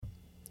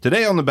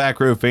Today on the Back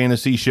Row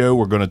Fantasy Show,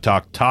 we're going to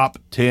talk top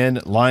 10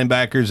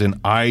 linebackers in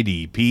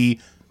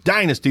IDP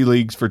Dynasty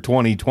Leagues for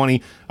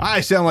 2020. I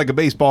sound like a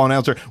baseball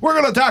announcer. We're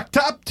going to talk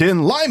top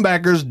 10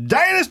 linebackers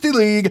Dynasty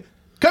League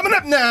coming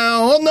up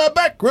now on the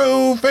Back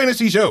Row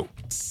Fantasy Show.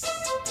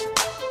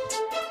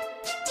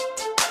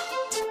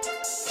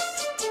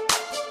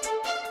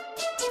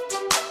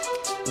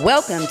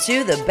 Welcome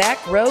to the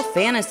Back Row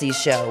Fantasy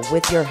Show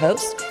with your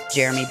hosts,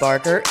 Jeremy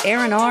Barker,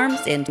 Aaron Arms,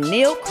 and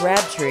Neil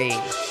Crabtree.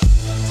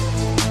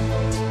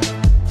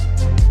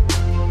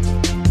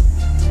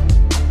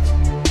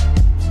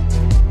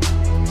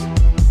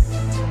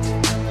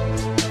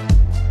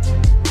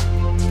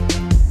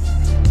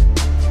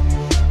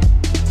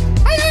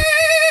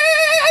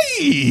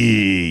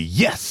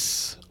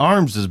 Yes,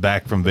 Arms is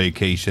back from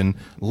vacation.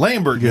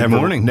 Lambert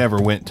never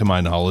went, to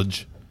my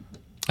knowledge.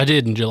 I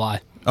did in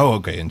July. Oh,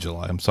 okay, in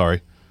July. I'm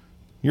sorry.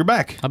 You're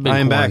back. I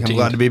am back. I'm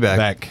glad to be back.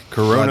 Back.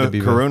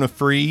 Corona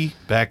free,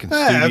 back in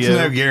studio. That's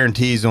no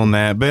guarantees on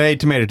that, but hey,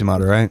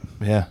 tomato, right?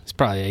 Yeah, It's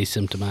probably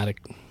asymptomatic.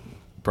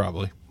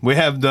 probably. We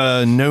have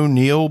the no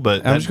Neil,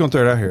 but I'm just going to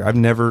throw it out here.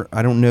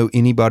 I don't know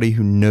anybody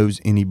who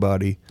knows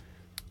anybody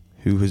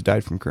who has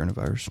died from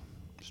coronavirus.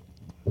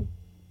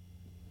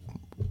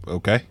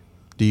 okay.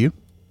 Do you?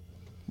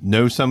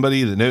 Know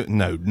somebody that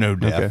no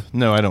death. Okay.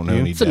 No, I don't know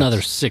any It's deaths.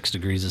 another 6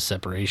 degrees of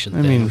separation.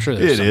 I mean, I'm sure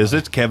there's It is. somebody.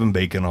 It's Kevin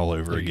Bacon all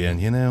over again.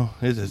 You know,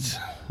 it's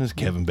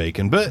Kevin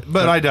Bacon. But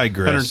I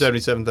digress.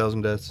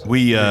 177,000 deaths.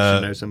 We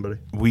know somebody.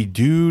 we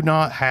do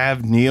not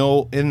have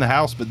Neil in the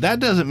house, but that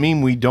doesn't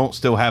mean we don't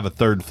still have a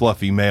third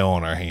fluffy male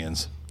on our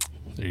hands.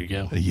 There you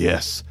go.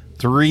 Yes,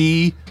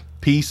 3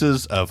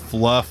 pieces of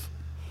fluff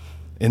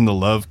in the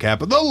love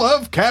capital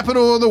of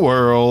the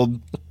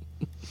world.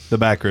 The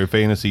Back Row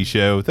Fantasy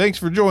Show. Thanks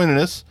for joining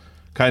us.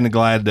 Kind of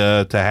glad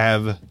to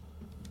have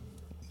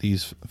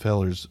these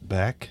fellers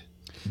back.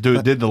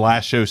 Did the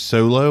last show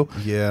solo.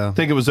 Yeah. I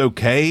think it was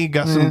okay.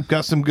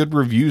 Got some good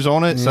reviews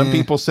on it. Some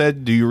people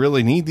said, "Do you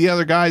really need the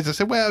other guys?" I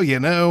said, "Well,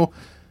 yeah."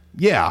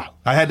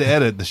 I had to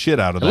edit the shit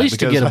out of At that least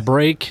to get a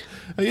break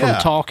Yeah.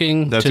 from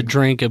talking That's to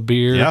drink a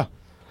beer. Yeah,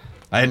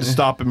 I had to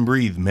stop and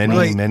breathe many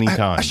I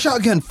times.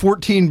 shotgunned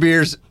 14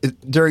 beers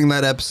during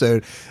that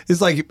episode.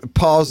 It's like,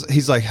 pause.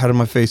 He's like, how did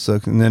my face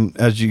look? And then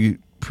as you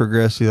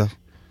progress, he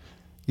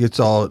gets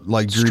all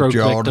like Stroke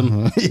droop-jawed.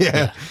 victim.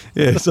 yeah.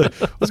 It's like,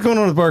 what's going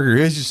on with Parker?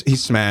 He's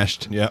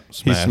smashed. Yep,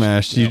 He's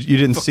smashed. You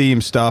didn't see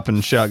him stop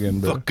and shotgun,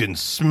 but Fucking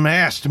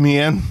smashed,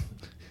 man.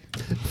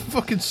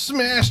 Fucking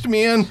smashed,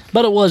 man.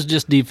 But it was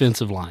just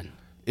defensive line.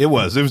 It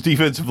was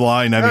defensive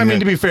line. I mean,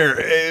 to be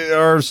fair,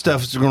 our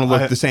stuff is going to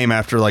look the same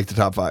after like the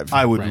top 5.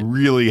 I would Right.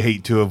 really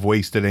hate to have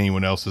wasted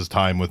anyone else's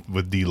time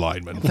with D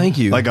linemen. Thank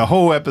you. Like a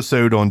whole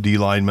episode on D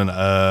linemen.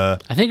 I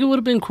think it would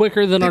have been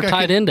quicker than our I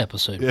tight could- end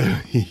episode.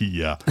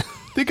 Yeah.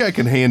 I think I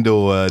can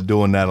handle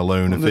doing that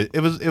alone. If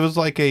it was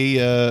like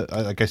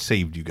like I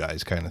saved you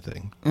guys kind of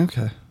thing.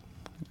 Okay.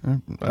 I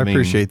mean,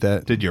 appreciate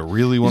that. Did you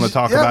really want to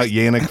talk Yeah, about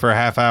Yannick for a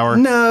half hour?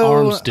 No,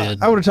 Arms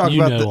did. I would have talked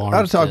You about know I'd have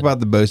Arms talked did. about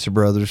the Bosa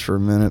brothers for a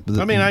minute. But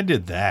I mean, I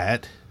did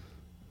that.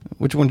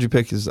 which one did you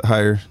pick is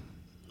higher?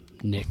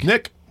 Nick.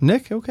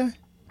 Nick, okay.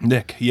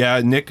 Nick,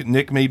 yeah,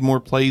 Nick made more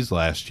plays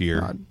last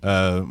year.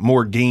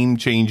 More game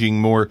changing,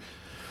 more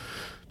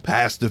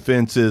pass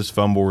defenses,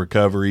 fumble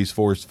recoveries,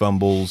 forced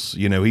fumbles.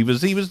 You know, he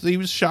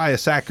was shy a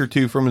sack or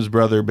two from his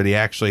brother, but he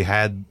actually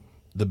had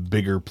the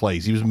bigger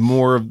plays. He was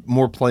more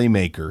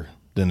playmaker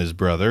than his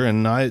brother,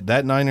 and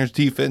that Niners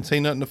defense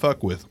ain't nothing to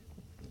fuck with.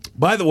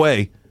 By the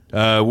way,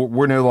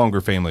 we're no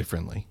longer family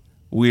friendly.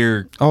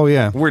 We're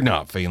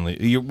not family.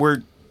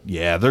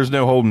 There's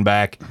no holding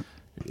back.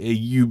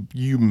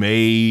 You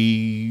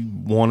may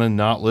want to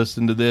not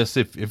listen to this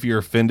if you're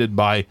offended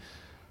by,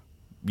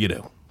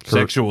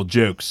 sexual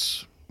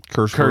jokes,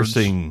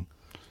 cursing,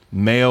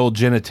 male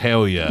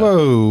genitalia.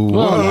 Whoa.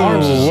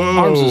 Well,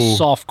 Arms is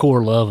soft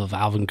core love of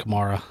Alvin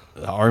Kamara.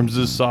 Arms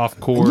is soft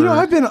core.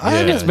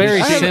 It's very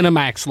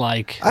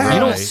Cinemax-like. You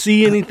don't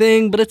see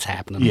anything, but it's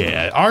happening.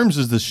 Yeah, Arms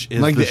is the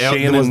Shannon.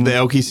 The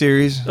Elky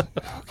series.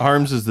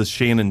 Arms is the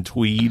Shannon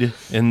Tweed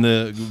in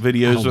the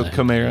videos with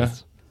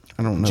Kamara.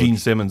 I don't know. Gene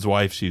Simmons'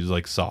 wife, she was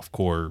like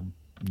softcore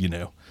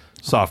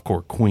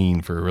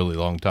queen for a really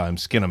long time.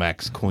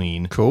 Skinemax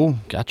queen. Cool.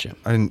 Gotcha.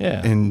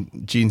 And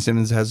Gene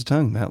Simmons has a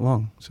tongue that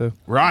long. So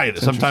Right.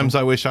 Sometimes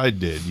I wish I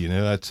did.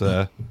 That's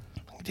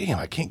damn,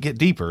 I can't get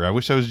deeper. I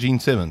wish I was Gene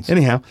Simmons.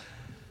 anyhow,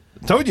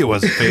 Told you it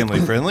wasn't family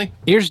friendly.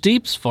 Ears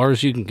deep as far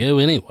as you can go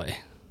anyway.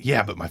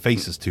 Yeah, but my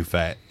face is too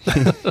fat.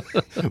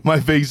 My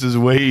face is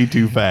way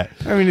too fat.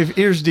 I mean, if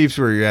ears deep's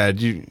where you're at,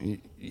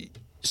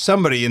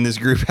 somebody in this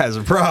group has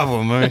a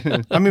problem.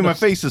 I mean, my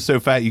face is so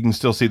fat you can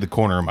still see the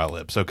corner of my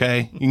lips,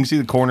 okay? You can see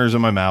the corners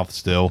of my mouth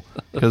still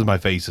because my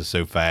face is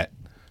so fat.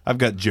 I've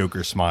got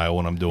Joker smile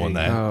when I'm doing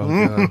that.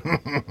 Oh,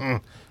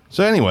 God.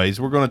 So anyways,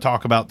 we're going to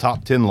talk about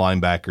top 10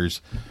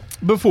 linebackers.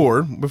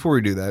 Before we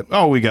do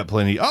that, We got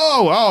plenty.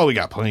 We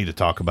got plenty to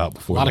talk about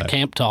before A lot that. of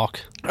camp talk.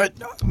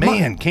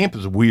 Man, camp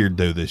is weird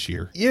though this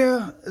year.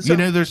 yeah, so,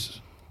 There's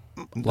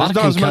A lot of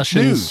not as much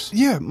concussions.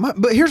 news.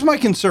 but here's my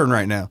concern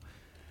right now.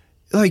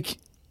 Like,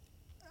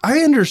 I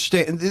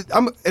understand.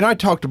 And I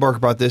talked to Barker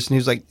about this, and he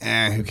was like,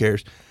 who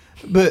cares?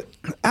 But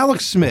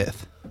Alex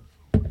Smith,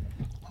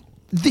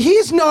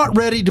 he's not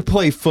ready to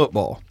play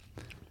football.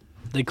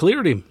 They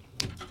cleared him.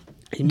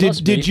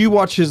 Did you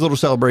watch his little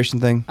celebration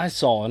thing? I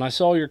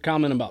saw your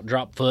comment about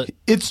drop foot.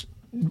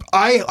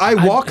 I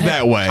walk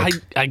that way.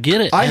 I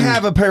get it. I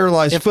have a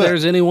paralyzed foot. If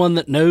there's anyone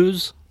that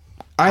knows,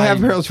 I have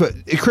a paralyzed foot.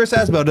 Chris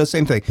Asbell does the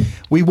same thing.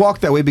 We walk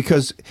that way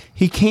because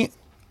he can't.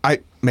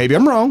 Maybe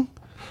I'm wrong,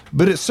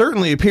 but it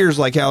certainly appears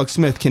like Alex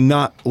Smith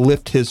cannot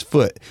lift his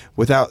foot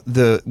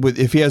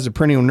if he has a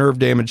peroneal nerve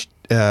damage.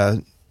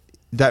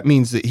 That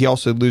means that he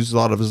also loses a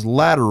lot of his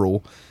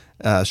lateral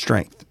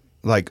strength,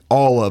 like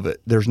all of it.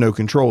 There's no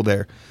control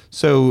there.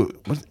 So,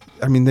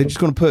 I mean, they're just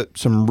going to put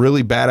some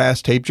really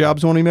badass tape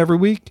jobs on him every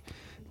week,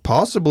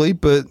 possibly.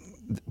 But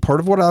part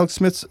of what Alex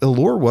Smith's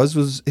allure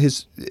was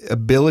his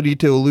ability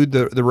to elude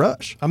the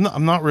rush.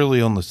 I'm not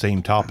really on the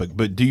same topic,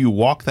 but do you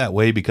walk that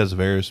way because of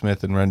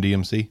Aerosmith and Run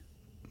DMC?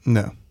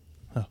 No.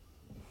 Oh.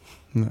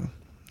 No,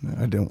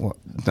 I don't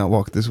not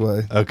walk this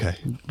way. Okay.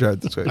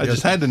 Drive this way. I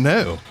just had to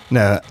know.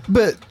 No,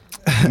 but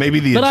maybe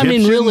the but Egyptians? I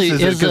mean, really,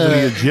 is it because of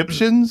the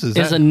Egyptians? Is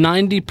a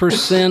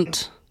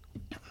 90%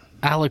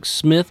 Alex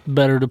Smith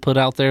better to put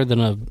out there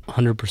than a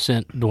 100%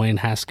 Dwayne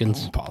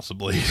Haskins?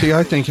 Possibly. See,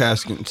 I think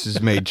Haskins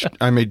he made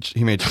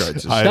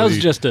strides. That was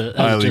just a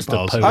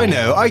poke. I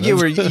know. I get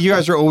where you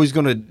guys are always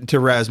going to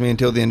razz me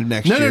until the end of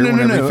next year.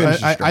 No.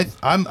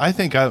 I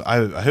think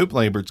I hope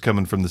Lambert's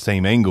coming from the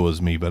same angle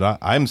as me, but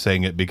I'm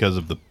saying it because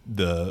of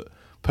the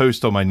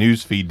post on my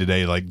news feed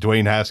today. Like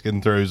Dwayne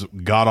Haskins throws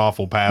god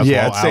awful pass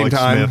while Alex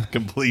Smith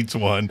completes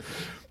one.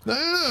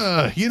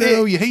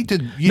 You hate to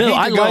go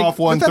off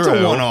one throw. That's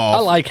a one-off. I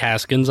like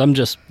Haskins. I'm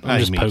just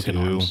poking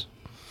arms.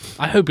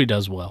 I hope he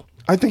does well.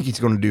 I think he's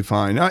going to do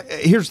fine.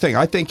 Here's the thing.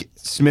 I think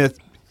Smith,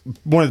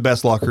 one of the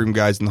best locker room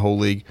guys in the whole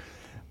league.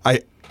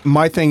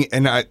 My thing,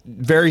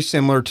 very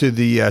similar to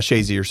the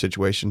Shazier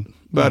situation,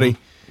 buddy.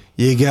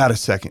 You got a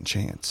second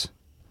chance.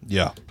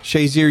 Yeah,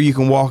 Shazier, you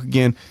can walk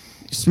again.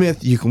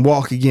 Smith, you can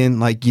walk again.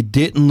 Like, you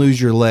didn't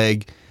lose your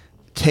leg.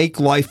 Take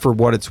life for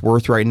what it's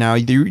worth right now.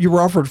 You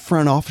were offered a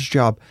front office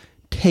job.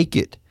 Take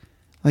it.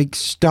 Like,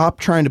 stop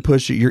trying to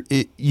push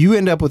it. You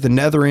end up with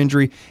another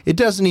injury. It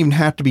doesn't even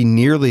have to be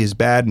nearly as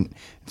bad.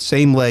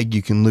 Same leg,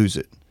 you can lose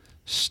it.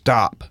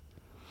 Stop.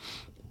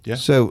 Yeah.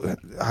 So,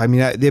 I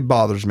mean, it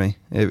bothers me.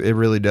 It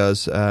really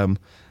does.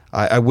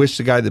 I wish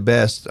the guy the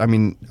best. I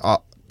mean,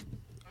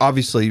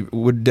 obviously,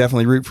 would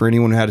definitely root for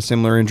anyone who had a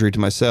similar injury to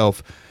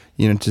myself,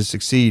 to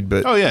succeed.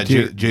 But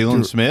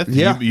Jalen Smith,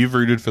 you've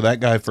rooted for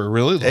that guy for a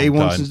really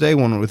long time. Since day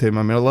one with him.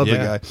 I mean, I love the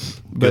guy.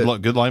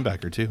 But, good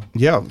linebacker too.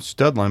 Yeah,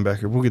 stud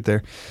linebacker. We'll get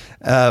there.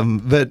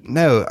 But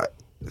no,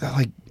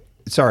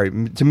 sorry.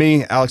 To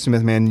me, Alex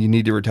Smith, man, you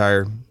need to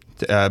retire.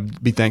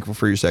 Be thankful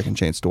for your second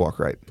chance to walk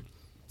right.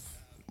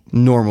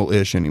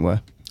 Normal-ish,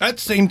 anyway. At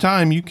the same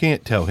time, you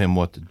can't tell him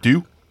what to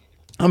do.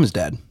 I'm his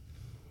dad.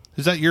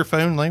 Is that your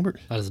phone, Lambert?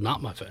 That is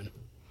not my phone.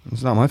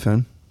 It's not my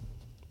phone.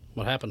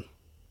 What happened?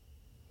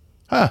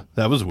 Huh,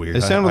 that was weird.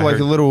 It sounded like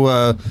a little,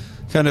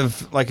 kind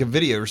of like a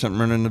video or something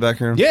running in the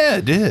background. Yeah,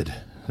 it did.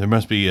 There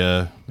must be,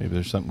 maybe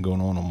there's something going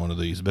on one of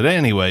these. But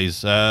anyways,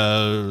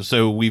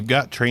 so we've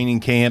got training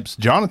camps.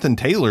 Jonathan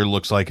Taylor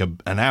looks like an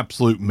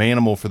absolute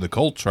manimal for the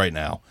Colts right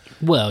now.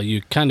 Well,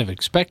 you kind of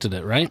expected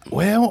it, right?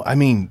 Well, I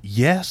mean,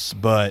 yes,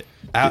 but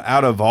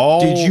out of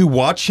all... Did you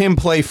watch him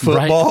play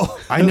football?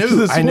 Right.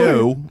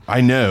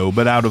 I know,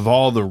 but out of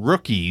all the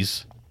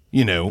rookies...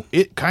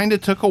 it kind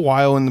of took a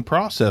while in the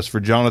process for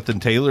Jonathan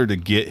Taylor to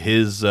get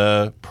his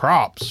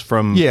props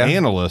from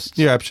analysts.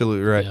 You're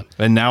absolutely right. Yeah.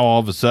 And now all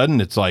of a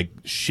sudden it's like,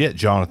 shit,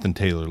 Jonathan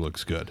Taylor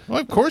looks good. Well,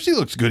 of course he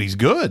looks good. He's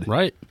good.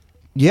 Right.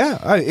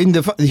 Yeah.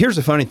 Here's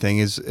the funny thing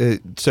is,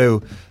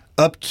 so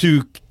up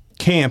to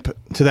camp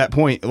to that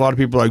point, a lot of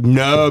people are like,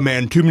 no,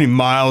 man, too many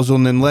miles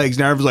on them legs.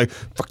 Now everyone's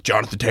like, fuck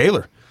Jonathan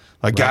Taylor.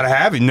 Got to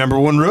have him, number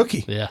one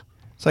rookie. Yeah.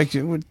 It's like,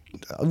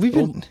 we've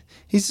known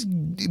he's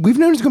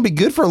going to be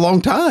good for a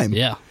long time.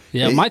 Yeah.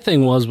 Yeah, my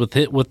thing was with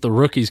the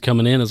rookies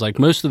coming in is like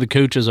most of the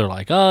coaches are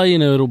like,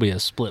 it'll be a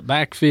split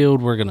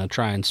backfield. We're going to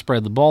try and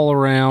spread the ball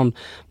around.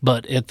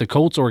 But at the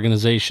Colts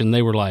organization,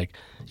 they were like,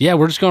 yeah,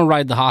 we're just going to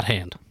ride the hot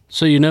hand.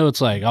 So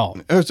it's like,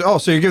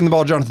 so you're giving the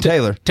ball to Jonathan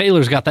Taylor.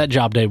 Taylor's got that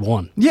job day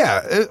one.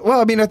 Yeah.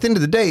 Well, I mean, at the end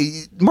of the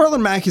day,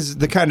 Marlon Mack is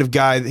the kind of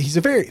guy that he's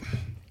a very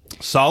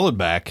solid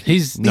back.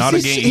 He's not a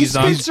game. He's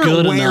not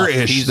good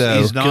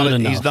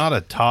enough. He's not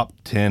a top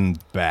 10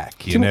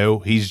 back.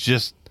 He's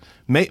just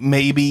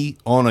maybe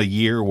on a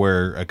year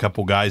where a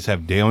couple guys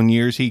have down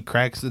years, he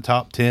cracks the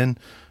top 10,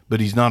 but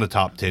he's not a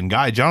top 10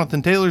 guy.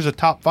 Jonathan Taylor's a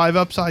top 5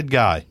 upside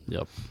guy.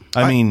 Yep.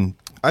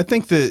 I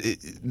think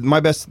my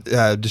best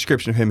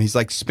description of him, he's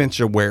like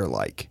Spencer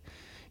Ware-like.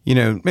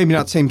 Maybe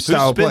not same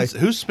style of play.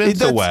 Who's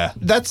Spencer Ware?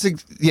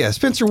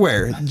 Spencer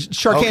Ware,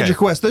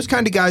 Sharkandrick West, those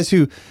kind of guys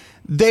who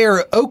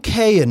they're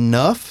okay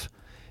enough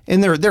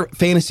and they're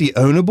fantasy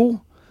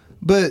ownable,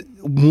 but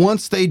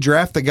once they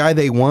draft the guy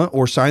they want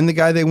or sign the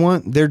guy they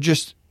want, they're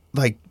just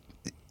like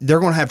they're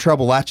going to have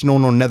trouble latching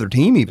on another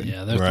team even.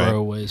 Yeah, they're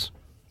throwaways.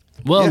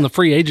 Well, in the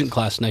free agent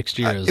class next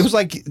year is it was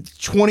like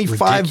 25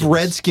 ridiculous.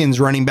 Redskins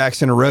running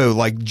backs in a row,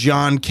 like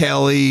John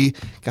Kelly.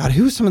 God,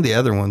 who were some of the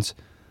other ones?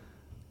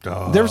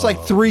 There was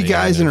like 3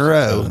 guys in a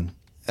row.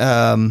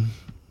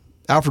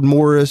 Alfred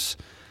Morris.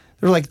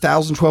 There were like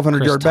 1,000, 1,200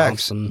 Chris yard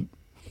Thompson.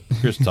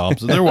 Chris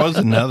Thompson. There was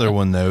another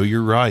one though.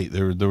 You're right.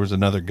 There was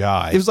another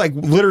guy. backs. It was like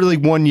literally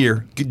 1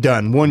 year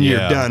done. 1 year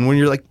done. When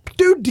you're like,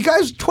 dude, you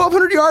guys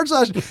 1,200 yards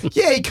last year.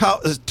 Yeah, he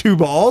caught 2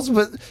 balls,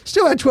 but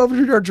still had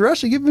 1,200 yards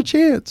rushing. Give him a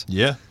chance.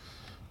 Yeah.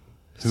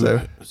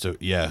 So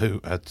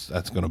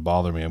That's going to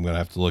bother me. I'm going to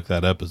have to look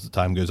that up as the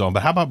time goes on.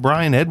 But how about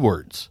Brian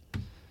Edwards?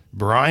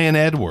 Brian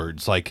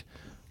Edwards, like,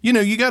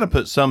 you got to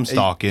put some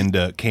stock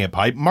into camp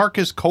hype.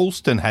 Marcus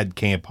Colston had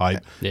camp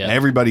hype. Yeah.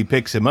 Everybody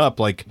picks him up.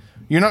 Like,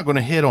 you're not going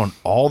to hit on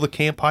all the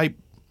camp hype.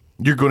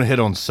 You're going to hit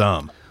on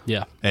some.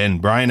 Yeah.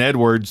 And Brian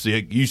Edwards,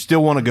 you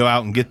still want to go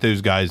out and get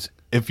those guys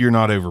if you're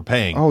not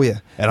overpaying. Oh, yeah.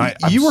 And I'm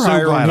You were so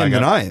higher on glad him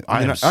than I am.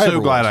 I am I so ever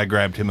glad was. I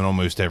grabbed him in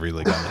almost every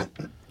league I'm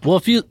in. Well,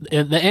 the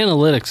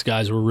analytics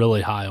guys were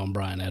really high on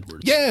Brian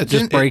Edwards. Yeah, it's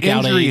just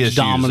breakout injury age, issues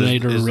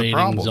dominator is the ratings,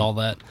 problem. all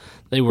that.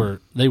 They were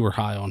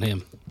high on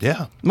him.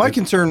 Yeah. My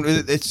concern,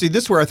 this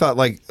is where I thought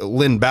like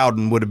Lynn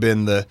Bowden would have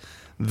been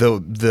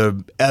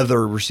the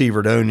other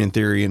receiver to own in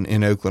theory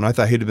in Oakland. I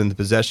thought he'd have been the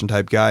possession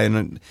type guy,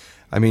 and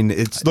I mean,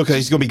 it's look,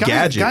 he's going to be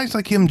gadget. Guys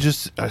like him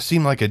just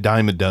seem like a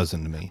dime a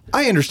dozen to me.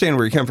 I understand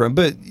where you come from,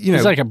 but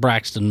He's like a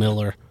Braxton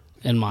Miller,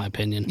 in my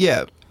opinion.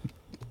 yeah.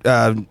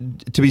 To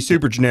be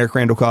super generic,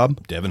 Randall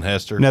Cobb, Devin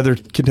Hester. another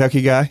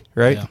Kentucky guy,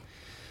 right? Yeah.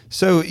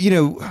 So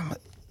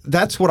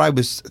that's what I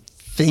was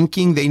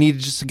thinking. They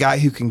needed just a guy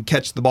who can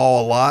catch the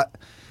ball a lot.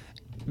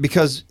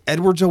 Because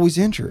Edwards always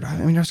injured. I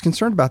mean, I was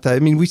concerned about that. I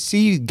mean, we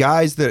see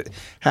guys that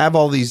have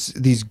all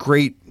these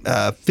great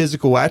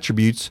physical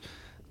attributes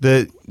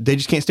that they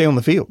just can't stay on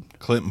the field.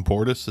 Clinton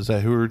Portis, is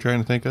that who we were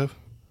trying to think of?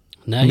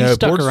 No, he No,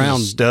 stuck Portis was a around.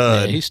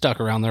 stud. Yeah, he stuck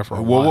around there for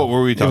a Well, while. what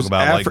were we It talking was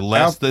about? Like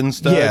less than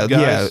stud guys?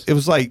 Yeah, it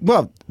was like,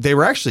 well, they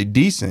were actually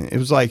decent. It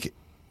was like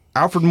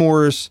Alfred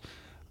Morris.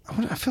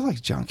 I feel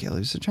like John Kelly.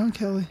 Was it John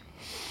Kelly?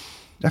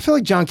 I feel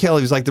like John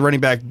Kelly was like the running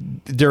back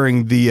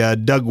during the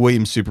Doug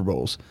Williams Super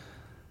Bowls.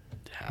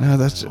 No,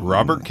 that's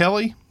Robert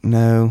Kelly?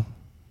 No.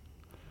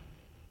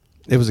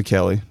 It was a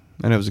Kelly.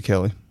 I know it was a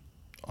Kelly.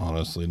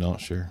 Honestly,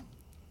 not sure.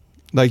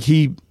 Like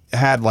he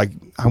had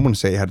I want to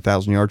say he had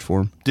 1,000 yards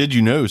for him. Did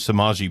you know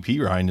Samaje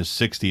Perine is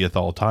 60th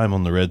all time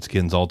on the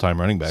Redskins all time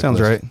running back Sounds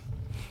list? right.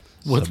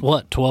 With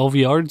what, 12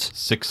 yards?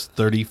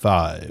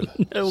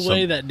 635. No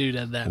way that dude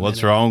had that.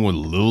 What's many. wrong with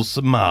Lil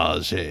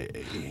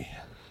Samaje?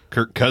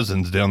 Kirk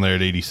Cousins down there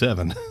at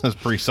 87. That's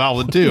pretty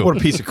solid too. What a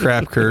piece of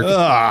crap, Kirk.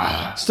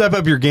 Step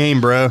up your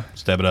game, bro.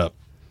 Step it up.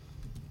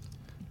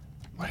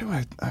 Why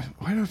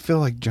do I feel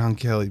like John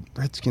Kelly,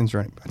 Redskins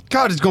running back?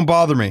 God, it's going to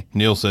bother me.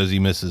 Neil says he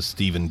misses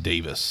Stephen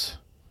Davis.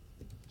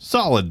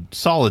 Solid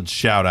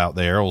shout out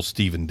there, old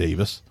Stephen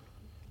Davis.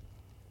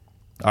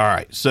 All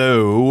right,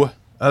 so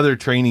other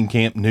training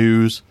camp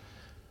news.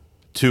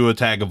 Tua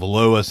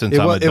Tagovailoa, since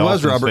I'm a Dolphins It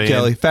was Robert fan.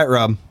 Kelly, Fat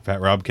Rob. Fat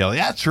Rob Kelly.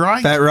 That's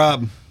right. Fat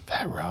Rob.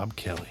 Fat Rob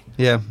Kelly.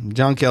 Yeah,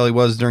 John Kelly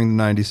was during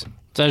the 90s.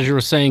 So as you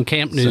were saying,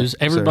 camp news,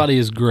 everybody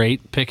is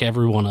great. Pick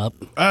everyone up.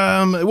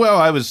 Well,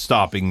 I was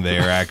stopping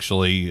there,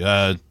 actually.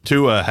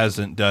 Tua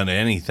hasn't done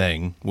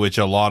anything, which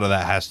a lot of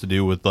that has to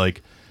do with, the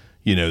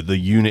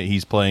unit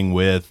he's playing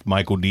with.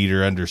 Michael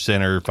Dieter under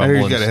center,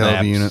 fumbling he's got a snaps. hell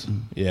of a unit.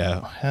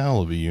 Yeah,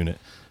 hell of a unit.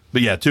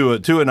 But yeah,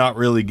 Tua not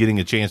really getting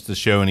a chance to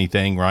show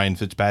anything. Ryan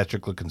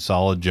Fitzpatrick looking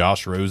solid.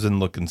 Josh Rosen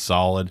looking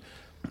solid.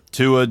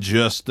 Tua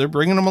they're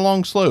bringing him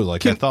along slow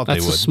like I thought they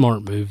That's would. a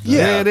smart move. Though.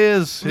 Yeah, it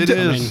is. It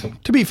is.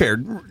 To be fair,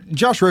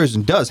 Josh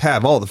Rosen does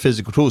have all the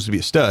physical tools to be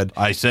a stud.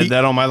 I said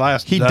that on my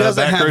last He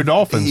doesn't Back Row have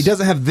Dolphins. He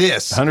doesn't have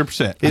this.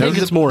 100%. I think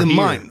it's more here.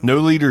 mind. No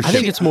leadership. I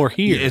think it's more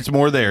here. It's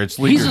more there. It's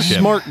He's leadership. a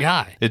smart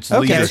guy. It's Okay,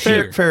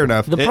 leadership. fair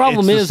enough. The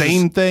problem it's is the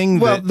same thing.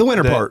 Well, that- the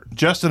winter that part.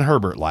 Justin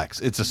Herbert lacks.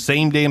 It's the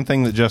same damn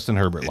thing that Justin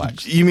Herbert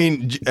lacks. You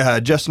mean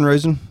Justin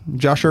Rosen,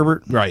 Josh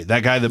Herbert? Right,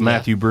 that guy that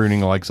Matthew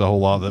Bruning likes a whole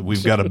lot that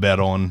we've got to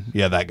bet on.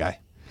 Yeah, that guy.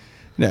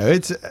 No,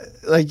 it's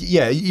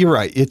you're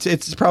right.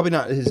 It's probably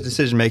not his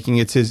decision making.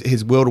 It's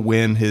his will to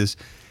win.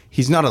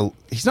 He's not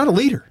a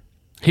leader.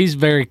 He's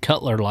very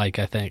Cutler-like,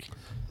 I think.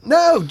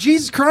 No,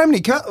 Jesus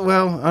Christ,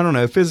 well, I don't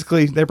know.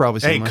 Physically, they're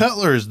probably Hey, similar.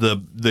 Cutler is the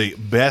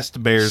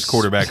best Bears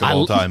quarterback of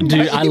all time.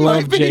 Dude, I He might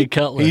love be. Jay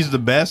Cutler. He's the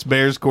best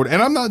Bears quarterback,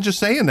 and I'm not just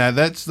saying that.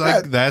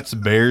 That's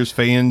Bears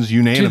fans Dude,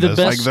 unanimous. the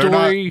best they're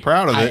story not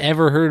proud of I it.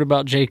 ever heard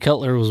about Jay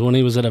Cutler was when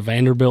he was at a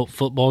Vanderbilt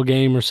football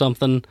game or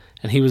something,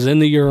 and he was in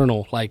the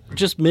urinal,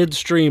 just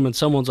midstream, and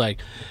someone's like,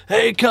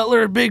 "Hey,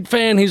 Cutler, big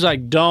fan." He's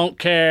like, "Don't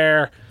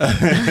care."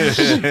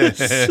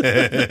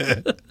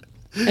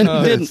 And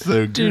didn't,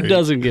 so dude great.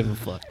 doesn't give a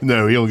fuck.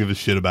 No, he don't give a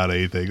shit about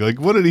anything.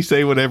 What did he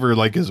say whenever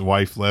his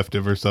wife left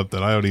him or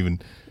something? I don't even.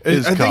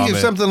 His I think comment.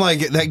 it's something like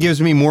that gives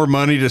me more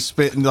money to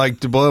spend,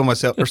 to blow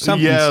myself or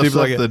something Yeah, stupid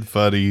something like that.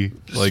 funny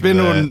like Spend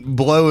that. on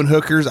blowing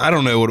hookers. I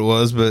don't know what it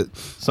was, but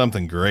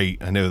Something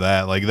great. I know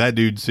that. That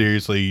dude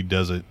seriously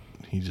doesn't.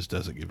 He just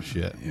doesn't give a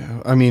shit.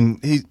 Yeah, I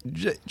mean,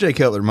 Jay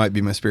Cutler might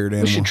be my spirit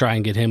animal. We should try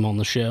and get him on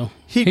the show.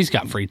 He's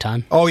got free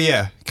time. Oh,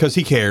 yeah, because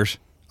he cares.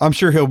 I'm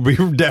sure he'll be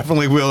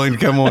definitely willing to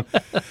come on.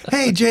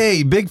 Hey,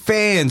 Jay, big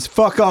fans.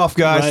 Fuck off,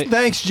 guys. Right.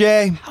 Thanks,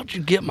 Jay. How'd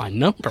you get my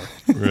number?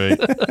 Right.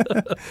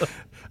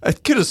 I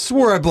could have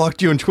swore I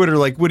blocked you on Twitter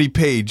like Woody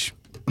Page.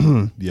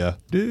 Yeah.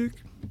 Dick.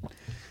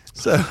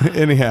 So,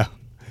 anyhow.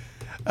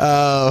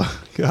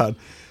 God.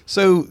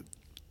 So,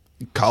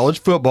 college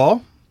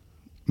football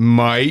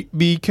might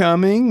be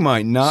coming,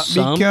 might not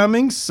be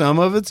coming. Some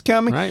of it's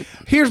coming. Right.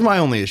 Here's my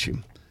only issue.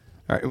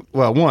 All right.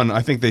 Well, one,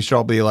 I think they should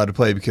all be allowed to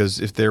play because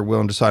if they're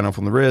willing to sign off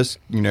on the risk,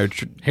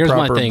 Here's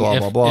proper, my thing. blah, if,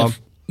 blah, blah.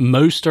 if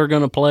most are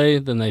going to play,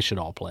 then they should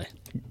all play.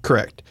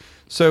 Correct.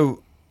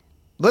 So,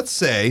 let's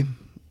say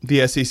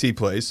the SEC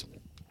plays,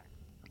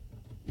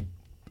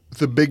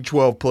 the Big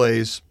 12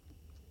 plays,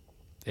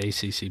 The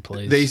ACC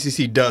plays.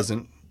 the ACC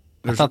doesn't.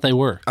 I thought they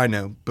were. I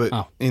know, but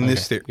Oh, in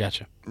this theory.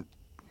 Gotcha.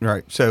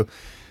 Right. So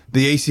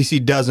the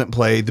ACC doesn't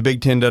play, the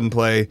Big Ten doesn't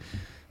play,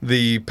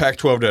 the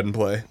Pac-12 doesn't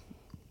play.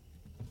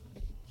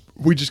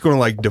 We just going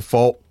to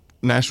default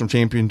national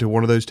champion to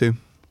one of those two?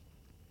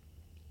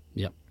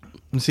 Yep.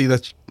 And see,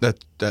 that's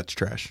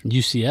trash.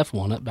 UCF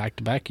won it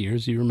back-to-back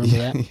years. You remember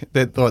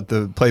that?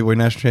 The Playboy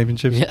National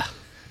Championships? Yeah.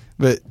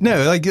 But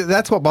no,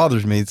 that's what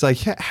bothers me. It's like,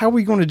 how are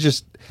we going to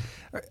just...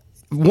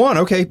 One,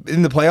 okay,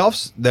 in the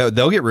playoffs,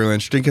 they'll get real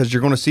interesting because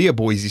you're going to see a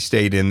Boise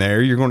State in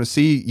there. You're going to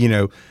see,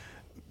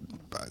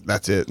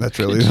 that's it. That's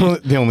really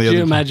the only Could other...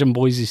 you imagine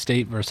Boise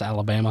State versus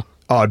Alabama?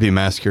 Oh, it'd be a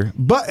massacre.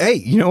 But, hey,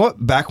 you know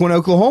what? Back when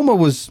Oklahoma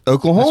was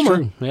Oklahoma...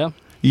 That's true,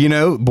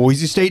 yeah.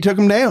 Boise State took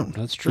them down.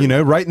 That's true.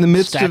 Right in the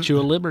midst Statue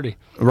of Liberty.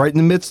 Right in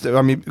the midst of...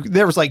 I mean,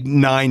 there was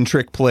 9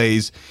 trick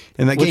plays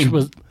in that game.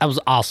 That was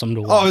awesome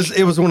to watch. Oh,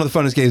 it was one of the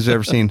funnest games I've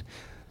ever seen.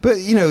 But,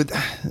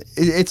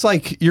 it's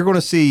like you're going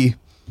to see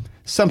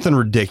something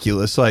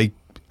ridiculous, like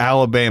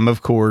Alabama,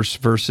 of course,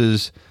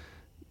 versus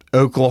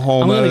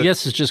Oklahoma. I'm going to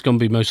guess it's just going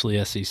to be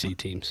mostly SEC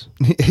teams.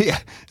 Yeah.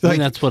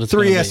 That's what it's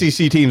 3 gonna be.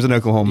 SEC teams in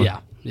Oklahoma. Yeah,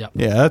 yeah.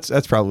 Yeah,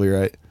 that's probably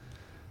right.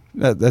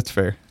 That's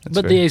fair.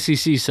 But the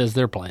ACC says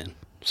they're playing.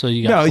 So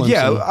you got No,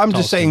 yeah, Clemson, I'm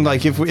just saying,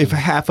 if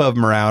half of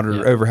them are out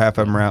or over half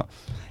of them are out,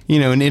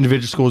 and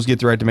individual schools get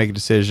the right to make a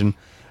decision.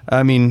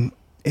 I mean,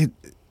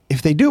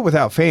 if they do it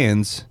without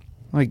fans,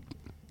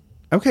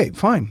 okay,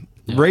 fine.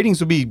 Yeah. Ratings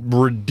will be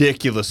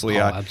ridiculously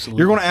high. Absolutely.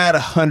 You're going to add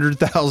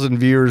 100,000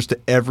 viewers to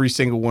every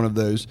single one of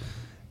those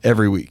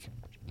every week.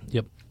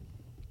 Yep.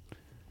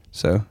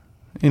 So,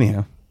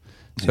 anyhow.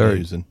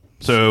 Sorry.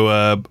 So,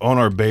 on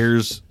our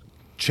Bears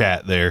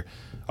chat there,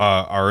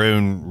 our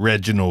own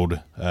Reginald,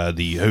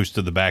 the host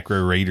of the Back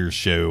Row Raiders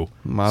show,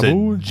 said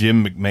boy.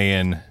 Jim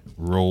McMahon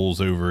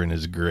rolls over in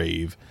his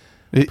grave.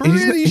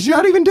 He's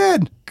not even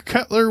dead.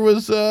 Cutler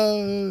was,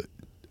 I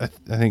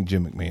think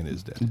Jim McMahon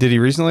is dead. Did he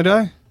recently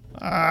die?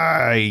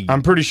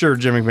 I'm pretty sure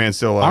Jim McMahon's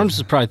still alive. Arms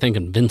is probably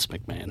thinking Vince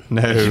McMahon.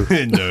 No.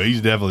 No,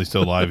 he's definitely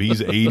still alive.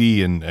 He's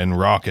 80 and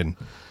rocking.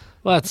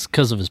 Well, that's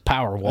because of his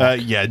power walk.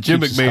 Yeah, Jim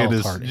Keeps his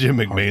McMahon health Jim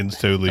McMahon's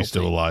totally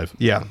still alive.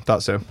 Yeah,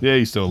 thought so. Yeah,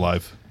 he's still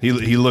alive. He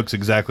looks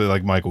exactly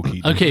like Michael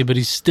Keaton. Okay, but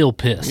he's still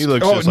pissed. He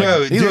looks just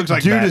like he looks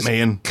like dude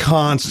Batman. Is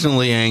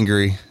constantly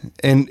angry,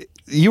 and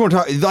you want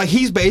to talk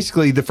he's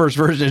basically the first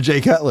version of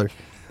Jay Cutler.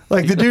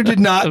 The dude did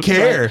not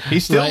care. He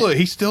still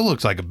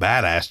looks like a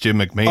badass Jim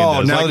McMahon. Oh,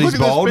 does. now that he's look at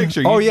bald? this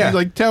picture. Oh, yeah.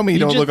 Tell me you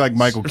don't look like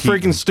Michael Keaton.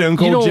 Freaking Stone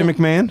Cold Jim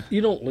McMahon.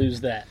 You don't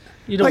lose that.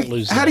 You don't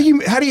lose that. How do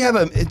you have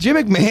a Jim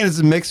McMahon is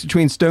a mix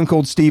between Stone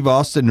Cold Steve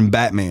Austin and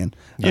Batman?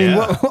 I mean,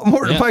 what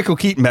more than Michael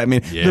Keaton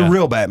Batman? Yeah. The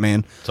real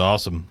Batman. It's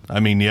awesome. I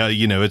mean, yeah,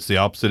 it's the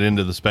opposite end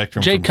of the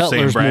spectrum. Jay from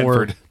Cutler's Sam more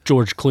Bradford.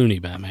 George Clooney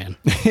Batman.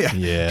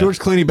 Yeah. George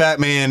Clooney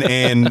Batman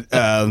and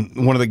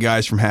one of the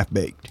guys from Half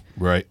Baked.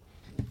 Right.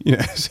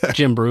 So,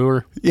 Jim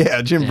Brewer.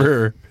 Yeah, Jim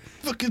Brewer.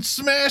 Fucking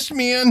smashed,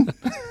 man.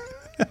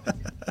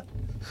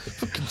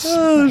 Fucking smashed.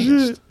 Oh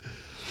shit.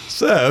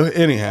 So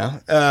anyhow,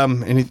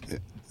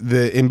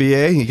 the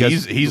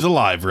NBA. He's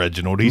alive,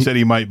 Reginald. He said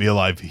he might be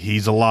alive.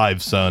 He's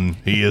alive, son.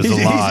 He is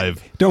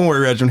alive. Don't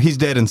worry, Reginald. He's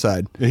dead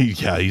inside. He's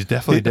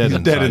definitely dead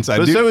inside. Dead inside.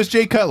 But Dude, so is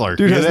Jay Cutler.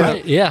 Dude has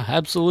not, Yeah,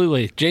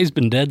 absolutely. Jay's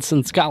been dead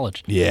since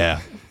college.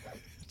 Yeah.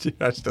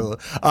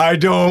 I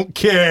don't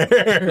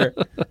care.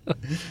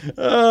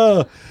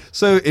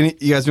 So,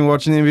 you guys been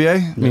watching the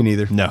NBA? Me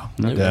neither. No.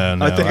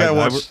 I think I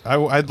watched.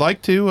 I'd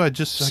like to. I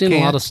just Seen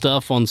can't. a lot of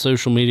stuff on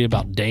social media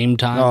about Dame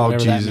time,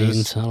 whatever that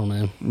means. I don't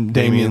know.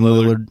 Damian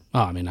Lillard.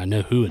 Oh, I mean, I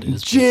know who it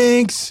is.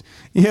 Jinx.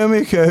 You owe me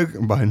a Coke.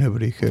 I'm buying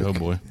nobody a Coke. Oh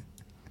boy.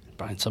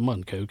 Buying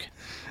someone Coke.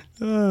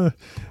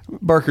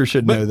 Barker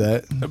should know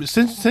that.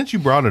 Since you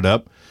brought it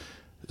up,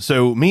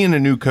 so me and a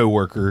new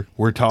coworker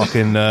were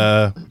talking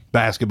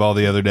basketball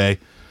the other day,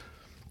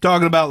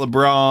 talking about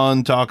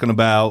LeBron, talking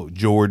about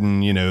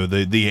Jordan.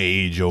 The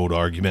age-old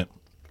argument.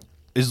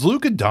 Is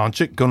Luka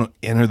Doncic going to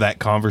enter that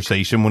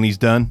conversation when he's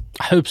done?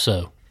 I hope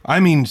so. I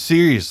mean,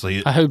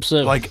 seriously. I hope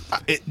so.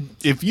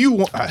 If you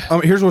want,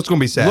 here's what's going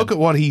to be sad. look at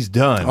what he's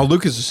done. Oh,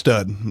 Luka's a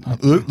stud.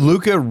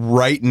 Luka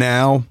right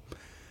now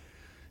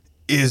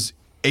is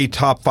a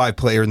top 5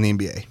 player in the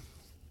NBA.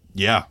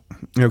 Yeah.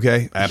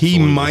 Okay, Absolutely.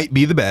 he might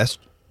be the best.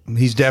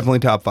 He's definitely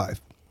top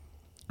 5.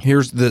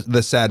 Here's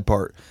the sad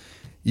part: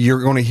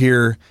 you're going to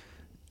hear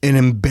an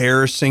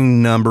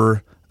embarrassing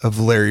number of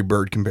Larry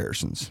Bird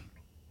comparisons.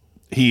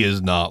 He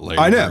is not Larry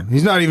I know Bird.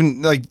 he's not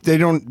even like they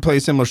don't play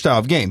a similar style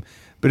of game.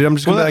 But I'm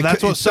just going to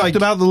that's what sucked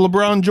about the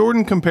LeBron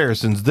Jordan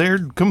comparisons. They're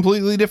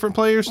completely different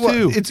players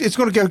too. It's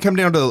going to come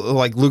down to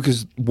like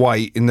Lucas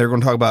White, and they're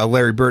going to talk about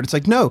Larry Bird. It's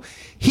like, no,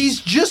 he's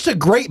just a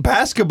great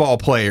basketball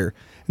player.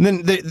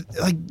 And then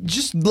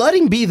just let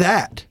him be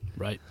that.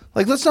 Right.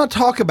 Like, let's not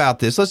talk about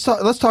this. Let's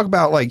talk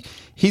about like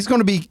he's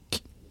going to be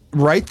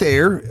right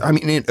there. I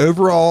mean, in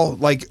overall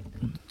like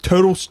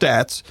total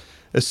stats,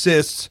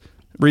 assists,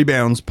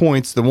 rebounds,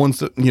 points, the ones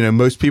that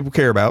most people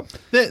care about.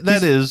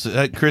 That is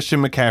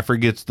Christian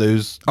McCaffrey gets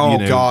those. Oh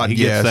God, he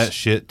gets that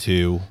shit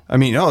too. I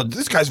mean,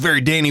 this guy's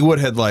very Danny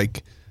Woodhead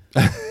like.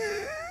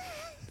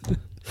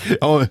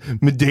 Oh,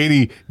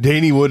 Danny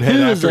Woodhead.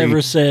 Who has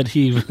ever said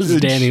he was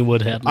Danny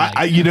Woodhead?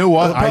 You know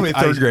what? Probably a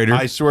third grader.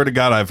 I swear to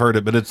God, I've heard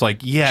it, but it's like,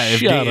 yeah,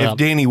 if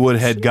Danny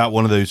Woodhead got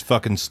one of those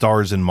fucking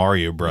stars in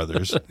Mario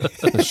Brothers,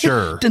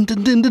 sure. It's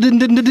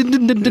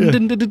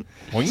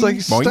like,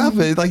 stop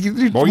it. Like,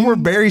 you're more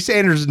Barry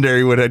Sanders than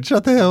Danny Woodhead.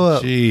 Shut the hell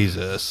up.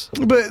 Jesus.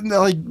 But,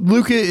 like,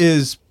 Luka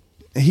is,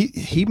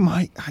 he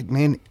might,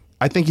 man,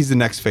 I think he's the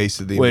next face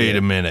of the NBA. Wait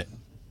a minute.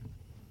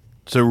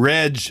 So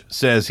Reg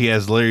says he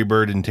has Larry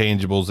Bird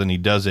intangibles, and he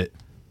does it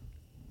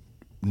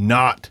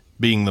not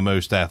being the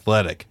most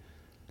athletic.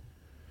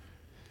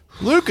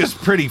 Luka's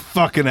pretty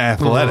fucking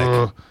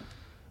athletic.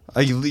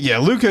 Yeah,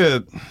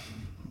 Luka's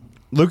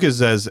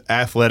as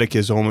athletic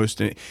as almost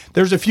any.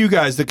 There's a few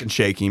guys that can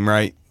shake him,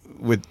 right?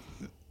 With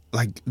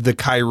like the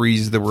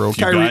Kyries of the world.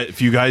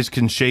 Few guys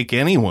can shake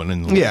anyone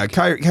in the league. Yeah,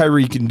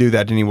 Kyrie can do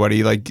that to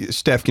anybody. Like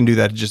Steph can do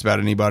that to just about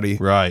anybody.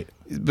 Right.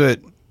 But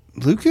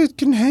Luka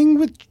can hang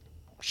with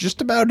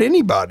just about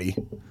anybody.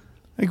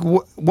 Like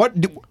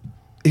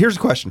here's a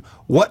question: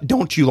 what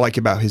don't you like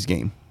about his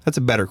game? That's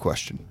a better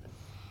question.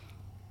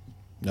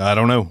 I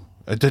don't know.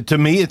 To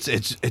me, it's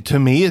his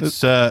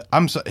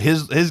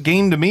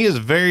game to me is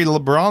very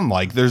LeBron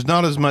like. There's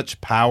not as much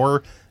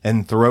power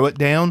and throw it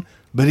down,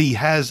 but he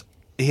has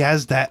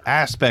that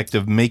aspect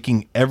of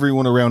making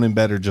everyone around him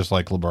better, just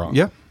like LeBron.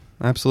 Yeah,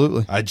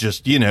 absolutely. I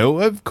just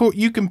of course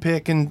you can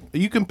pick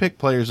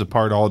players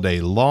apart all day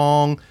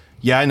long.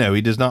 Yeah, I know he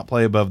does not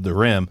play above the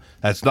rim.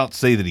 That's not to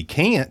say that he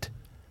can't.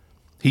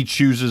 He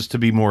chooses to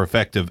be more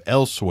effective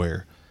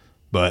elsewhere.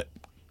 But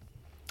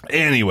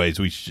anyways,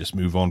 we should just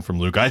move on from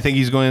Luke. I think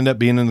he's going to end up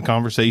being in the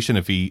conversation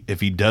if he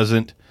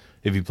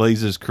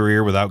plays his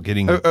career without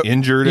getting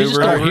injured. You just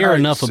don't hear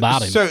enough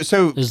about him.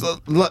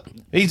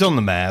 He's on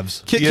the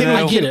Mavs.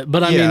 I get it,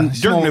 but I mean,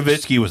 Dirk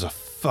Nowitzki was a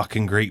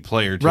fucking great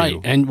player too. Right,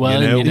 and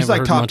he's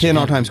like top 10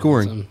 all-time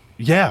scoring.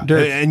 Yeah,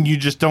 and you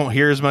just don't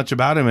hear as much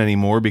about him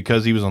anymore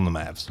because he was on the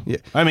Mavs. Yeah,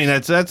 I mean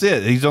that's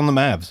it. He's on the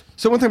Mavs.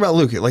 So one thing about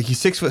Luka, like he's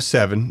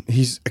 6'7",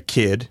 he's a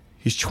kid,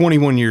 he's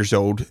 21 years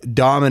old,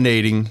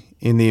 dominating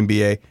in the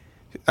NBA.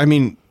 I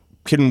mean,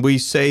 can we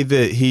say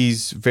that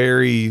he's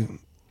very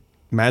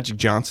Magic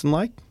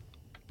Johnson-like?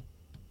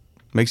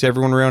 Makes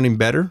everyone around him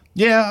better.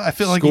 Yeah, I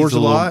feel like scores a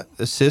lot,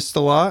 assists a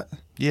lot.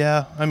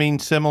 Yeah, I mean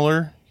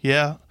similar.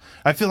 Yeah,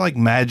 I feel like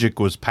Magic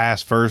was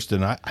pass first,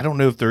 and I don't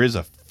know if there is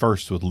a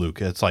first with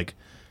Luka. It's like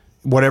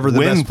whatever the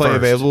best play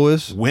available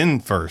is. Win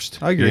first.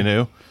 I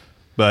agree.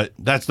 But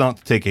that's not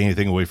to take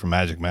anything away from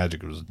Magic.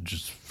 Magic was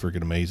just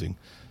freaking amazing.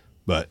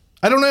 But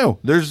I don't know.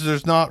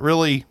 There's not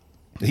really.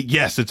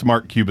 Yes, it's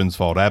Mark Cuban's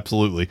fault.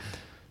 Absolutely.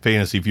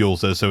 Fantasy Fuel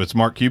says so. It's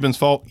Mark Cuban's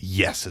fault.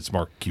 Yes, it's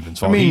Mark Cuban's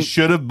fault. He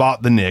should have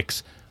bought the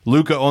Knicks.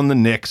 Luka on the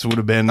Knicks would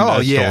have been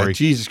a story.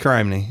 Jesus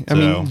criminy. I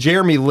mean,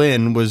 Jeremy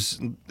Lin was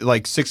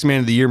like 6th man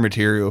of the year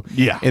material.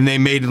 Yeah. And they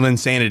made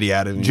Linsanity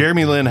out of him.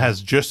 Jeremy Lin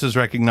has just as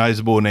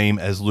recognizable a name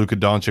as Luka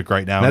Doncic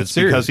right now. That's it's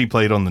serious. Because he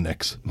played on the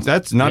Knicks.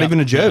 That's not even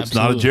a joke. It's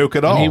not a joke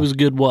at all. And he was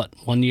good,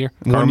 1 year?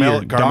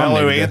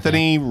 Carmelo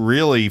Anthony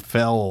really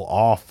fell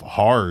off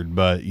hard,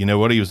 but you know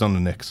what? He was on the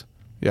Knicks.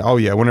 Yeah. Oh,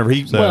 yeah. Whenever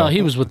he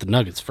was with the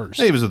Nuggets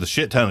first. He was with a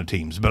shit ton of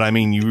teams, but I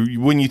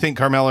mean, when you think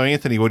Carmelo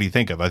Anthony, what do you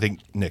think of? I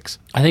think Knicks.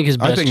 I think his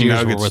best years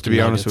Nuggets, were with to the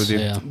be Nuggets. honest with you.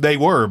 Yeah. They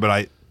were, but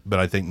I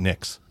think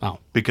Knicks. Oh,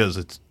 because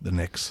it's the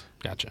Knicks.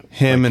 Gotcha.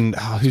 Him and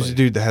who's the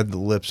dude that had the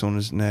lips on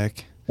his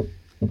neck? You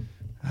know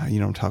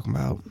what I'm talking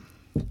about?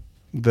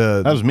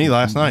 That was me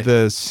last night.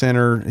 The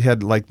center, he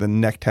had like the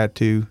neck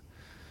tattoo.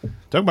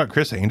 Talking about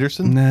Chris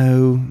Anderson?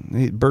 No,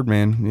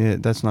 Birdman. Yeah,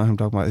 that's not who I'm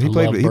talking about. He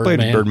played with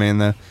Birdman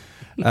though.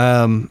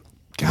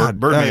 God,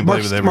 Birdman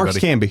played with everybody. Marcus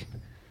Camby.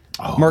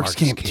 Oh, Marcus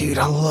Camby. Dude,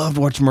 I loved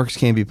watching Marcus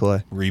Camby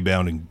play.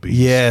 Rebounding beast.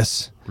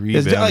 Yes.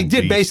 Rebounding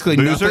did basically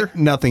Boozer?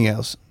 nothing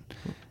else.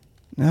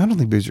 No, I don't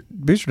think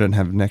Boozer doesn't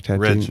have a neck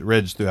tattoo.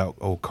 Reg threw out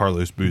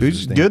Carlos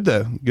Boozer's name. Good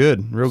though.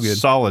 Good. Real good.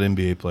 Solid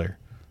NBA player.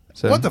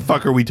 So, what the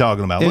fuck are we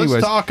talking about? Anyways,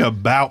 Let's talk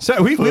about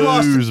we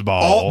lost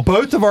foosball.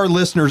 Both of our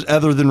listeners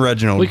other than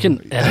Reginald. We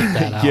can edit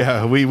that out.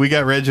 Yeah, we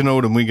got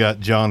Reginald and we got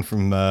John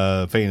from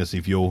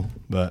Fantasy Fuel,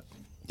 but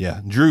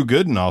Yeah, Drew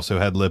Gooden also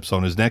had lips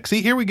on his neck.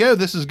 See, here we go.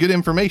 This is good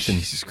information.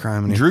 Jesus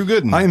Christ. Drew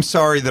Gooden. I am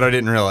sorry that I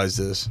didn't realize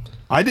this.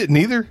 I didn't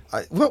either.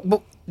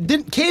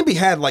 Didn't Canby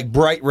had like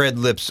bright red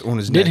lips on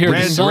his neck? Did hear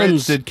the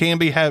Suns. Did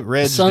Canby have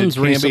red? Suns did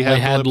Canby recently have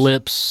had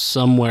lips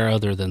somewhere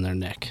other than their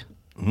neck.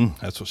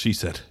 That's what she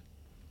said.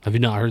 Have you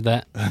not heard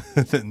that?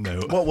 No.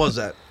 What was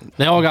that?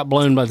 They all got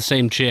blown by the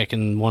same chick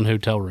in one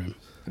hotel room.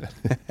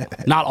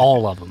 Not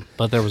all of them,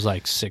 but there was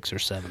like 6 or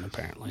 7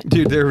 apparently.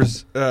 Dude, there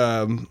was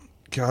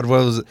God, what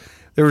was it?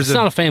 There was It's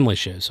not a family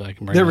show, so I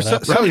can bring it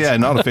up. Oh yeah,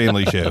 not a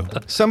family show.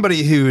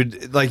 somebody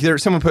who'd like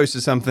someone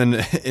posted something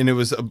and it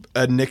was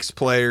a Knicks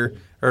player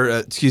or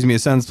excuse me, a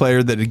Suns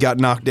player that had got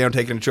knocked down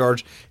taking a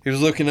charge. He was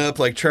looking up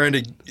like trying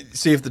to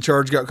see if the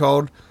charge got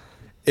called.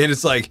 And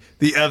it's like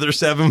the other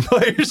 7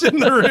 players in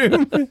the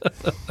room.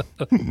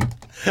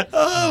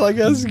 Oh my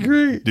God, that's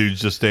great.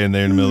 Dude's just standing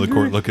there in the middle of the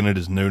court looking at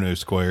his no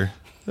square.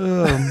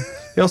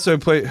 He also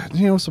played with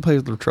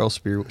Latrell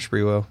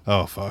Sprewell.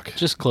 Oh fuck.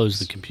 Just close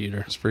the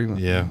computer. Sprewell.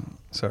 Yeah.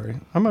 Sorry,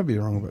 I might be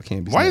wrong about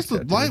Canby's. Why is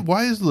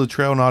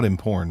Latrell not in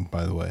porn?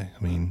 By the way,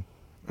 I mean,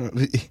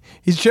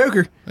 he's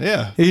Joker.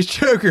 Yeah, He's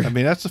Joker. I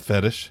mean that's a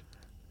fetish.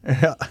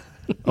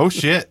 Oh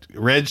shit!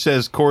 Reg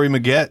says Corey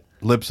Maggette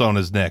lips on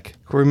his neck.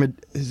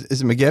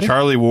 Is it Maggette?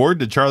 Charlie Ward.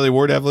 Did Charlie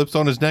Ward have lips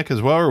on his neck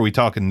as well? Or are we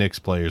talking Knicks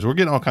players? We're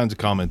getting all kinds of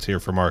comments here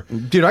from our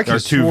I our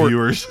 2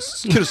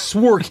 viewers. Could have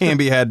swore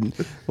Canby had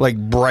like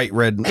bright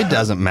red. It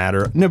doesn't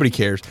matter. Nobody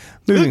cares.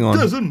 Moving on.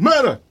 Doesn't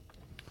matter.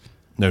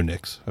 No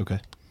Knicks. Okay.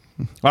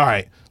 All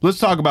right. Let's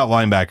talk about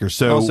linebackers.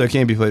 So Also,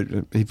 Canby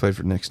played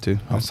for Knicks too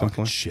at some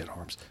fucking point. shit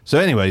arms. So,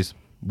 anyways,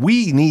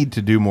 we need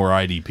to do more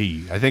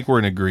IDP. I think we're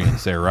in agreement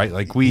there, right?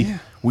 Like we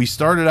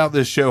started out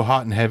this show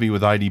hot and heavy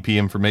with IDP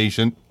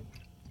information.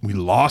 We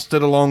lost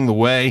it along the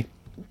way.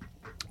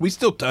 We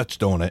still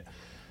touched on it,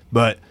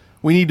 but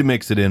we need to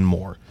mix it in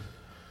more.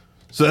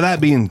 So that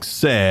being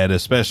said,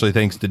 especially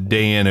thanks to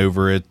Dan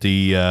over at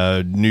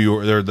the New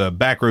York or the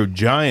Back Row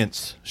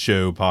Giants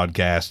show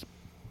podcast.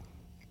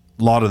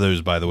 A lot of those,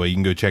 by the way. You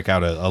can go check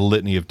out a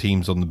litany of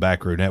teams on the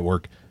Back Row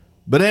Network.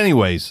 But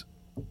anyways,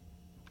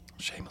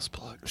 shameless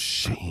plug.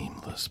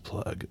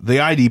 The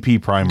IDP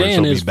primers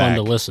Dan will be is back. fun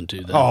to listen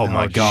to, though. Oh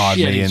my God,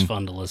 shit, man! he's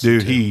fun to listen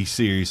Dude, to. he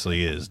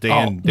seriously is.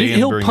 Dan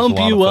He'll brings pump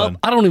a lot you of up. fun.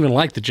 I don't even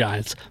like the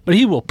Giants, but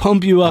he will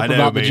pump you up I know,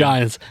 about the man.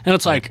 Giants, and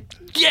it's like,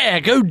 yeah,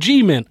 go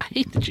G-Men. I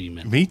hate the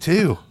G-Men. Me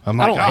too. I'm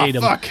like, don't hate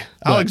him, fuck. but-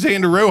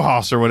 Alexander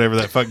Rojas or whatever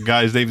that fucking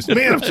guy's name is.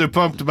 Man, I'm so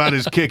pumped about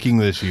his kicking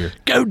this year.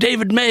 Go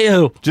David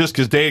Mayo. Just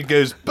because Dan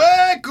goes,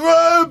 Back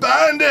Row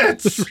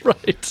Bandits!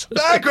 Right.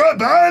 Back Row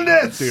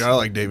Bandits! Dude, I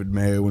like David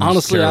Mayo. When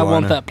Honestly, he's I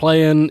want Carolina. that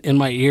playing in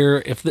my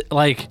ear. If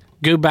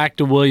go back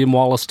to William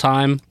Wallace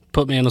time,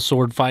 put me in a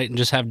sword fight, and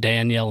just have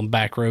Dan yelling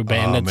Back Row Oh,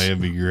 Bandits, man,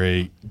 it'd be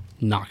great.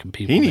 knocking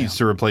people He down. needs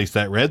to replace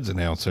that Reds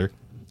announcer.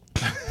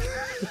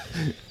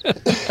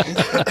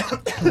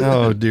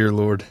 Oh dear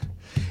Lord.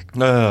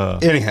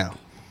 Anyhow,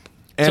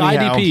 So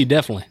IDP,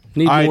 definitely.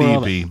 Need more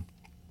of it. IDP.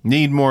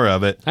 Need more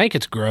of it. I think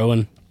it's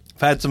growing.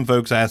 I've had some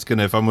folks asking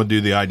if I'm going to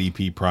do the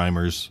IDP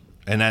primers,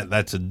 and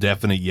that's a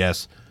definite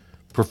yes.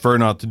 Prefer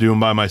not to do them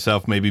by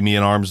myself. Maybe me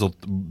and Arms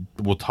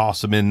will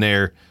toss them in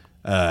there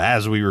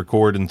as we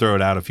record and throw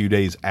it out a few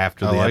days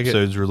after the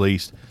episode's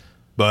released.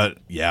 But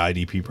yeah,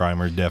 IDP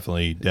primer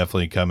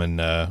definitely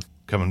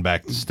coming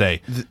back to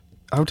stay.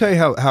 I'll tell you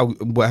how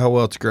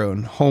well it's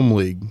grown. Home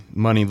league,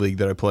 money league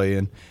that I play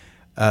in.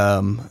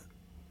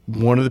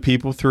 One of the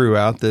people threw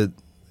out that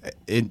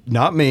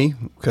not me,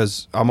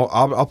 because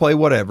I'll play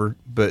whatever,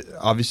 but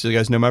obviously you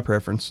guys know my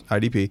preference,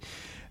 IDP.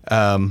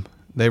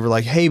 They were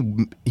like, hey,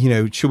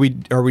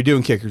 are we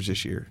doing kickers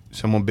this year?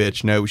 Someone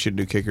bitched, no, we shouldn't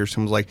do kickers.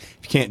 Someone's like, if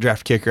you can't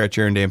draft a kicker, that's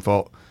your own damn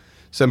fault.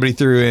 Somebody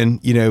threw in,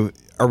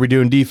 are we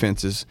doing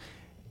defenses?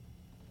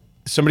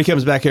 Somebody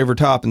comes back over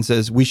top and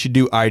says, we should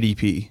do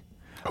IDP.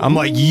 I'm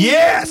like,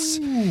 yes!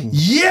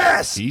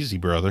 Easy,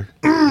 brother.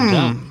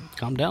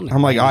 Calm down.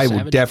 I'm like, I will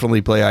Savage.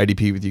 definitely play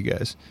IDP with you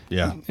guys.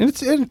 Yeah. And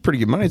it's pretty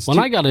good money. It's When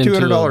I got into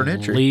 $200 a an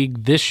entry.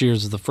 league, this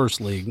year's the first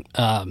league,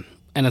 and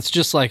it's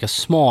just like a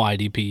small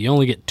IDP. You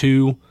only get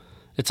 2.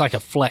 It's like a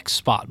flex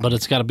spot, but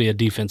it's got to be a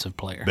defensive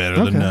player.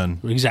 Better than none.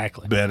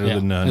 Exactly. Better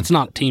than none. It's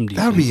not team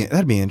defense.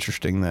 That'd be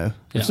interesting though.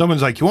 If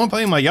someone's like, you want to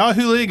play in my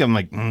Yahoo League? I'm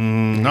like,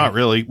 not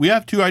really. We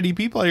have 2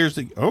 IDP players.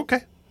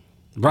 Okay.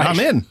 Right. I'm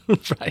in.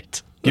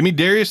 Right. Give me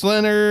Darius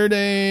Leonard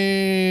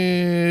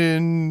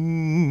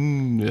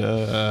and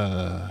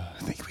I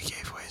think we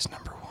gave away his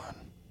number 1.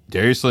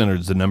 Darius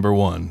Leonard's the number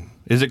 1.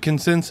 Is it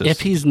consensus?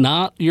 If he's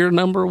not your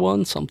number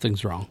 1,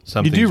 something's wrong. You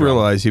Something's do wrong.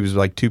 realize he was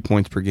like 2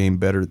 points per game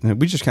better.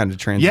 We just kind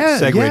of segued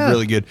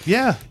really good.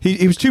 Yeah.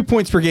 He was 2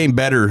 points per game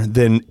better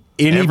than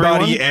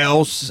anybody Everyone?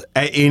 else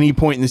at any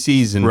point in the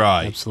season.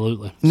 Right.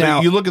 Absolutely. So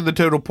Now- you look at the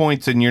total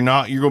points and you're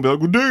going to be like,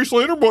 well, Darius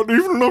Leonard wasn't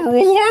even number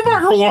 1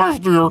 linebacker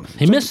last year.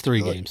 He missed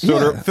 3 games.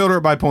 Filter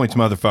it by points,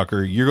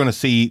 motherfucker. You're going to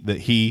see that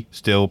he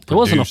still It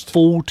wasn't a produced.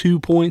 full 2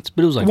 points,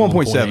 but it was like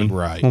 1.7. 1.8.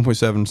 Right.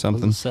 1.7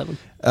 something. 7.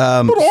 But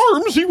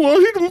arms, he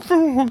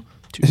didn't.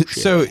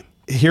 So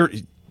here,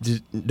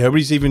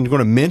 nobody's even going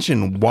to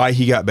mention why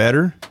he got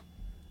better.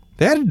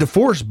 They had to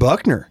DeForest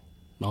Buckner.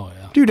 Oh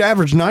yeah, Dude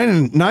averaged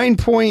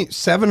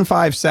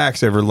 9.75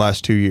 sacks over the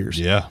last 2 years.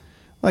 Yeah.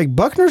 Like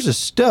Buckner's a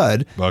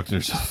stud.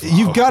 Buckner's.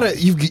 You've got to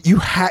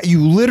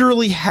you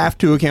literally have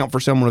to account for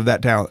someone of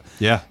that talent.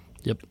 Yeah.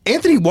 yep.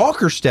 Anthony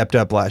Walker stepped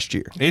up last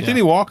year.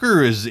 Anthony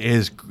Walker is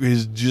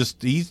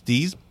just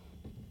he's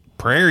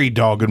prairie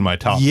dogging my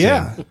top 10.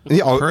 Yeah.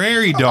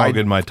 Prairie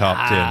dogging my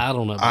top 10. I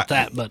don't know about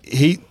that, but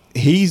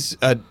He's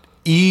an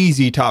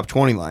easy top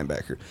 20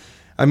 linebacker.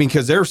 I mean,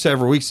 because there were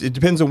several weeks. It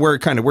depends on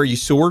where you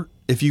sort.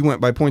 If you went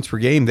by points per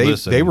game,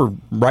 they were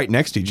right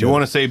next to each You other.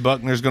 want to say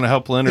Buckner's going to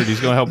help Leonard? He's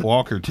going to help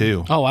Walker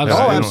too. Oh, Oh,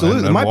 absolutely.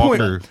 absolutely. And My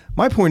Walker-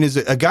 point is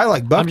that a guy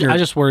like Buckner. I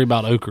just worry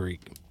about Okereke.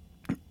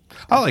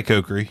 I like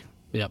Okereke.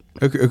 Yep.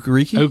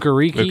 Okereke?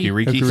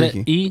 Okereke. Is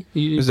that E?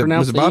 You Was it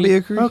pronounce Bobby E?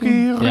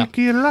 Okereke?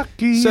 Okereke,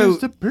 lucky So- is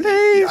the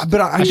place. But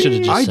I should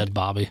have just said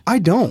Bobby. I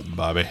don't.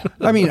 Bobby.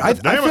 I mean, I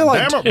feel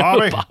like damn it,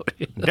 Bobby.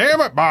 Bobby.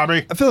 Damn it,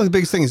 Bobby. I feel like the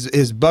biggest thing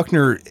is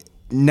Buckner.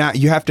 Now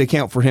you have to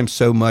account for him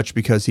so much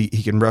because he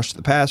can rush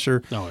the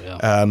passer. Oh,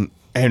 yeah.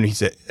 And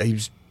he's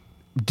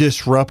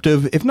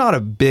disruptive. If not a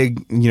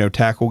big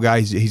tackle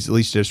guy, he's at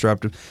least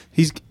disruptive.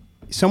 He's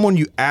someone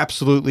you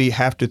absolutely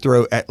have to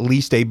throw at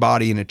least a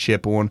body and a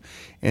chip on.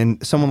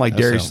 And someone like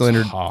Darius sounds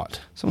Leonard, hot.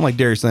 someone like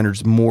Darius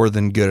Leonard's more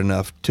than good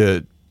enough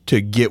to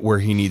get where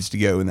he needs to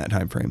go in that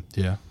time frame.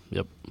 Yeah.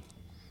 Yep.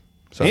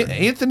 Sorry.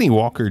 Anthony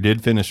Walker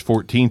did finish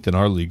 14th in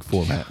our league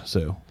format.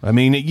 So, I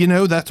mean,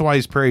 that's why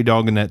he's prairie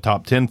dogging that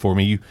top 10 for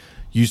me.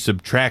 You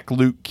subtract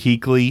Luke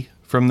Kuechly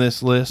from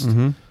this list.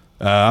 Mm-hmm.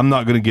 I'm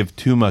not going to give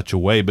too much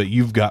away, but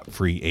you've got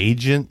free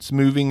agents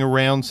moving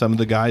around. Some of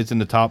the guys in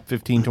the top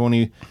 15,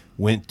 20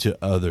 went to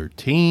other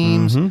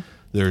teams.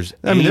 There's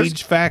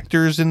age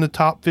factors in the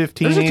top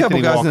 15. There's a couple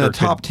Anthony guys in the Walker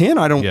top could-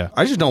 10. Yeah.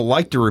 I just don't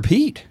like to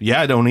repeat. Yeah,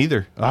 I don't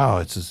either. Oh,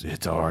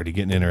 it's already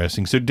getting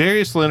interesting. So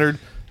Darius Leonard,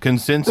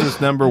 consensus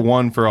number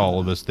 1 for all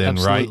of us then,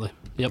 Absolutely. right?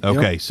 Yep.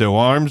 Okay, so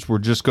Arms, we're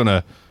just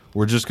gonna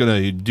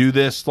do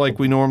this like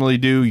we normally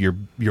do.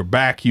 You're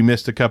back. You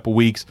missed a couple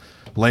weeks.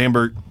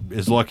 Lambert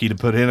is lucky to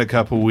put in a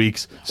couple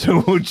weeks,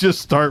 so we'll just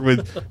start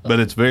with. But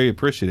it's very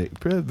appreciated.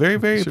 Very,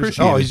 very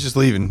appreciated. Oh, he's just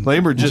leaving.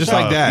 Lambert just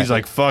like that. He's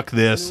like, fuck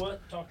this.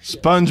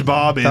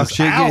 SpongeBob Talk is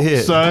shit, out, get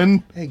hit.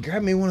 son. Hey,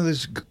 grab me one of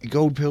those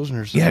gold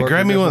pilsners. Yeah,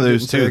 grab me one of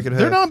those too.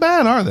 They're not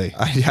bad, are they?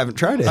 I haven't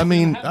tried it. I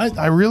mean,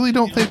 I really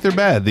don't think they're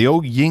bad. The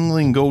old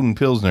Yingling Golden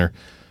Pilsner.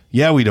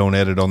 Yeah, we don't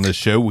edit on this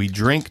show. We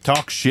drink,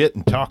 talk shit,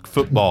 and talk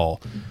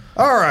football.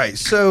 All right,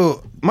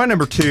 so my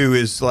number 2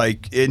 is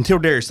like until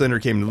Darius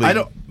Leonard came to the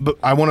league. But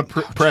I want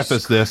to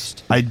preface this.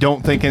 I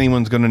don't think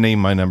anyone's going to name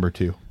my number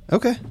 2.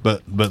 Okay,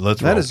 But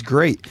let's roll. that is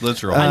great.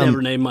 Let's roll. I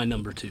never named my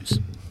number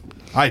 2s.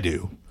 I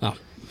do. Oh.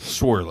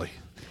 Swirly.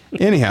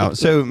 Anyhow,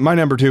 so my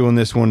number 2 on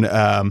this one,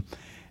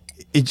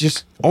 it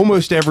just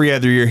almost every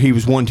other year he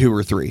was 1, 2,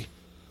 or 3.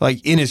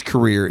 Like in his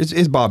career,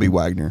 it's Bobby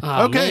Wagner.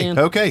 Oh, Okay. man.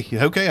 Okay.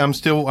 I'm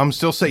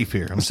still safe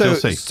here. I'm still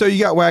safe. So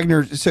you got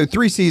Wagner. So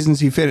 3 seasons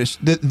he finished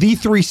the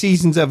 3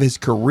 seasons of his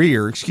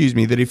career. Excuse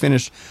me, that he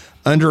finished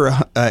under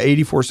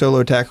 84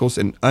 solo tackles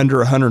and under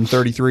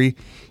 133.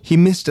 He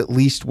missed at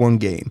least 1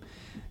 game.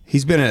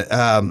 He's been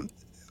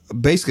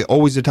basically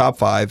always a top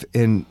 5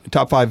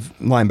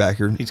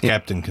 linebacker. He's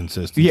captain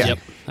consistent. Yeah, Yep,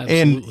 and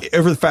absolutely.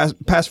 over the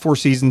past 4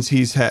 seasons,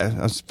 he's had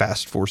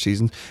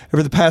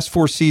Over the past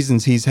 4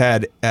 seasons, he's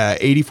had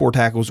 84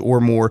 tackles or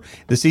more.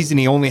 The season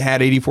he only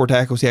had 84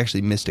 tackles, he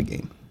actually missed a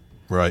game.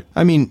 Right.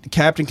 I mean,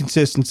 captain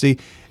consistency.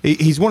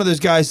 He's one of those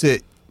guys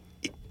that,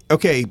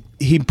 okay,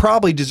 he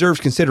probably deserves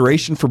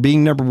consideration for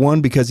being number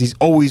 1 because he's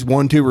always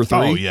 1, 2, or 3.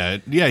 Oh yeah.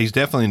 He's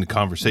definitely in the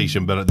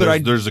conversation, but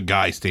there's a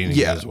guy standing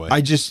in his way.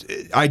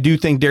 I do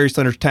think Darius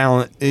Leonard's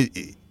talent,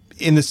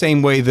 in the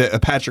same way that a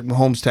Patrick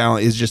Mahomes'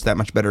 talent is just that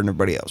much better than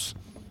everybody else.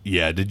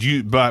 Yeah. Did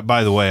you?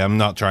 By the way, I'm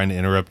not trying to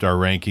interrupt our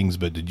rankings,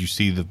 but did you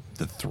see the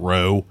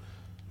throw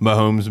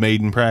Mahomes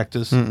made in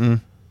practice?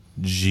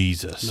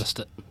 Jesus, Missed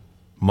it.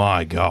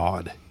 my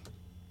God!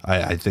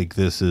 I think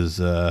this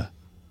is.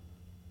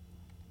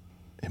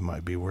 It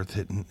might be worth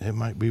hitting. It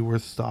might be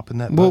worth stopping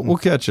that. We'll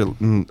catch it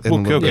in a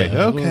little bit.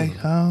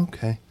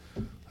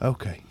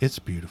 Okay. It's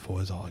beautiful.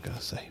 Is all I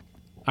gotta say.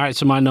 All right,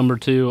 so my number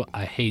 2,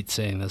 I hate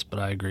saying this, but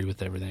I agree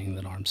with everything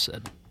that Arms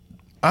said.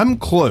 I'm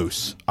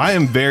close. I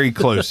am very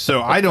close.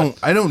 So I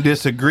don't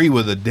disagree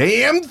with a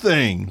damn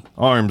thing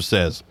Arms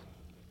says.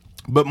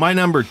 But my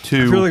number 2. I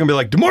feel like I'm gonna be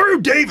like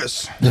Demario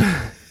Davis.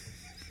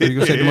 Are you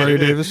gonna say Demario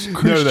Davis?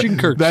 Christian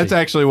Kirksey. That's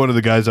actually one of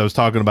the guys I was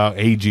talking about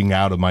aging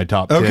out of my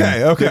top 10.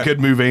 Okay. That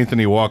could move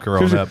Anthony Walker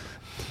on up.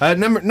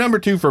 Number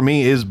 2 for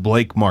me is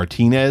Blake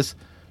Martinez.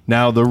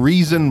 Now the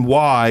reason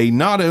why,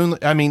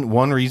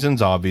 one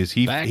reason's obvious.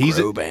 He's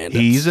Row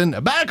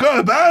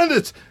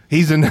Bandits.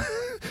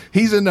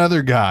 He's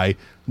another guy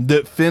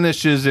that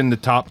finishes in the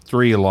top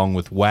 3 along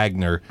with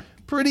Wagner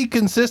pretty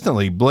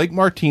consistently. Blake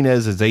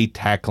Martinez is a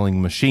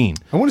tackling machine.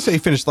 I want to say he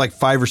finished like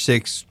 5 or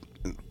 6,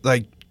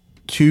 like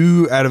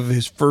 2 out of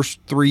his first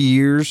 3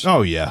 years.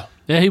 Oh yeah.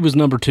 Yeah, he was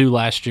number 2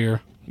 last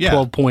year. Yeah.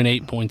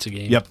 12.8 points a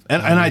game. Yep,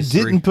 and I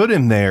didn't put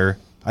him there.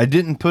 I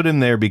didn't put him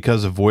there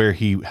because of where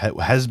he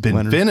has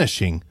been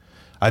finishing.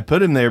 I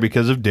put him there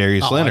because of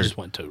Darius I Leonard. just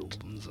went total.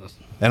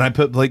 And I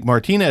put Blake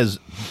Martinez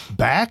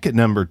back at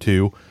number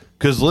 2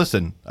 because,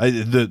 listen,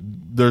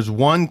 there's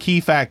one key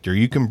factor.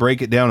 You can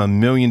break it down a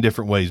million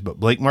different ways, but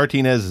Blake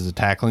Martinez is a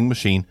tackling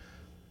machine.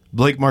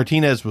 Blake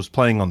Martinez was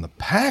playing on the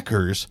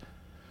Packers,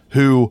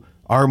 who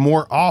are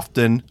more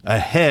often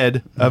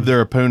ahead of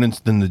their opponents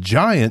than the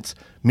Giants,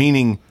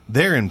 meaning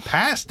they're in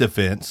pass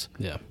defense.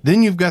 Yeah.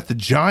 Then you've got the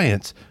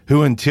Giants,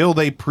 who, until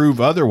they prove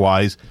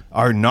otherwise,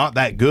 are not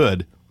that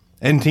good,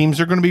 and teams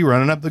are going to be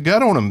running up the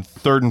gut on them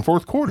third and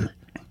fourth quarter.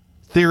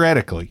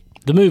 Theoretically.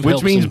 The move which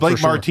helps means him, Blake for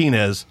sure.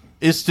 Martinez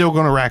is still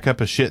going to rack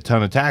up a shit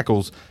ton of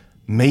tackles,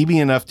 maybe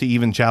enough to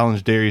even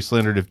challenge Darius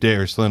Leonard if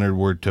Darius Leonard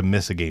were to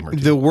miss a game or two.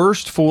 The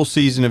worst full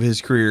season of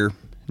his career,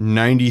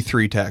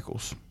 93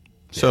 tackles.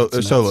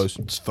 Solos.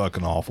 It's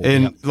fucking awful.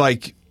 And,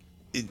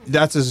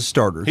 that's as a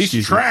starter. He's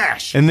excuse me.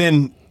 trash. And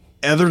then,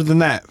 other than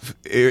that,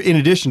 in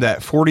addition to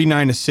that,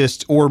 49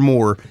 assists or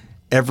more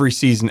every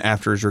season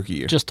after his rookie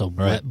year. Just a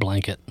wet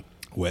blanket.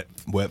 Wet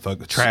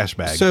fucking trash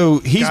bag. So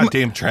he's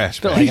goddamn trash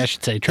I feel bag. like I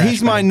should say trash.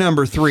 He's my bag.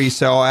 number 3,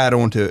 so I'll add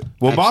on to it.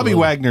 Well, Bobby Absolutely.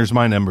 Wagner's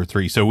my number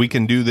 3, so we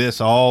can do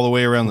this all the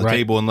way around the Right.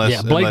 table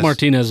unless Blake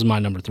Martinez is my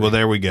number 3. Well,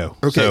 there we go.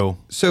 Okay,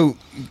 so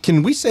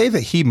can we say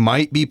that he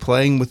might be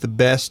playing with the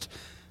best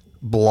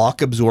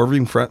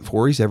block-absorbing front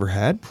four he's ever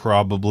had?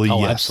 Probably,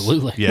 Oh, yes.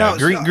 absolutely. Yeah, Now,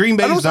 Green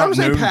I Bay's don't not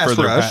say known pass for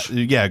their rush.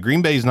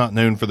 Green Bay's not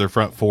known for their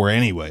front four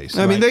anyways.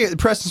 I mean,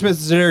 Preston Smith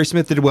and Zadarius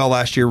Smith did well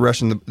last year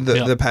rushing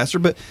the passer,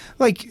 but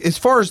as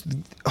far as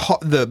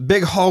the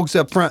big hogs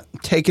up front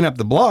taking up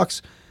the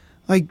blocks,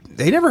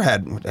 they never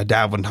had a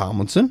Dalvin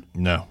Tomlinson.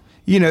 No.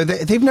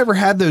 They've never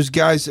had those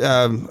guys.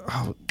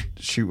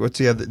 What's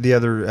the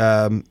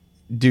other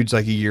dude's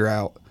like a year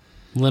out?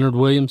 Leonard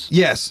Williams.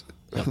 Yes,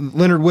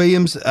 Leonard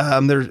Williams.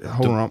 Dexter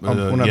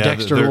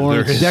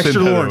Lawrence. Dexter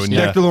Lawrence.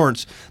 Yeah. Dexter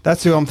Lawrence.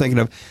 That's who I'm thinking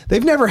of.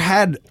 They've never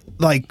had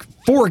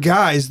 4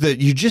 guys that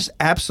you just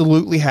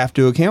absolutely have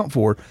to account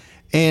for,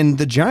 and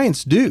the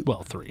Giants do.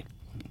 Well, 3.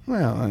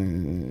 Well,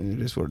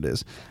 it is what it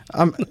is.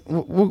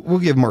 We'll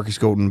give Marcus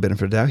Golden the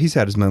benefit of the doubt. He's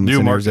had his moments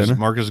in Arizona.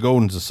 Marcus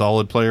Golden's a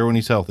solid player when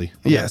he's healthy.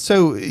 Yeah,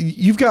 so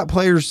you've got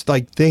players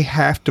they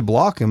have to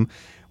block him,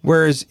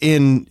 whereas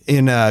in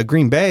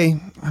Green Bay,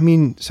 I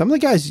mean, some of the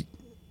guys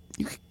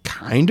you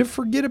kind of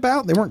forget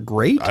about. They weren't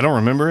great. I don't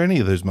remember any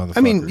of those motherfuckers.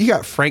 I mean, you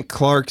got Frank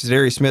Clark,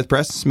 Zadarius Smith,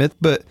 Preston Smith,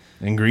 but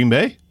in Green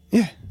Bay,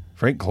 yeah,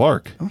 Frank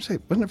Clark. I want to say,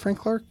 wasn't it Frank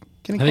Clark?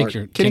 Kenny I think Clark?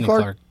 you're Kenny Kenny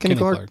Clark? Clark. Kenny Kenny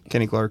Clark? Clark.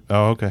 Kenny Clark.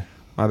 Oh, okay.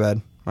 My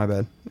bad.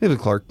 It was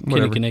Clark.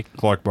 Whatever. Kenny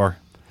Clark Bar.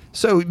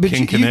 So, but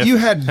King you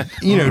had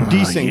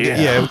decent.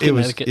 yeah. It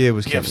was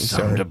Connecticut. Kenny.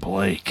 Sorry.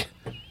 Blake.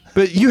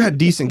 But you had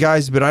decent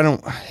guys, but I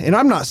don't, and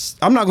I'm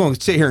not going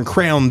to sit here and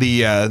crown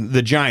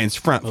the Giants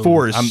front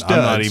four as I'm studs.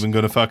 not even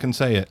going to fucking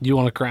say it. You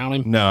want to crown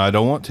him? No, I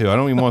don't want to. I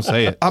don't even want to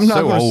say it. I'm not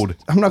so gonna, old.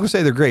 I'm not going to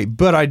say they're great,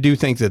 but I do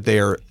think that they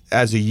are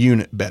as a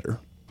unit better.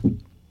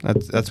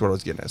 That's what I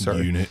was getting at.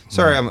 Sorry, Unit.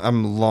 Sorry,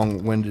 I'm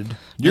long-winded.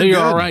 You're good.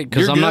 all right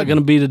because You're I'm not good. going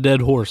to beat a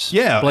dead horse.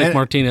 Yeah, Blake and-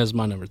 Martinez is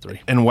my number 3.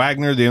 And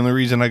Wagner, the only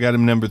reason I got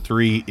him number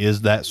 3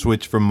 is that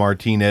switch from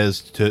Martinez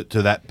to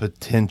that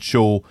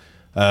potential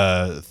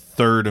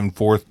third and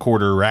fourth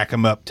quarter rack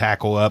 'em up,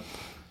 tackle up.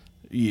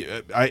 Yeah,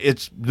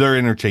 they're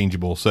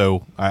interchangeable.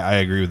 So I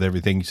agree with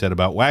everything you said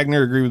about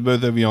Wagner. Agree with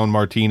both of you on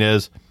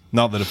Martinez.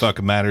 Not that it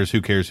fucking matters.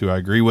 Who cares who I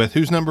agree with?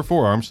 Who's number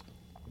 4, Arms?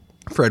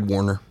 Fred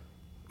Warner.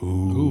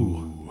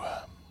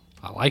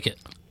 I like it.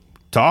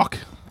 Talk.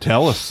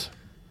 Tell us.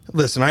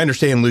 Listen, I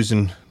understand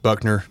losing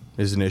Buckner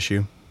is an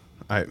issue.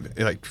 I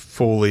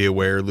fully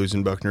aware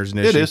losing Buckner is an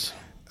issue. It is.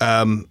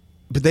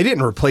 But they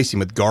didn't replace him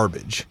with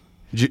garbage.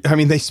 I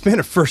mean, they spent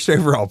their first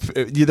overall pick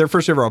on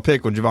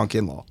Javon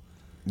Kinlaw.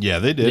 Yeah,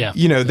 they did.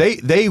 Yeah.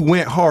 They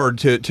went hard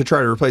to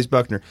try to replace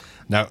Buckner.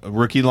 Now,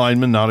 rookie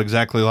lineman, not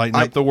exactly lighting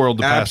up the world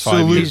the past 5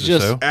 absolutely. years He's or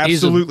just so.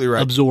 Absolutely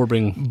right.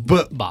 absorbing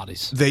But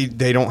bodies. They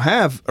don't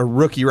have a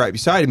rookie right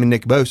beside him in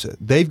Nick Bosa.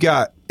 They've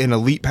got an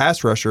elite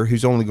pass rusher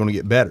who's only going to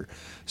get better.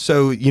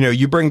 So,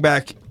 you bring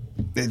back,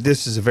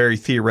 this is a very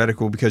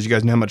theoretical because you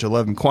guys know how much I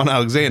love him, Quan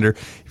Alexander.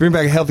 You bring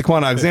back a healthy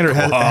Quan Alexander,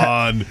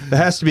 that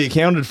has to be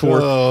accounted for.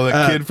 Oh,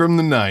 that kid from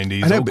the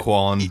 90s, know, old but-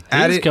 Quan.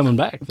 He's coming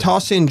back.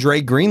 Toss in Dre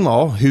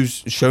Greenlaw,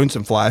 who's shown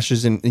some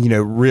flashes and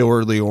real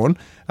early on.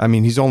 I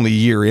mean, he's only a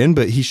year in,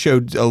 but he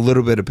showed a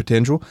little bit of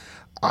potential.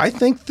 I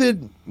think that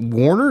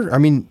Warner,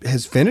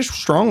 has finished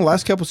strong the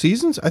last couple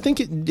seasons. I think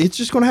it's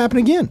just going to happen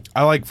again.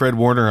 I like Fred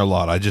Warner a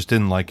lot. I just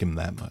didn't like him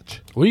that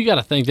much. Well, you got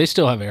to think they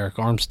still have Eric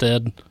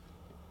Armstead,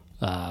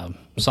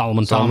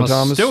 Solomon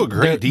Thomas. Still a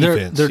great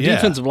defense. Their yeah.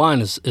 defensive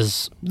line is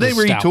They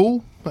stout.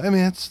 retool. I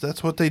mean,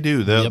 that's what they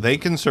do. They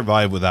can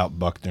survive without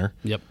Buckner.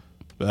 Yep.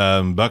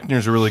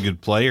 Buckner's a really good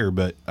player,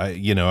 but I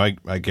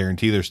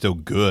guarantee they're still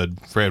good.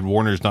 Fred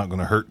Warner's not going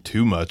to hurt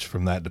too much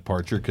from that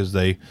departure because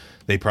they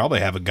probably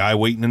have a guy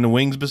waiting in the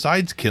wings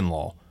besides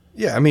Kinlaw.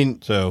 Yeah,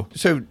 So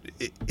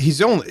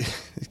he's only,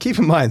 keep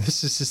in mind,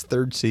 this is his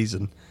 3rd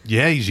season.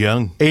 yeah, he's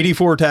young.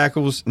 84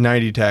 tackles,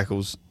 90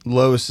 tackles.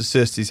 Lowest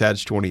assist he's had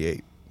is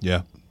 28.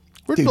 Yeah.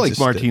 Where'd Dude's Blake a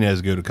stud.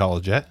 Martinez go to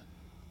college at?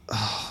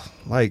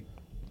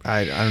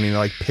 I don't even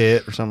like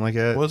Pitt or something like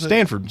that. Was it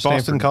Stanford?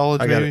 Boston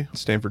College? I got maybe it.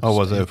 Stanford. Oh,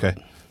 was it? Stanford.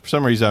 Okay. For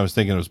some reason, I was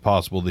thinking it was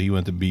possible that he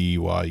went to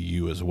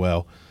BYU as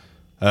well.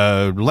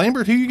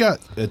 Lambert, who you got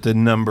at the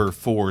number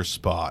 4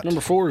 spot? Number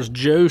 4 is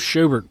Joe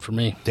Schobert for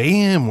me.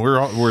 Damn,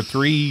 we're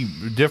 3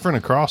 different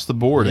across the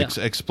board. Yeah.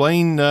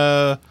 Explain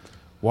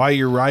why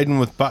you're riding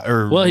with He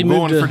going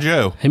moved for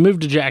Joe. He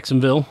moved to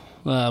Jacksonville,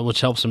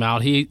 which helps him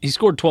out. He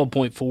scored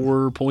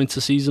 12.4 points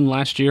a season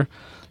last year.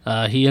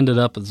 He ended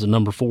up as the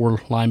number 4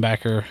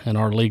 linebacker in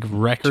our league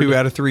record. 2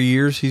 out of 3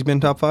 years he's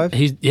been top 5.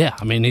 He's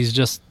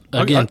just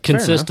Okay,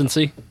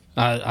 consistency.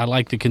 I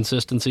like the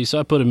consistency, so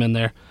I put him in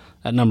there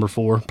at number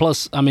 4.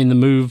 Plus, I mean the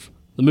move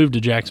to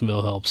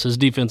Jacksonville helps. His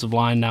defensive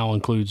line now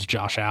includes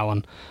Josh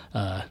Allen,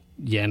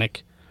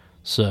 Yannick.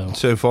 So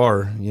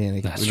far,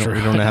 Yannick. That's We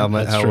true. don't know how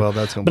That's true. well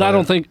that's going. But I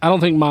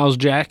don't think Miles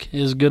Jack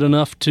is good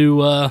enough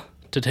to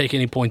take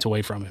any points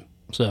away from him.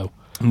 So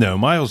No,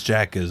 Miles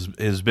Jack has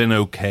been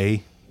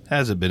okay.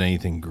 Hasn't been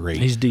anything great.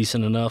 he's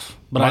decent enough.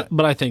 But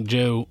I think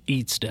Joe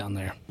eats down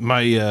there.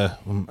 I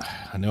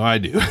know I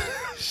do.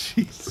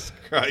 Jesus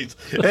Christ.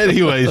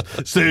 Anyways,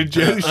 so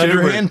Joe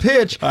underhand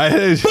Schobert. pitch.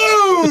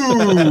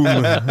 Boom!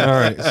 All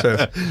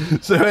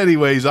right, So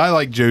anyways, I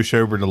like Joe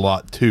Schobert a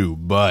lot too,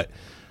 but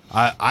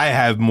I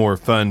have more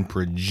fun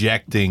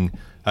projecting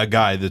a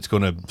guy that's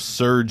going to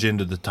surge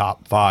into the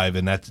top 5,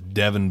 and that's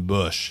Devin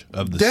Bush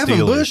of the Devin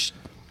Steelers. Bush.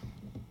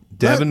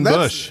 Devin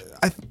That's-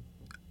 Bush.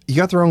 You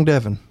got the wrong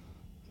Devin,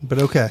 but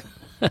okay.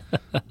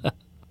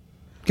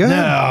 Go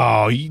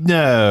ahead.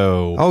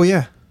 No. Oh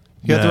yeah,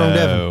 you got the wrong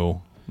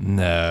Devin.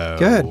 No.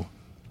 Go ahead.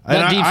 And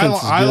That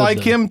defense is I good, like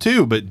though. him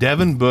too, but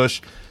Devin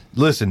Bush.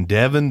 Listen,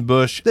 Devin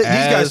Bush. These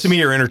guys to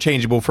me are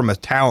interchangeable from a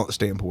talent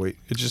standpoint.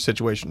 It's just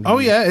situation. Oh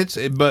yeah,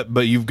 but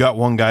you've got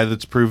one guy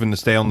that's proven to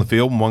stay on the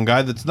field and one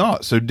guy that's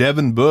not. So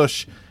Devin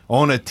Bush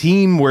on a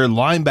team where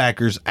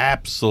linebackers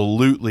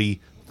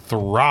absolutely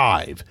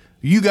thrive.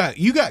 You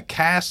got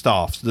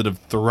cast-offs that have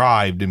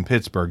thrived in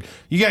Pittsburgh.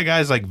 You got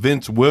guys like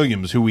Vince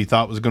Williams, who we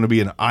thought was going to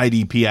be an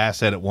IDP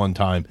asset at one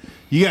time.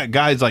 You got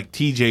guys like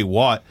TJ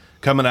Watt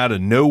coming out of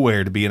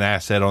nowhere to be an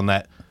asset on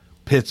that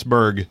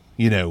Pittsburgh,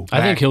 I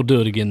think he'll do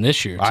it again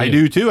this year, too. I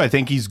do too. I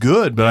think he's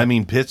good, but I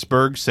mean,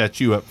 Pittsburgh sets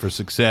you up for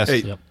success. Hey,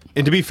 Yep.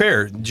 And to be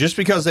fair, just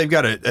because they've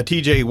got a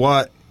TJ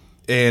Watt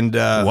and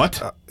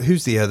What?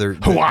 who's the other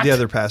What? the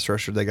other pass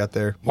rusher they got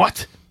there?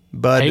 What?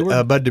 Bud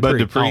Hayward? Bud Dupree. Bud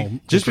Dupree. Oh,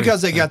 Just Dupree.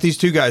 because they got these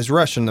 2 guys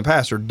rushing the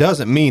passer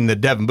doesn't mean that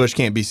Devin Bush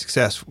can't be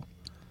successful.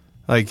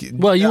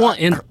 Well, you want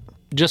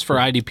just for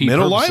IDP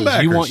Middle purposes,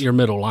 linebackers. you want your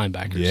middle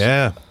linebackers.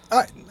 Yeah.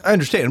 I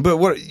understand, but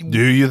what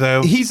Do you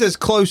though? he's as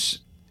close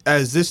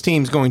as this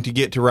team's going to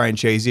get to Ryan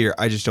Shazier.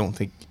 I just don't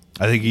think.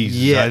 I think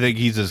he's. Yeah. I think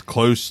he's as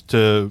close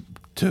to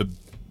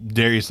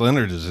Darius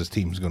Leonard as his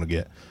team's going to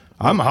get.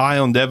 I'm high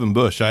on Devin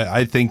Bush.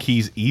 I think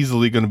he's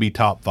easily going to be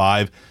top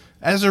 5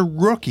 as a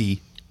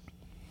rookie.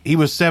 He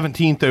was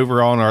 17th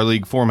overall in our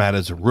league format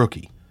as a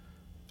rookie.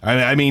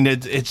 I mean,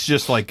 it's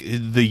just like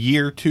the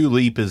year 2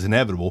 leap is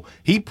inevitable.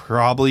 He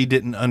probably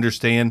didn't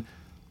understand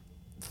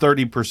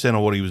 30%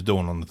 of what he was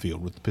doing on the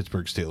field with the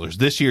Pittsburgh Steelers.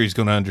 This year, he's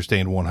going to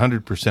understand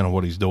 100% of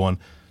what he's doing.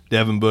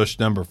 Devin Bush,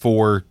 number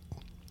 4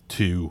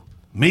 to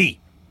me.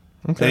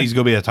 Okay. And he's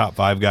going to be a top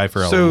 5 guy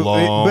for a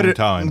long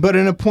time. But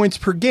in a points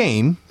per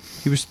game,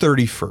 he was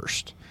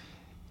 31st,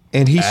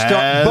 and he As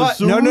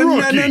a no.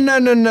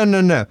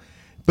 rookie.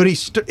 But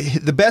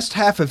the best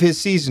half of his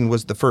season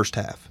was the first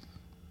half.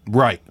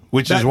 Right,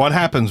 which is what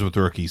happens with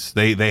rookies.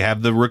 They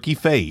have the rookie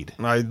fade.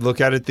 I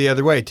look at it the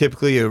other way.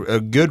 Typically, a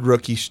good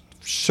rookie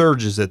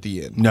surges at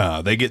the end.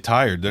 No, they get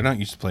tired. They're not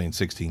used to playing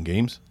 16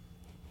 games.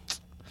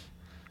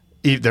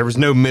 There was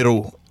no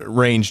middle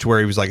range to where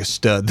he was like a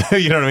stud.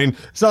 You know what I mean?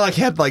 It's not like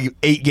he had like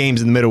 8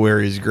 games in the middle where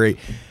he was great.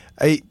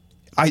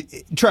 I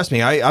trust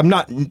me. I'm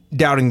not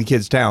doubting the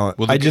kid's talent.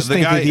 Well, I just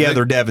think that the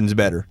other Devin's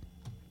better.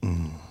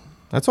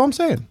 That's all I'm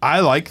saying. I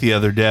like the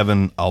other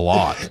Devin a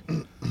lot,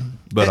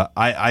 but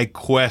I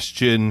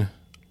question.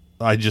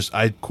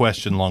 I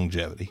question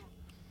longevity.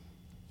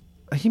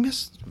 He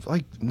missed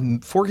like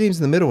 4 games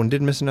in the middle and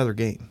didn't miss another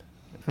game.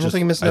 I don't think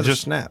he missed another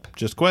snap.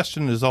 Just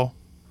question is all.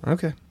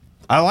 Okay.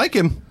 I like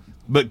him,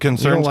 but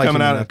concerns like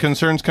coming him out. enough.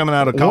 Concerns coming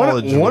out of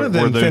college. One of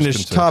were them those finished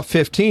concerns. top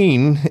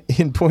 15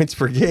 in points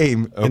per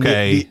game. And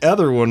Okay. the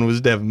other one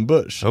was Devin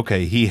Bush.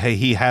 Okay, he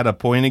had a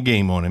point a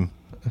game on him.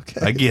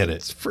 Okay. I get it.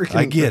 It's freaking,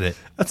 I get it.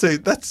 That's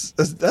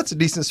a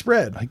decent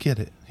spread. I get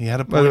it. He had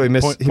a By the way,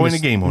 point a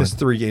game on missed him.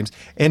 3 games.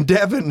 And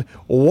Devin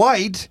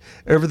White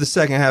over the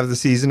second half of the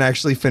season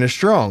actually finished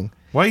strong.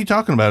 Why are you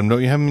talking about him?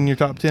 Don't you have him in your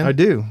top 10? I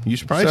do. You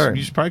should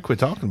Sorry. probably quit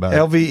talking about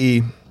him.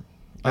 LVE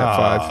at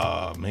 5.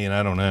 Oh man,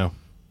 I don't know.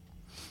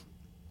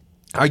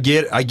 I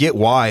get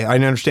why. I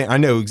understand. I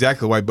know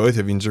exactly why both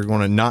of you are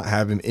going to not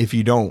have him if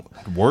you don't.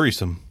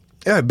 Worrisome.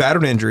 Yeah,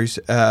 battled injuries.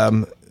 I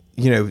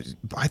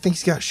think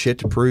he's got shit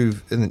to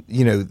prove. And,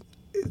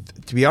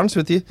 to be honest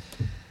with you,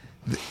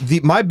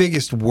 my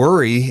biggest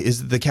worry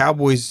is that the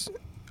Cowboys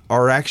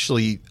are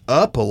actually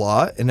up a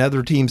lot and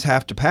other teams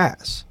have to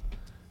pass.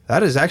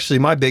 That is actually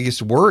my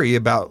biggest worry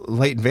about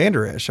Leighton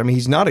Vander Esch. I mean,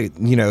 he's not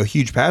a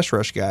huge pass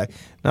rush guy,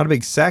 not a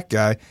big sack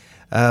guy.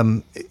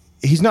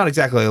 He's not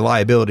exactly a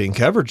liability in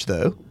coverage,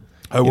 though.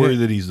 I worry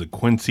that he's the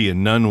Quincy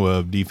Enunwa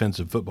of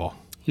defensive football.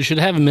 You should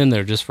have him in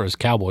there just for his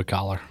cowboy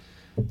collar.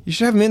 You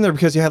should have him in there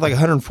because he had like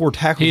 104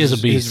 tackles. He is a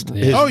beast.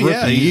 His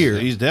rookie year.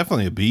 He's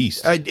definitely a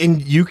beast.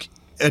 And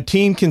a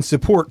team can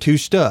support two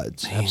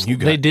studs. You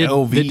got They did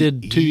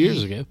LVE. 2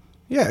 years ago.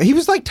 Yeah, he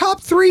was like top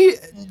 3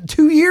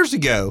 2 years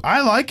ago. I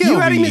like LVE. You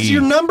had him as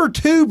your number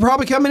 2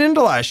 probably coming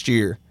into last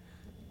year.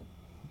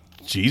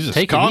 Jesus,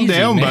 Take it calm easy,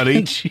 down, man.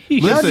 buddy. Jeez.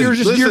 Yeah, you're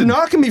listen.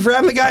 knocking me for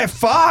having the guy at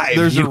 5.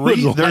 There's You would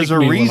like a me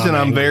when reason I'm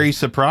I'm angry. very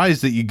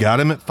surprised that you got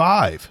him at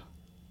 5.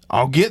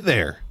 I'll get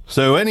there.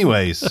 So,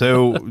 anyways,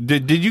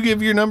 did you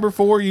give your number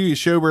 4? You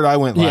Schobert, I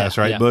went last,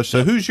 right, yeah. Bush?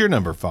 So, who's your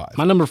number 5?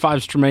 My number 5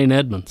 is Tremaine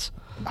Edmonds.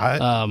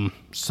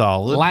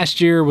 Solid. Last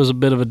year was a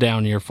bit of a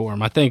down year for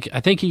him. I think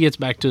he gets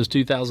back to his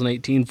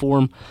 2018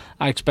 form.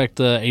 I expect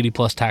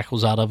 80-plus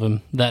tackles out of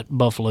him. That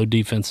Buffalo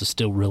defense is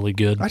still really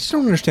good. I just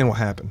don't understand what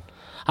happened.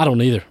 I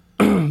don't either,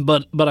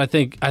 but I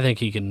think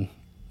he can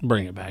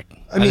bring it back.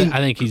 I mean, I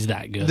think he's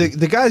that good.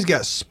 The guy's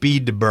got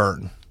speed to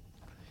burn.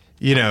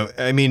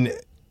 I mean,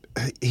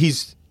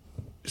 he's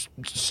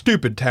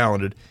stupid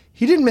talented.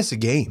 He didn't miss a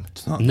game.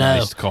 It's not no,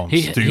 nice to call him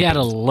he stupid. had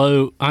a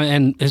low,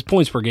 and his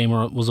points per game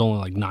was only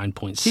like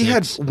 9.6. He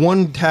had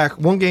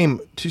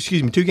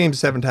 2 games,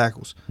 7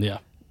 tackles. Yeah.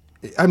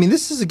 I mean,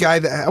 this is a guy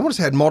that I want to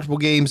say had multiple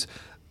games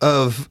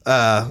of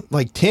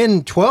like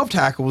 10, 12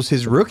 tackles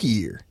his rookie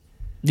year.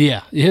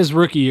 Yeah, his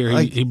rookie year,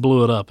 Like- he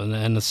blew it up,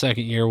 and the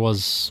second year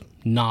was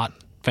not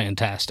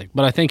fantastic.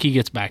 But I think he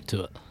gets back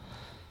to it.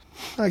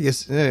 I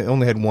guess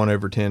only had 1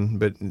 over 10,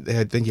 but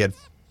I think he had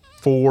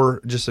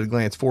 4, just at a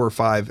glance, 4 or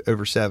 5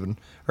 over 7,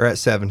 or at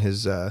 7.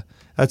 His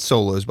that's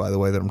solos, by the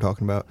way, that I'm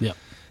talking about. Yep.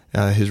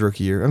 His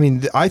rookie year. I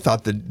mean, I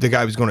thought the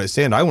guy was going to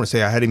ascend. I want to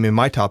say I had him in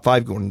my top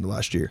 5 going into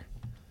last year.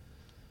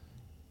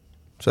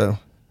 So,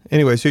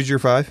 anyways, who's your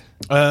 5?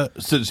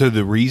 So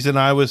the reason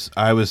I was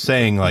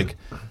saying, like,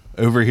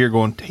 over here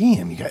going,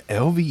 damn, you got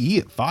LVE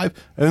at 5.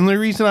 Only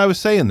reason I was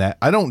saying that,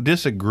 I don't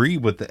disagree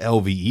with the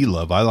LVE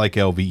love. I like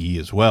LVE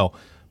as well.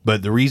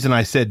 But the reason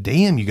I said,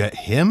 damn, you got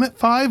him at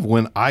 5,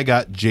 when I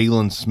got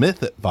Jalen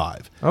Smith at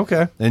 5.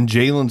 Okay. And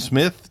Jalen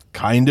Smith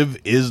kind of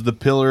is the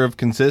pillar of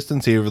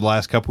consistency over the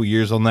last couple of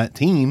years on that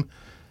team.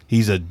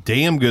 He's a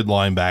damn good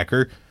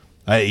linebacker.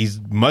 He's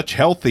much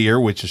healthier,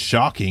 which is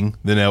shocking,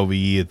 than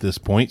LVE at this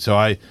point. So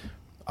I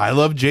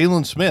love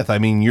Jalen Smith. I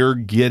mean, you're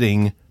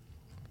getting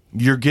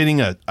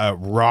a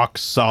rock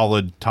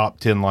solid top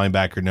 10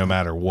 linebacker no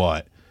matter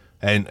what.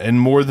 And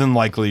more than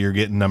likely, you're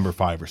getting number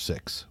 5 or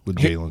 6 with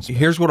Jalen Smith.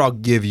 Here's what I'll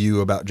give you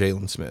about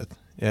Jalen Smith.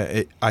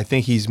 I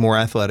think he's more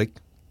athletic.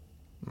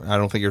 I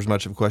don't think there's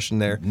much of a question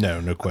there.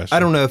 No question. I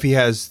don't know if he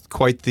has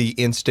quite the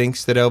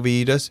instincts that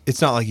LVE does.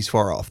 It's not like he's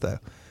far off, though.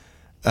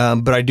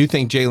 But I do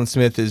think Jalen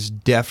Smith is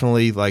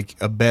definitely like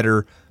a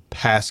better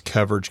pass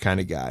coverage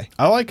kind of guy.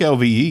 I like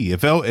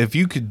LVE. If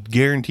you could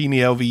guarantee me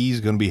LVE is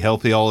going to be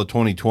healthy all of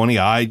 2020,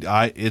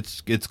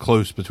 it's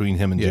close between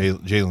him and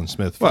Jalen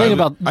Smith.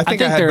 Well, I think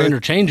they're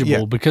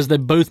interchangeable because they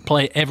both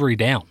play every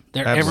down.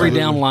 They're Absolutely. every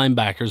down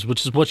linebackers,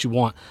 which is what you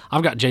want.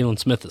 I've got Jalen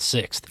Smith at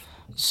 6th,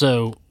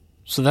 so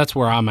that's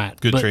where I'm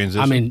at. Good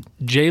transition. I mean,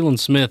 Jalen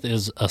Smith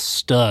is a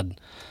stud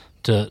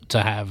to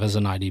have as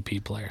an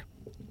IDP player.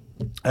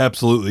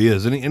 Absolutely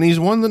is, and he's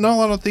one that not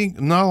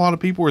a lot of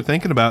people are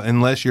thinking about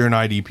unless you're an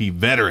IDP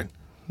veteran.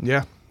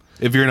 Yeah.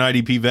 If you're an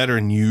IDP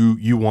veteran,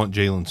 you want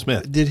Jalen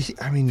Smith. Did he?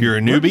 I mean, If you're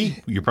a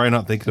newbie, you're probably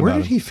not thinking where about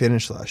did him. he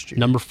finish last year?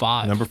 Number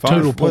 5. Number 5.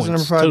 Total Was it points.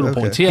 number 5? Total Okay.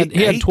 points. He had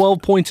Eight.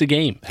 12 points a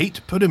game. Hate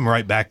to put him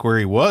right back where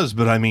he was,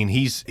 but I mean,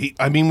 we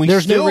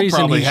There's no still reason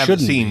probably he haven't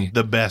shouldn't seen be.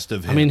 the best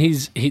of him. I mean,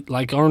 he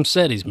like Arm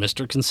said, he's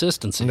Mr.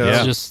 Consistency. No. It's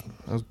Yeah. just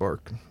That was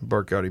Bark.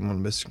 Bark got him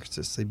on Mr.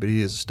 Consistency, but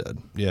he is a stud.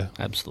 yeah,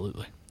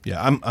 absolutely. yeah.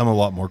 I'm a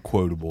lot more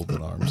quotable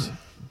than Arms.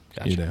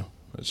 Gotcha. You know,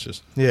 it's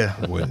just Yeah.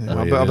 the way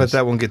I'll it bet is.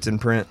 that one gets in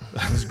print.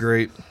 That's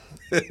great.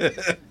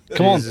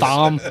 Come on,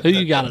 Tom. Who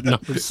you got at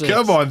number 6?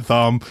 Come on,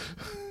 Thumb.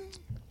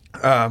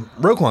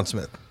 Roquan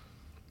Smith.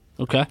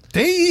 Okay.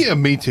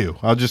 Damn, me too.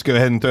 I'll just go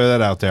ahead and throw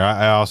that out there.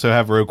 I also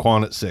have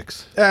Roquan at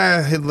 6. He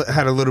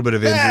had a little bit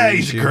of injury. Yeah, this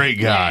he's a year.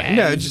 great guy.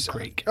 No, He's just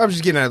great. I was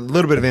just getting a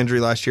little bit of injury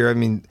last year. I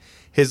mean,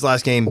 his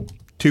last game,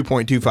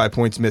 2.25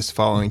 points missed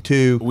following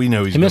 2. We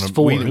know he's He missed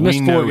 4. We He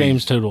missed know 4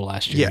 games total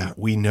last year. Yeah.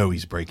 We know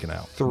he's breaking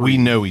out. 3. We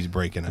know he's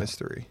breaking out. Missed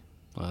 3.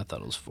 Well, I thought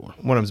it was 4.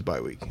 One of them's a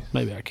bye week.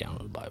 Maybe I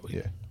counted a bye week.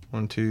 Yeah.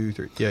 1, 2,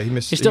 3. Yeah, he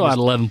missed. He still missed- had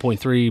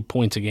 11.3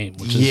 points a game,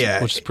 which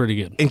is pretty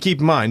good. And keep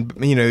in mind,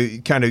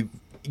 kind of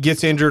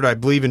gets injured, I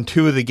believe, in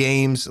 2 of the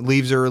games,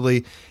 leaves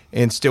early,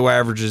 and still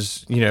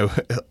averages,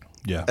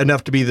 Yeah.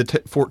 enough to be the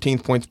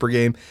 14th points per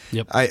game.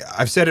 Yep.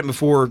 I've said it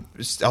before.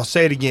 I'll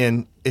say it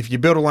again. If you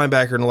build a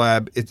linebacker in the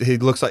lab, he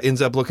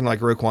ends up looking like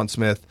Roquan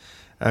Smith.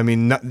 I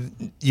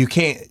mean, you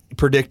can't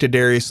predict a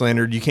Darius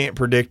Leonard. You can't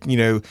predict,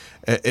 well,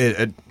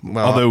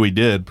 although we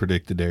did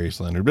predict the Darius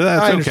Leonard, but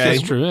that's okay.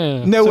 That's true.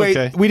 Yeah. No way.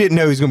 Okay. We didn't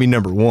know he was going to be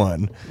number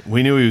one.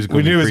 We knew he was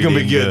going to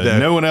be good. Though.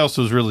 No one else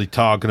was really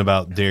talking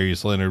about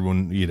Darius Leonard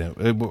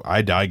when,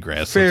 I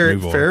digress. Fair, Let's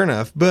move on. fair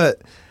enough.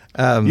 But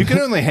you can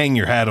only hang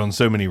your hat on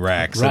so many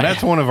racks, and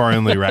that's one of our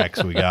only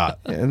racks we got.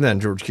 And then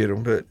George Kittle.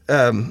 But,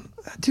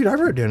 dude, I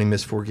wrote down he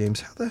missed 4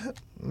 games. How the heck?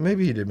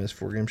 Maybe he did miss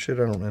 4 games. Shit,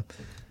 I don't know.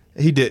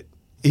 He did.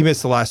 He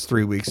missed the last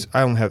 3 weeks. I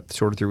don't have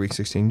short of 3 weeks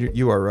 16.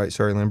 You are right.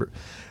 Sorry, Lambert.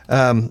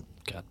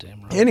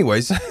 Goddamn right.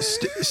 Anyways,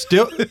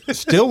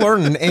 still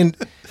learning. And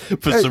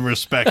Put some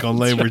respect on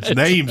Lambert's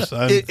name,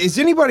 son. is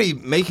anybody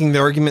making the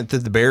argument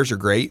that the Bears are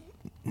great?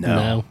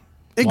 No.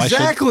 Why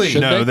Exactly.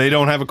 should No, they? they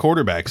don't have a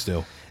quarterback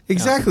still.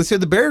 Exactly. So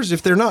the Bears,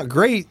 if they're not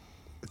great,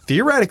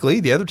 theoretically,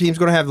 the other team's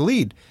going to have the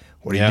lead.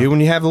 What do you Yeah. do when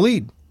you have the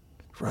lead?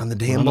 Run the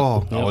damn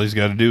ball. All he's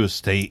got to do is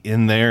stay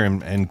in there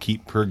and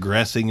keep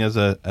progressing as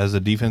a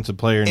defensive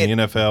player in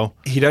the NFL.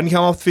 He doesn't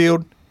come off the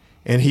field,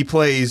 and he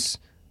plays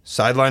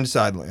sideline to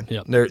sideline.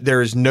 Yep.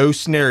 There is no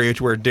scenario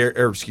to where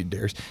Darius.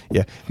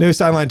 Yeah, no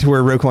sideline to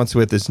where Roquan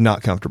Smith is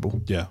not comfortable.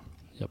 Yeah.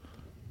 Yep.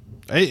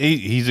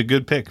 He's a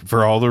good pick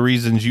for all the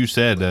reasons you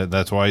said.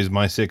 That's why he's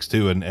my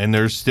 6'2", and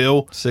there's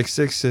still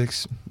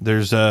 6'6".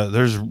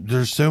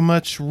 there's so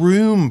much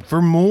room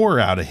for more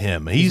out of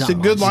him. He's a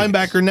not good like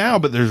linebacker now,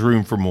 but there's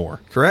room for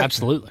more. Correct.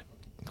 Absolutely.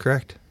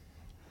 Correct.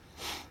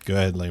 Go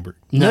ahead, Lambert.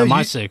 No, No, my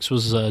you- 6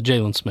 was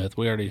Jalen Smith.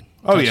 We already.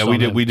 Oh touched yeah, on we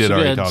did. him. We did So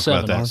already had talk about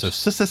 7 that. ours.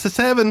 So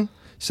 7.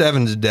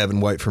 7's Devin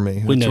White for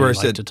me. We That's know where you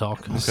I like to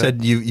talk. I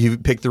said you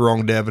picked the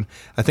wrong Devin.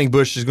 I think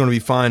Bush is going to be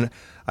fine.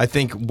 I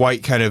think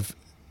White kind of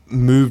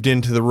moved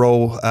into the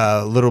role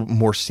a little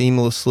more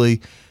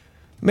seamlessly.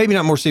 Maybe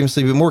not more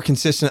seamlessly, but more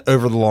consistent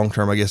over the long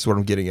term, I guess is what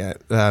I'm getting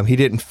at. He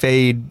didn't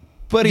fade,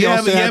 but he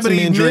also had some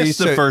he injuries. missed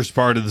the first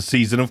part of the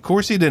season. Of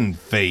course, he didn't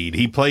fade.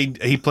 He played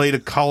a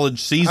college I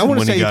season want to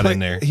when say he got played, in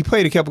there. He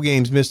played a couple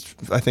games, missed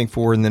I think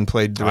 4, and then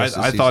played the rest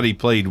of the I season. thought he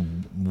played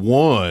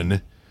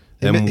 1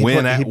 and He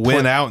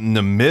went out in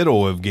the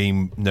middle of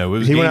game. No, it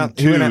was he game went out,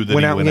 2 he went out, that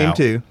went he out went in game out.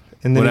 2,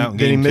 and then, Went out in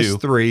then he game missed 2.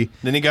 3.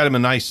 Then he got him a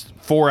nice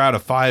 4 out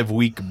of 5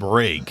 week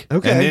break.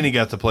 Okay. And then he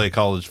got to play a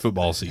college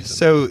football season.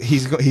 So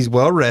he's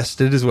well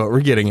rested, is what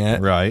we're getting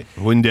at. Right.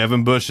 When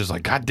Devin Bush is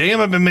like, God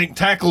damn, I've been making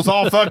tackles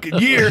all fucking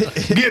year.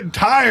 Getting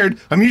tired.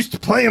 I'm used to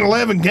playing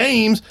 11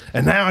 games,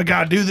 and now I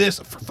got to do this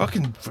for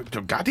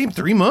goddamn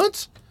 3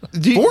 months?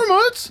 4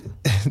 months?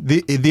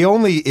 The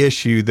only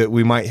issue that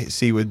we might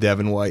see with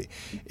Devin White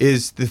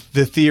is the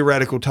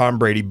theoretical Tom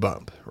Brady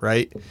bump,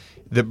 right?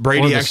 The Or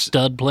Brady the actually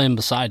stud playing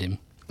beside him.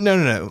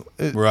 no.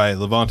 Right.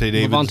 Levante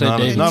David's Levante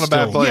David's not a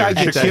bad still- player. Yeah, I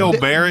get that. Shaquille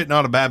Barrett,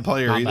 not a bad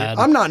player Not either. bad.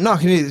 I'm not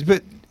knocking it,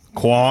 but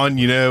Quan,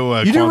 you do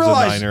Quan's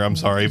realize a Niner. I'm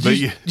sorry, but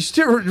you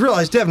still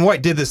realize Devin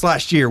White did this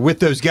last year with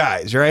those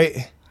guys,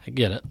 right? I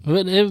get it.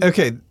 But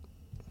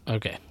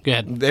Okay, go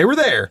ahead. they were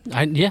there.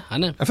 I know.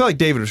 I feel like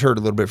David was hurt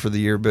a little bit for the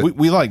year, but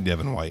we like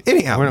Devin White.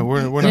 anyhow,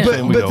 we're not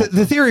saying we but don't.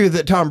 the theory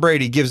that Tom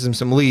Brady gives them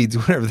some leads,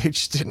 whatever, they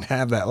just didn't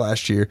have that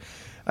last year.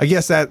 I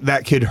guess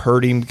that could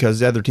hurt him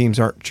because other teams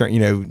aren't trying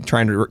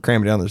to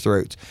cram it down their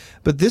throats.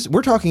 But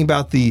we're talking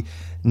about the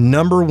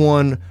number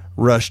 1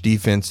 rush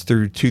defense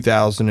through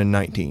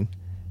 2019.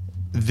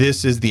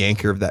 This is the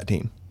anchor of that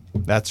team.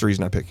 That's the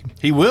reason I picked him.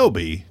 He will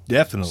be,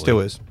 definitely. Still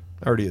is.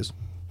 Already is.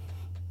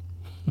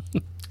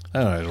 I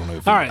don't know.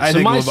 If All right, I so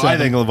think my I 7.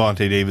 think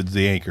Levante David's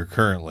the anchor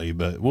currently,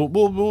 but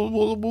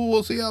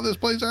we'll see how this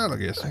plays out. I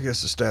guess. I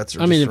guess the stats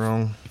are I mean, just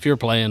wrong. if you're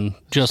playing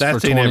just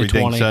That's for ain't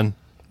everything, 2020, son.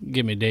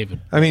 give me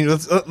David. I mean,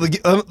 let's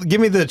give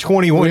me the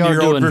 21-year-old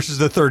doing- versus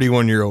the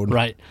 31-year-old.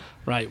 Right.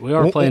 We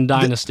are playing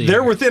Dynasty.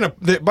 They're here. within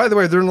by the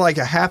way, they're like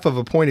a half of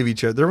a point of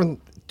each other. They're in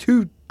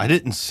 2. I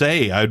didn't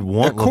say I'd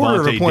want A quarter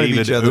of a Levante point of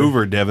David each other.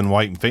 over Devin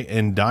White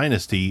in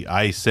Dynasty.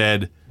 I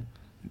said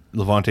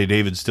Levante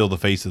David's still the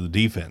face of the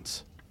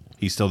defense.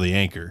 He's still the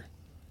anchor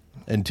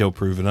until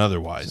proven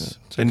otherwise.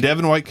 And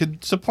Devin White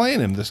could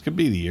supplant him. This could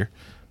be the year.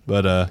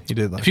 But He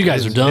did. If you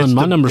guys are done,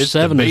 my number it's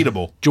 7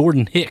 debatable. is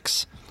Jordan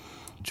Hicks.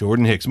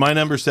 Jordan Hicks. My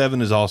number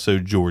 7 is also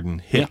Jordan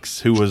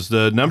Hicks, who was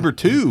the number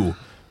 2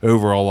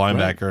 overall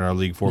linebacker in our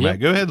league format. Yep.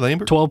 Go ahead,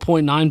 Lambert.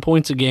 12.9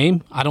 points a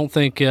game. I don't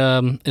think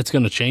it's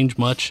going to change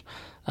much.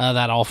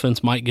 That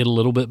offense might get a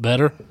little bit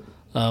better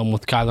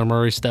with Kyler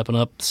Murray stepping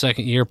up the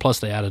second year. Plus,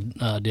 they added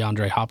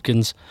DeAndre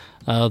Hopkins.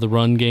 The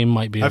run game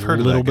might be I've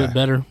heard of little that bit guy.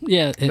 better.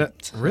 Yeah,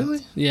 Really?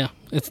 yeah.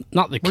 It's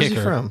not the Where's he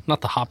kicker, from?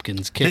 not the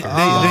Hopkins They kicker.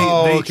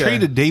 Okay.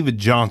 traded David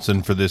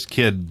Johnson for this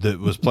kid that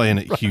was playing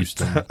at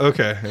Houston.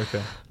 Okay.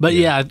 But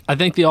yeah, I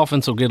think the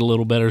offense will get a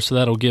little better, so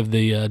that'll give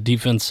the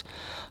defense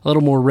a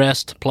little more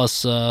rest.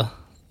 Plus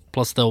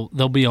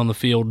they'll be on the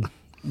field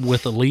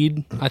with a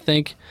lead, I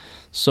think.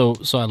 So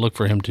I look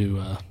for him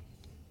to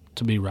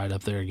be right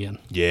up there again.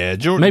 Yeah,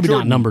 Jordan. Maybe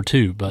Jordan, not number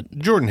 2, but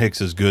Jordan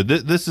Hicks is good.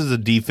 This is a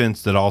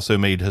defense that also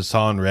made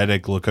Hassan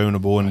Reddick look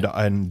ownable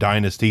in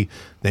Dynasty.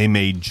 They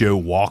made Joe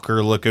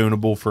Walker look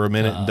ownable for a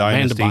minute in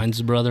Dynasty. Amanda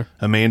Bynes' brother.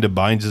 Amanda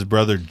Bynes'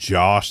 brother,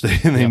 Josh.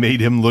 They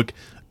made him look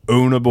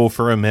ownable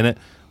for a minute.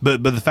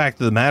 But the fact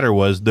of the matter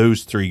was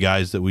those three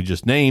guys that we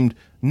just named,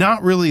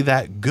 not really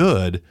that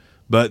good,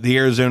 but the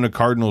Arizona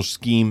Cardinals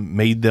scheme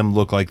made them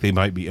look like they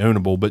might be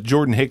ownable. But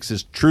Jordan Hicks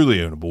is truly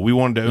ownable. We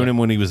wanted to own him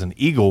when he was an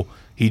Eagle.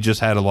 He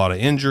just had a lot of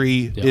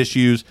injury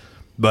issues.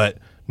 But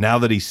now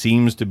that he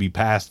seems to be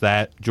past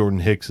that, Jordan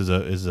Hicks is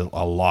a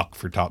lock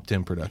for top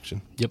 10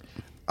 production. Yep.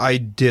 I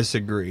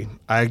disagree.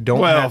 I don't.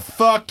 Well,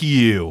 fuck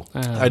you.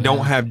 I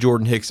don't have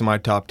Jordan Hicks in my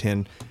top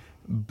 10,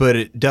 but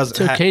it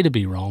doesn't. It's okay to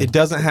be wrong. It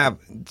doesn't have.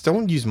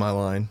 Don't use my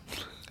line.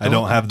 I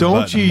don't have the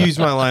Don't button. you use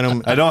my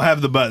line? I don't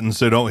have the button,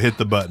 so don't hit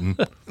the button.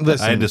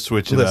 Listen, I had to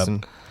switch it up.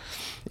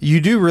 You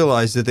do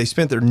realize that they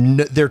spent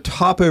their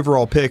top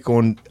overall pick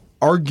on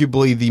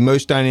arguably the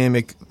most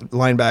dynamic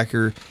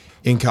linebacker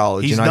in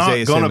college, He's in not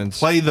Isaiah going to Simmons.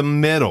 play the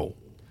middle.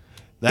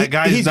 That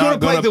guy's He's not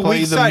going to play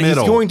weak the side.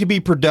 middle. He's going to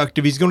be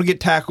productive. He's going to get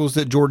tackles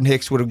that Jordan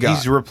Hicks would have got.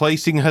 He's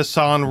replacing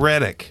Hassan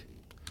Reddick.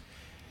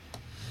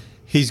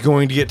 He's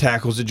going to get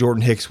tackles that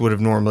Jordan Hicks would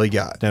have normally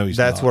got. No, he's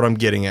That's not. what I'm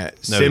getting at.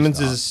 No, Simmons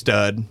he's is not. a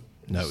stud.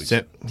 No, he's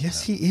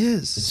Yes, he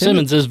is.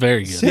 Simmons is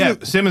very good. Yeah,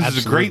 Simmons is a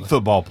Absolutely. great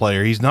football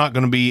player. He's not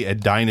going to be a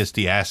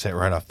dynasty asset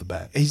right off the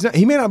bat. He's not.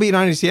 He may not be an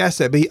dynasty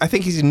asset, but I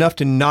think he's enough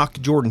to knock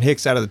Jordan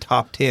Hicks out of the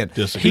top 10.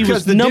 He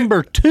was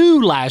number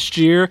 2 last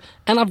year,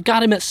 and I've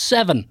got him at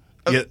 7.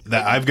 Yeah,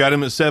 I've got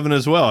him at 7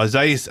 as well.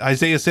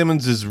 Isaiah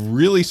Simmons is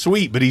really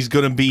sweet, but he's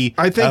going to be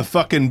a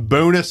fucking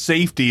bonus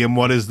safety in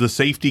what is the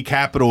safety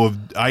capital of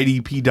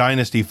IDP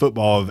Dynasty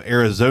football of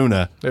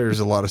Arizona.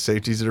 There's a lot of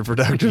safeties that are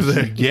productive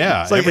there.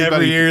 Yeah, It's like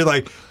every year,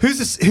 like, who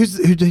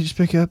did they just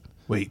pick up?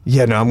 Wait.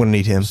 Yeah, no, I'm going to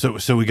need him.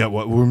 So we got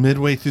what? We're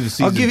midway through the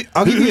season.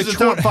 I'll give you Who's a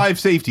the top 5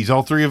 safeties?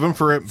 All 3 of them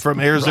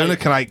from Arizona.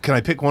 Right. Can I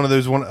pick one of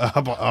those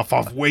off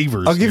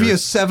waivers? I'll give here? you a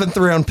 7th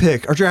round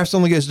pick. Our draft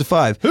only goes to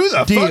 5. Who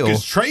the Deal. fuck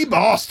is Trey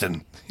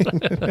Boston?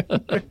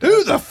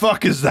 Who the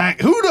fuck is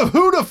that? Who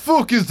the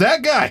fuck is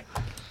that guy?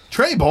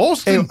 Trey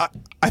Boston? And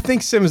I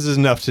think Simmons is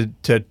enough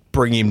to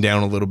bring him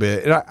down a little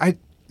bit. And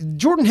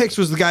Jordan Hicks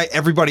was the guy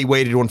everybody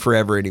waited on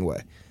forever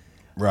anyway.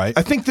 Right.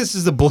 I think this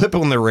is a blip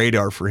on the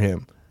radar for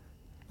him.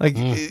 Like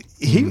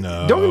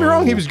No. don't get me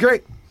wrong, he was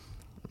great.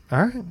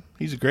 All right.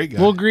 He's a great guy.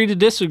 We'll agree to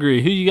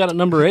disagree. Who you got at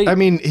number 8? I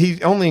mean,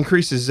 he only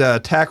increases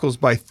tackles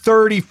by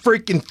 30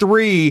 freaking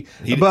 3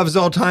 above his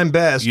all-time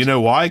best. You know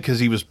why? Because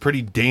he was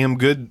pretty damn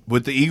good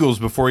with the Eagles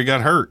before he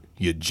got hurt.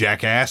 You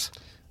jackass.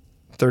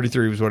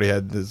 33 was what he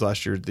had this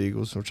last year at the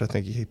Eagles, which I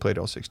think he played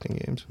all 16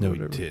 games. No,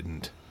 Whatever. he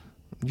didn't.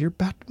 You're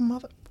about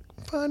to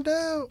find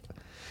out.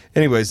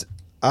 Anyways,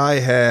 I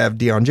have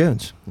Deion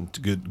Jones. It's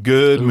a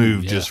good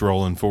move yeah. just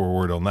rolling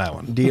forward on that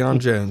one. Deion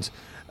Jones.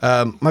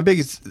 My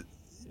biggest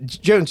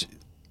Jones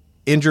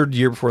injured the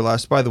year before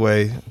last. By the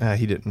way,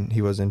 he didn't.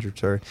 He was injured.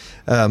 Sorry.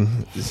 Like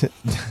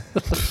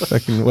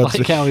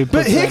how he but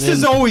puts Hicks that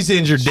is in always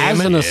injured. Damn as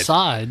it. an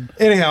aside.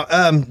 Anyhow,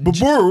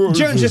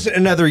 Jones just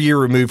another year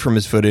removed from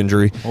his foot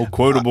injury. Oh,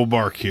 quotable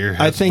bark here.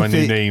 I That's think my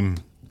new that- name.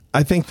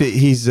 I think that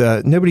he's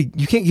nobody.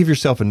 You can't give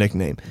yourself a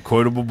nickname.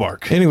 Quotable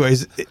bark.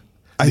 Anyways,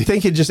 I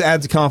think it just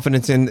adds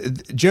confidence in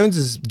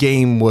Jones's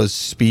game was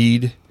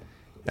speed.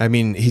 I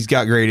mean, he's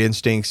got great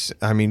instincts.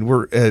 I mean,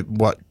 we're at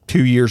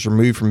 2 years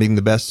removed from being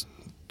the best.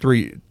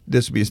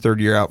 This would be his 3rd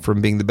year out from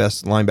being the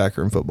best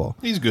linebacker in football.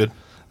 He's good.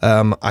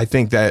 I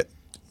think that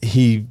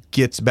he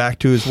gets back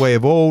to his way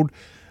of old.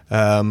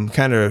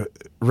 Kind of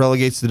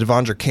relegates the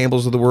Devondre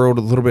Campbells of the world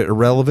a little bit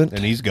irrelevant.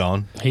 And he's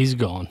gone. He's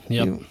gone.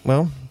 Yep.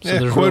 Well, So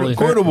there's really-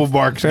 quotable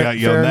bark's got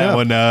you on fair that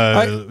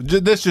enough. one.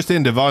 This just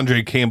in,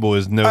 Devondre Campbell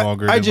is no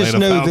longer an I just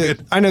Atlanta know Falcon.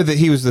 that I know that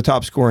he was the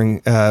top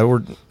scoring.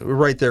 We're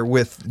right there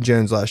with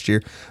Jones last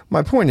year.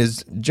 My point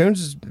is,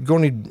 Jones is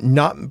going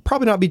to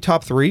probably not be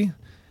top 3,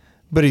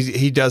 but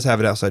he does have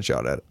an outside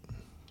shot at it.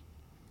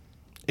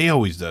 He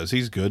always does.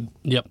 He's good.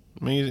 Yep.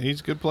 I mean, he's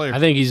a good player. I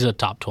think he's a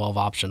top 12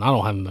 option. I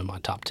don't have him in my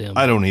top 10.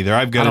 I don't either.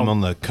 I've got I him don't-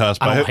 on the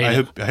cusp. I don't I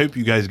hate hope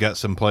you guys got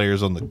some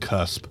players on the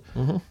cusp.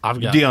 I've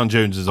got Deion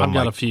Jones is on I've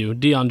got my a few.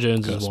 Deion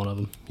Jones is one of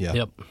them. Yeah.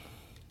 Yep.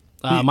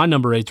 My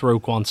number 8's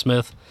Roquan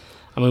Smith.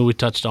 I mean, we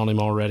touched on him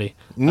already.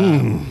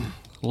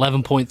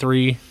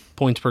 11.3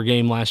 points per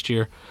game last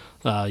year.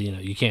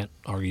 You can't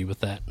argue with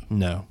that.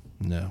 No.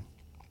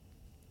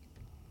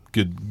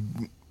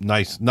 Good,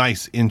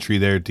 nice entry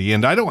there at the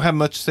end. I don't have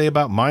much to say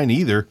about mine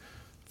either.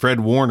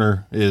 Fred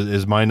Warner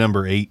is my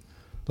number 8.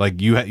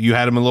 Like you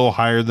had him a little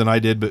higher than I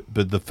did,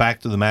 but the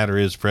fact of the matter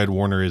is Fred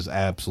Warner is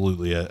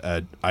absolutely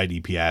a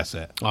IDP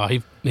asset. Oh,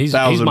 he's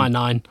my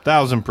 9.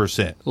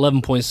 1,000%.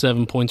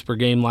 11.7 points per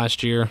game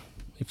last year.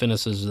 He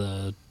finishes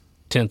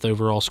 10th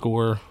overall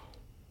scorer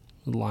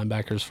with the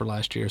linebackers for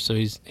last year. So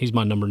he's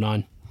my number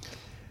 9.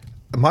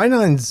 My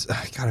 9's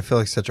God. I feel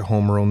like such a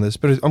homer on this,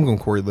 but I'm going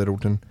Corey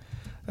Littleton.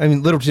 I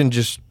mean, Littleton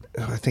just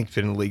I think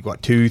been in the league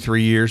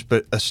 2-3 years,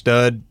 but a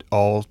stud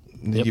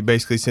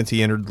basically since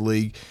he entered the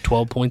league.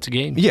 12 points a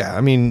game. Yeah,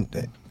 I mean,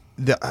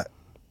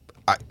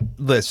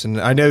 listen.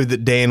 I know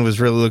that Dan was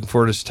really looking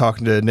forward to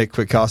talking to Nick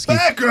Kwiatkowski.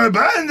 Backer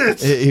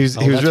Bandits. He was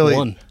that's really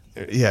one.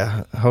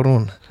 Yeah. Hold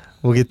on,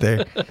 we'll get there.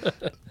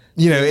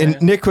 And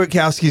Nick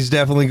Kwiatkowski is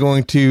definitely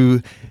going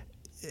to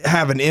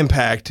have an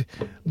impact,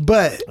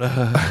 but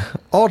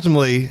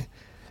ultimately,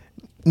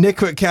 Nick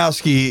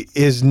Kwiatkowski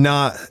is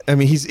not. I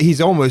mean,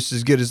 he's almost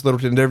as good as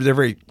Littleton. They're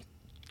very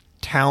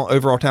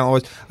overall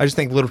talent. I just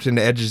think Littleton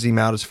edges him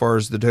out as far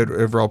as the total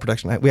overall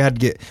production. We had to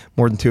get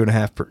more than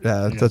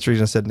 2.5. That's the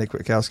reason I said Nick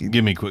Kwiatkowski.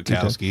 Give me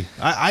Kwiatkowski.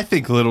 I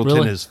think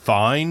Littleton is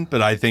fine,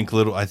 but I think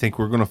we're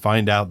going to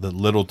find out that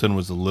Littleton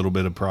was a little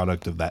bit of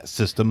product of that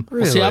system.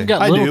 Really? See, I've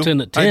got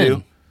Littleton at 10. I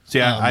do. See,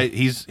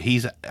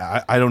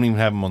 I don't even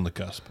have him on the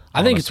cusp.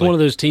 I think it's one of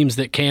those teams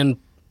that can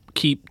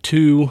keep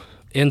two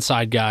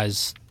inside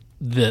guys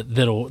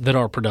that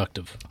are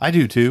productive. I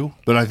do too,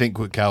 but I think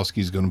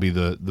Kwiatkowski's going to be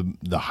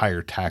the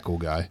higher tackle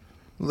guy.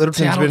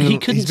 He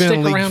couldn't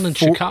stick around in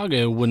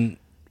Chicago when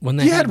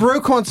they had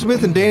Roquan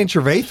Smith and Danny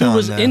Trevathan. Who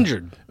was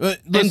injured.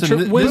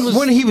 Listen,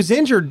 when he was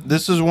injured,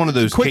 this is one of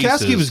those cases.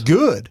 Kwiatkowski was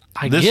good.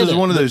 This is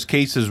one of those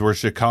cases where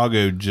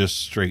Chicago just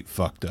straight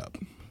fucked up.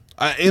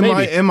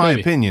 In my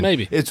opinion,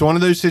 it's one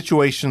of those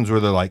situations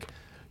where they're like,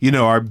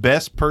 our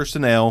best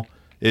personnel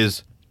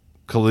is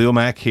Khalil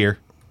Mack here,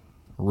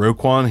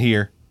 Roquan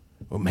here.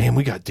 Well, man,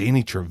 we got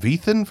Danny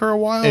Trevathan for a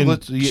while. And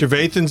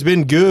Trevathan's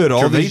been good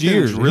all these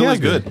years. Really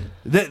good.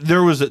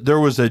 There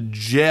was a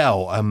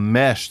gel, a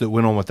mesh that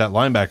went on with that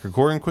linebacker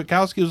core, and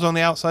Kwiatkowski was on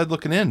the outside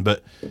looking in.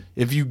 But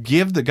if you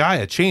give the guy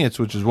a chance,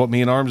 which is what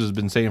me and Arms has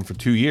been saying for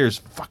 2 years,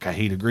 I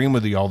hate agreeing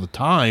with you all the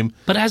time.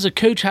 But as a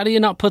coach, how do you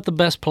not put the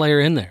best player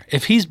in there?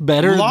 If he's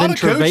better than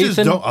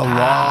Trevathan, a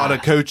lot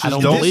of coaches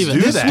don't do that.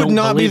 This would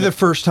not be the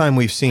first time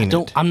we've seen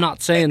it. I'm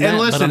not saying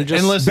that.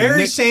 And listen,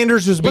 Barry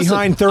Sanders was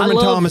behind Thurman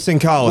Thomas in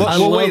college. I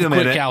love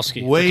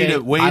Kwiatkowski.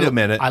 Wait a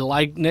minute. I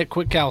like Nick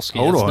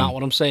Kwiatkowski. That's not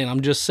what I'm saying.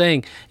 I'm just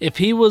saying if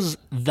he was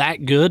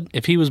that good,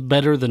 if he was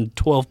better than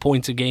 12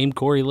 points a game,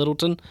 Corey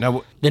Littleton,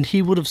 then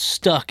he would have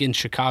stuck in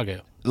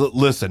Chicago.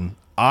 Listen,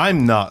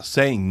 I'm not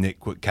saying Nick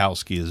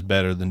Kwiatkowski is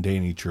better than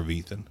Danny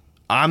Trevathan.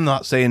 I'm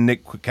not saying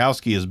Nick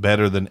Kwiatkowski is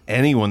better than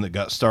anyone that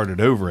got started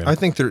over him. I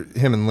think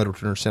him and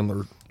Littleton are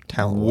similar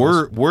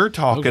talent. We're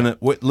talking.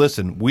 Okay.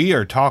 Listen, we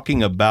are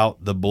talking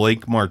about the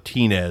Blake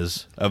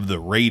Martinez of the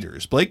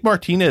Raiders. Blake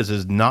Martinez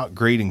is not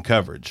great in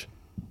coverage.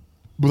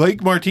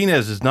 Blake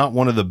Martinez is not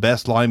one of the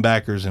best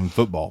linebackers in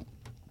football.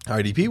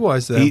 IDP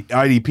wise, though.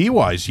 IDP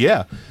wise,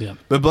 yeah.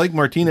 But Blake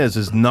Martinez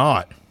is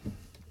not.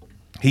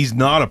 He's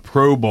not a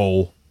Pro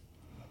Bowl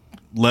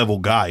level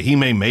guy. He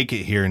may make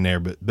it here and there,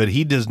 but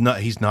he does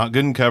not. He's not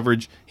good in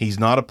coverage. He's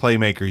not a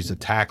playmaker. He's a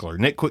tackler.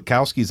 Nick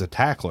Kwiatkowski's a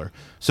tackler.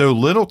 So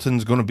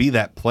Littleton's going to be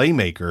that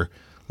playmaker.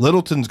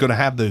 Littleton's going to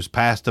have those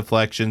pass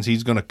deflections.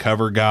 He's going to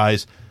cover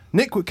guys.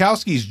 Nick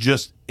Kwiatkowski's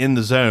just in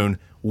the zone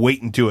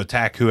waiting to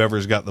attack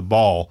whoever's got the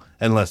ball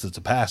unless it's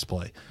a pass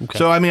play. Okay.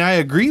 So, I mean, I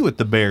agree with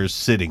the Bears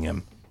sitting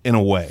him in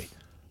a way.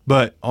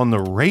 But on the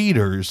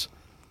Raiders,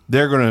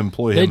 they're going to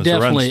employ him as a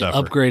run stuffer. They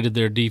definitely upgraded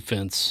their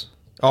defense.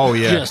 Oh,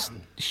 yeah. Just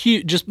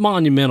huge, just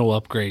monumental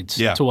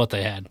upgrades to what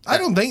they had. I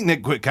don't think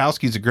Nick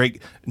Kwiatkowski's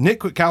Nick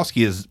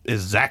Kwiatkowski is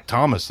Zach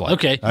Thomas-like.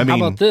 Okay, how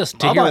about this?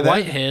 Tahir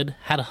Whitehead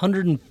had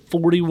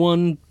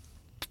 141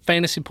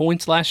 fantasy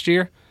points last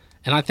year,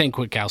 and I think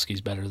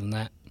Kwiatkowski's better than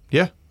that.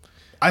 Yeah.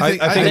 I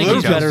think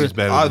he's better.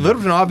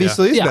 Littleton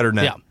obviously is better than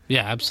that.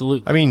 Yeah,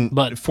 absolutely. I mean,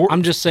 but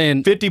I'm just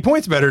saying 50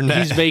 points better than that.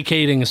 He's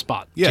vacating a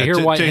spot. Yeah,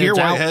 Tahir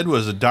Whitehead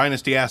was a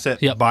dynasty asset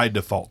by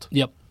default.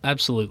 Yep,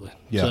 absolutely.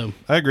 Yeah, so,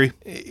 I agree.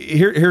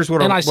 Here's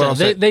what I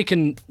said. They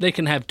can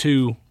have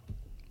two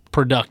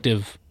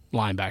productive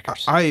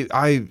linebackers.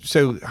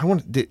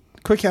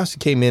 Kwiatkowski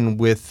came in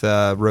with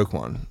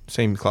Roquan,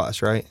 same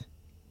class, right?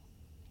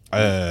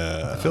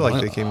 I feel like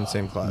they came in the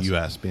same class. You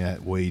asked me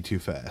that way too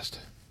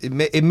fast. It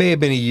may have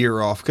been a year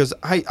off because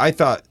I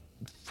thought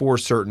for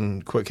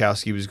certain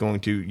Kwiatkowski was going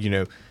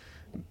to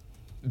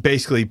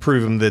basically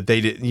prove him that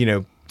they did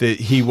that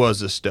he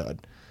was a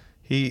stud.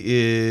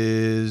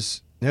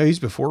 He's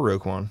before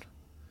Roquan.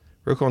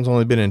 Roquan's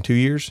only been in 2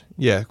 years.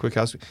 Yeah,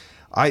 Kwiatkowski.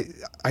 I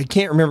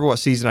can't remember what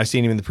season I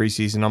seen him in the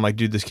preseason. I'm like,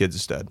 dude, this kid's a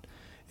stud.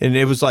 And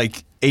it was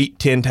like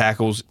 8-10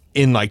 tackles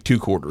in like 2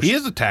 quarters. He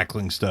is a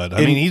tackling stud.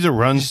 I mean, he's a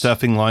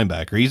run-stuffing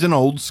linebacker. He's an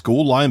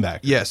old-school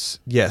linebacker.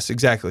 Yes,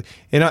 exactly.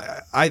 And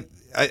I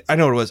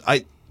know what it was.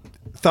 I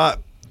thought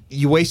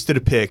you wasted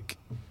a pick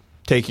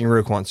taking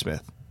Roquan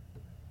Smith.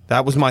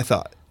 That was my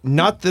thought.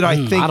 Not that I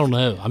think... I don't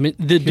know. I mean,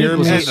 the dude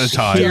was at the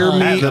time.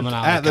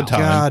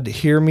 God,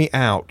 hear me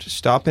out.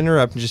 Stop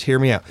interrupting. Just hear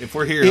me out. If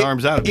we're hearing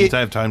Arms out, it means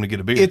I have time to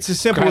get a beer. It's as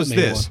simple as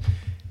this.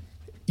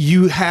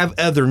 You have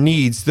other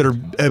needs that are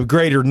a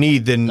greater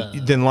need than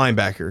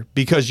linebacker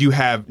because you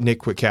have Nick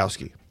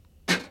Kwiatkowski.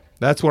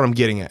 That's what I'm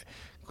getting at.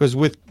 Because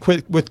with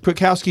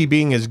Kwiatkowski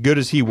being as good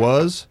as he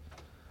was,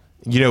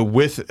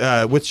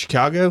 with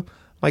Chicago,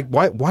 like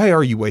why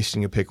are you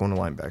wasting a pick on a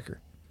linebacker?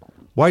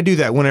 Why do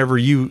that whenever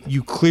you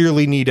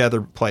clearly need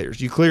other players?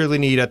 You clearly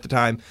need at the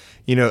time,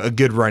 a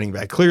good running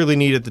back. Clearly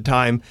need at the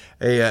time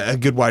a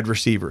good wide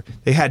receiver.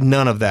 They had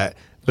none of that.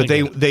 But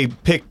they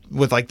picked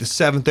with like the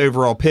 7th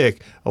overall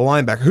pick a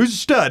linebacker who's a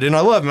stud, and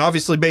I love him,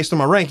 obviously based on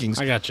my rankings.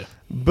 I got you.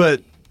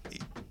 But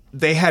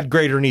they had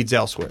greater needs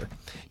elsewhere.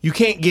 You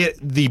can't get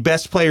the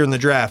best player in the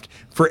draft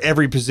for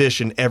every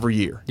position every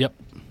year. Yep.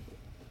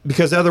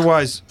 because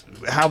otherwise,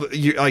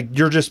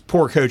 you're just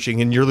poor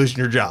coaching and you're losing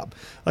your job.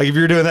 Like if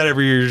you're doing that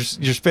every year, you're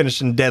just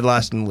finishing dead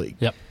last in the league.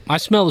 Yep, I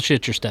smell the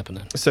shit you're stepping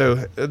in. So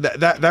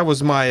that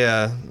was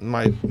my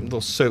my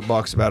little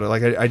soapbox about it.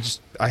 Like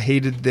I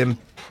hated them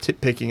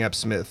picking up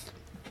Smith.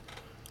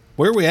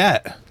 Where are we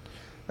at?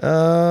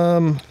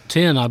 10,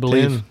 I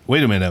believe. 10.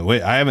 Wait a minute.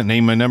 Wait, I haven't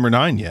named my number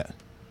 9 yet.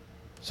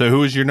 So who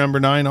was your number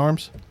 9,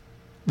 Arms?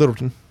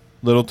 Littleton.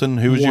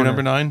 Who was your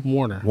number 9?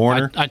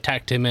 Warner. I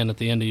tacked him in at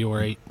the end of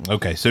your 8.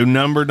 Okay, so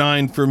number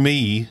 9 for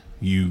me,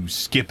 you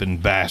skipping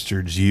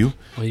bastards, you.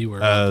 Well, you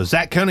were.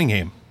 Zach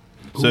Cunningham.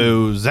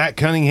 So Zach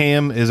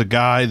Cunningham is a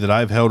guy that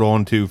I've held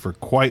on to for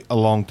quite a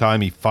long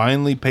time. He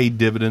finally paid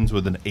dividends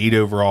with an 8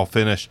 overall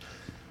finish.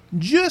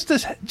 Just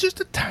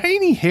a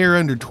tiny hair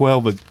under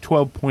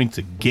 12 points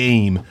a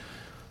game.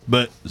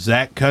 But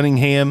Zach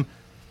Cunningham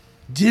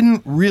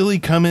didn't really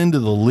come into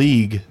the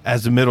league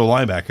as a middle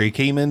linebacker. He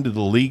came into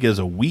the league as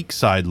a weak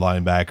side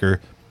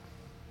linebacker,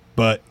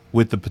 but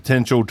with the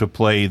potential to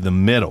play the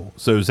middle.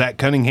 So Zach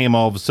Cunningham,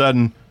 all of a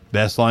sudden,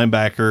 best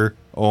linebacker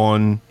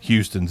on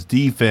Houston's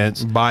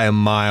defense. By a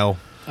mile.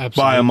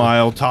 Absolutely. By a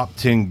mile, top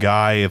 10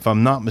 guy. If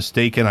I'm not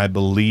mistaken, I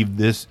believe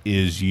this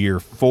is year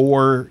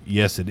 4.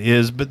 Yes, it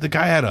is. But the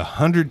guy had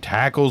 100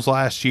 tackles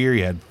last year.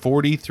 He had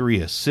 43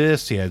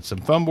 assists. He had some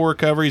fumble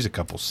recoveries, a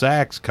couple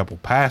sacks, a couple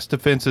pass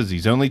defenses.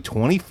 He's only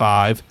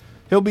 25.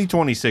 He'll be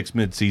 26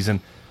 midseason.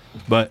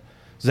 But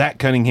Zach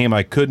Cunningham,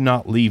 I could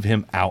not leave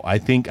him out.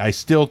 I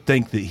still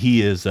think that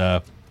he is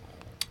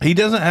he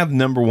doesn't have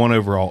number 1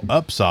 overall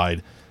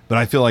upside, but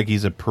I feel like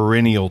he's a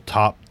perennial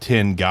top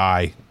 10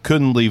 guy.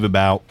 Couldn't leave him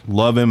out.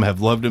 Love him. Have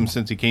loved him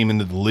since he came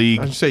into the league.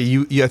 I'd say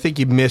I think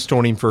you missed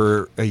on him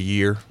for a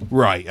year.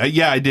 Right.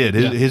 Yeah, I did.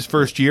 His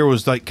first year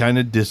was like kind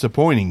of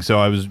disappointing. So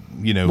I was,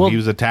 he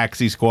was a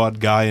taxi squad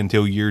guy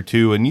until year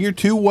 2. And year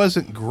 2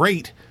 wasn't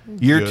great.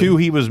 Year 2,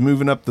 he was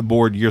moving up the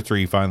board. Year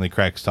 3, he finally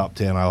cracks top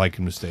 10. I like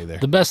him to stay there.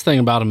 The best thing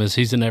about him is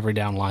he's an every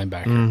down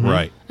linebacker. Mm-hmm.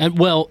 Right. And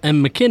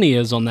McKinney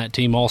is on that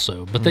team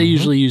also, but they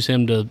usually use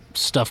him to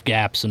stuff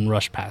gaps and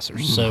rush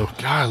passers. So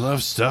God, I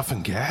love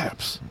stuffing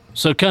gaps.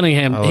 So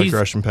Cunningham, I like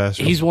rushing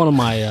passers. He's one of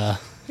my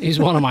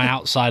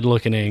outside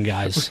looking in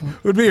guys.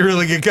 Would be a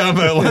really good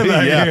combo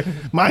linebacker. Yeah.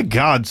 My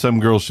God, some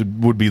girls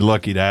would be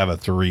lucky to have a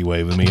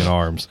 3-way with me in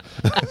Arms.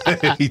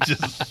 He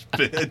just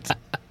spit.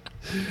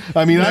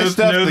 I mean, I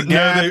stuffed the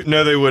gap.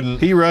 No, they wouldn't.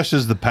 He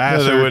rushes the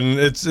passer. No, they wouldn't.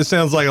 It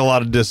sounds like a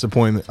lot of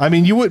disappointment. I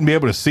mean, you wouldn't be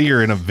able to see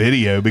her in a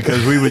video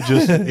because we would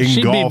just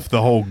engulf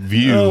the whole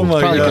view. Oh, my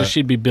Probably God. because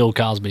she'd be Bill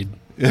Cosby.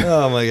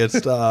 Oh, my God.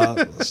 Stop.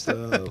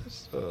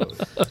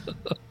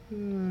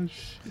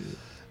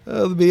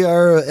 Oh, the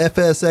BR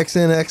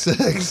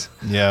FSXNXX.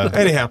 Yeah.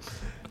 Anyhow.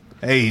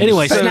 Hey,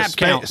 Anyway, snap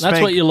count.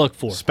 That's what you look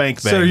for.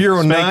 Spank bang. So you're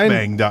on 9?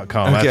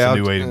 Spankbang.com. Okay, That's a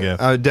new way to go.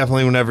 I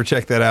definitely will never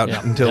check that out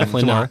until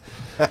definitely tomorrow.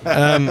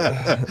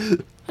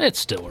 It's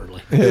still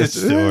early. It's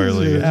still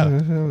early.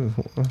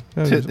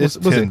 It's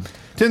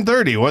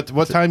 10:30.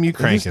 What time you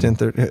cranking?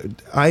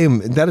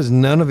 10:30. That is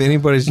none of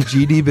anybody's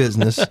GD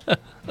business.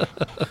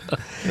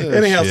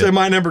 Anyhow, shit. so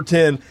my number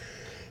 10,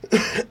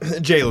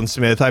 Jalen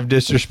Smith. I've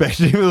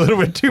disrespected him a little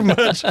bit too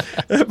much,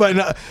 but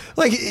not,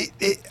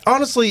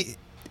 honestly,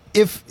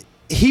 if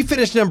he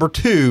finished number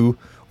 2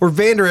 or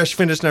Van Der Esch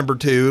finished number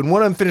 2 and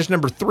one of them finished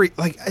number 3,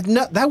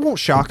 that won't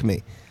shock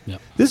me.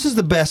 Yep. This is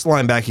the best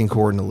linebacking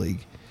core in the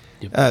league.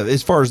 Yep.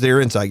 As far as their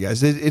inside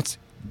guys. It's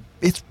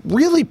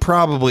really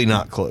probably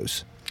not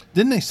close.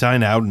 Didn't they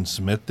sign Alden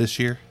Smith this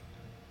year?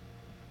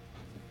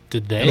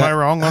 Did they? Am I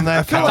wrong on that?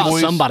 I feel like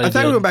Cowboys? somebody I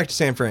thought did. we went back to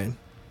San Fran.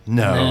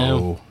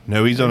 No,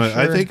 he's on a.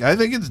 Sure? I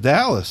think it's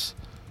Dallas.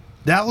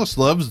 Dallas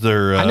loves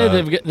their. I know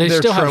they they're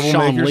still have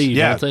Sean troublemakers. Lee.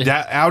 Yeah, don't they?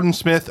 Alden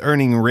Smith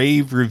earning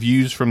rave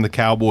reviews from the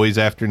Cowboys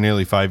after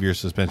nearly 5-year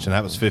suspension.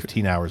 That was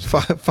 15 hours.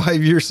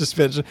 5-year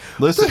suspension.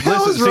 Listen, what the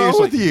hell is wrong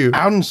seriously, with you?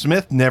 Alden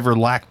Smith never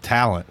lacked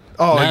talent.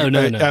 Oh, No.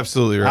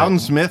 absolutely right. Alden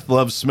Smith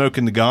loves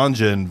smoking the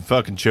ganja and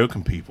fucking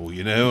choking people.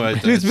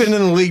 Dude's been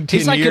in the league 10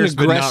 He's like years, an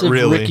but not aggressive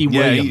really. Ricky Yeah,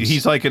 Williams.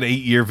 he's like an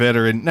 8-year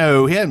veteran.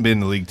 No, he hadn't been in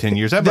the league 10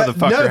 years. That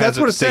motherfucker. No, that's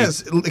hasn't what it stayed-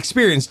 says.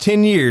 Experience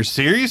 10 years.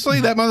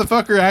 Seriously, that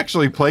motherfucker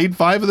actually played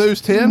 5 of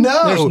those 10?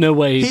 No, There's no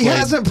way he played.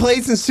 hasn't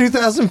played since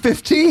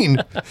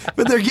 2015.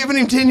 But they're giving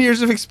him 10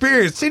 years of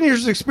experience. 10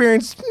 years of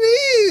experience.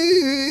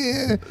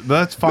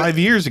 That's 5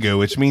 years ago,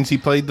 which means he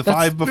played the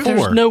 5 before.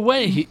 There's no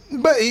way.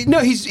 But no,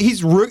 he's.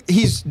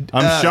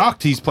 I'm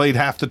shocked he's played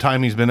half the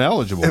time he's been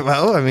eligible.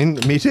 Well, I mean,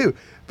 me too.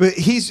 But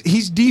he's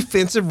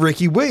defensive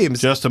Ricky Williams.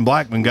 Justin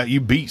Blackman got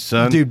you beat,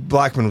 son. Dude,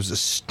 Blackman was a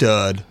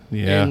stud.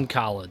 Yeah. In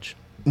college.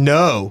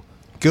 No,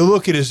 go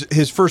look at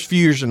his first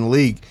few years in the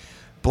league.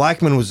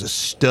 Blackman was a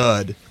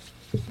stud.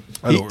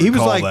 I don't he was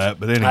recall like that,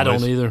 but anyways. I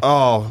don't either.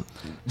 Oh,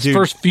 dude.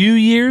 First few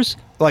years,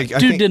 like I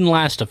Dude think, didn't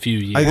last a few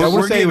years. I wanna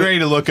We're say getting it was- ready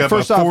to look up a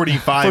first off-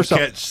 45 first off,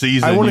 catch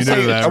season. I want You to know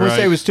say that, I want to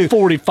say it right? was 2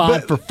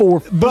 45 for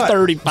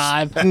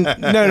 35.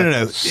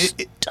 No.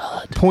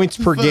 Points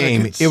per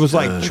game. It was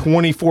like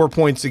 24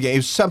 points a game. It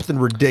was something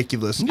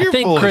ridiculous. I You're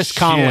think full of Chris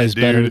Conway's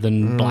shit, better dude.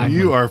 than Blackman.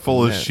 You are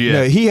full of shit.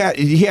 No, he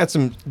had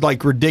some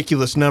like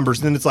ridiculous numbers,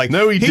 and then it's like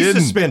No, he he's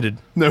didn't. suspended.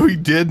 No, he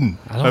didn't.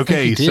 I don't Okay,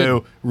 think he did.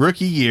 so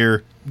rookie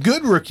year,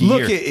 good rookie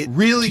Look year, at it.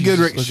 really good. Jesus,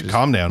 look at his-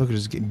 Calm down. look at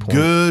his game point.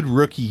 Good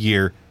rookie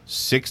year.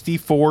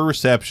 64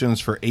 receptions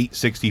for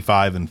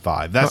 865 and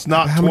 5. That's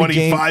not how many 25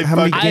 games- how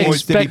many fucking I games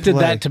points. did he expected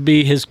play? that to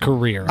be his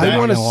career. I I'm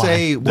want to not gonna lie.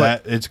 say what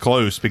That it's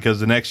close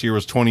because the next year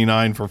was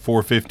 29 for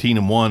 415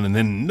 and 1 and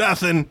then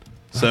nothing.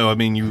 So I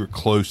mean you were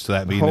close to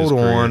that being his Hold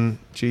career. on,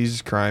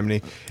 Jesus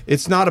criminy.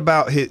 It's not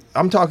about his.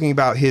 I'm talking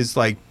about his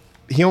like.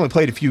 He only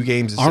played a few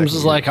games. his Arms second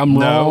is year. like, I'm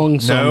wrong,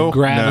 so I'm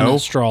grabbing at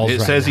straws. It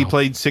right says he now.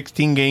 played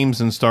 16 games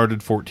and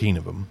started 14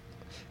 of them.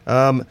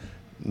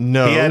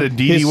 No, He had a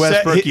D.D. His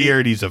Westbrook se- year,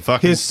 and he's a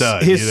fucking his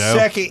stud. His you know?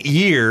 second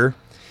year,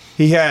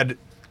 he had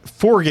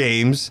 4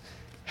 games,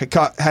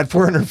 had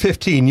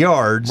 415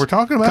 yards. We're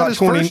talking about caught his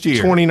first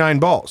year. 29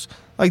 balls.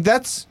 Like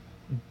that's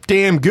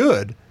damn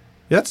good.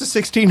 That's a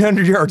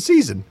 1,600-yard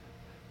season.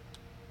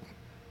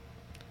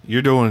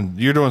 You're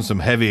doing some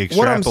heavy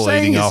What I'm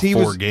saying extrapolating is off he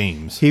 4 was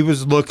games. He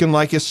was looking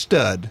like a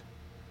stud,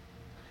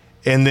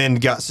 and then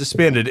got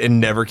suspended and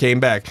never came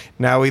back.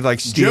 Now he like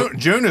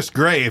Jonas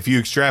Gray, if you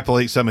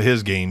extrapolate some of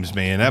his games,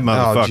 man, that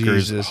motherfucker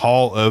is Jesus.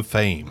 Hall of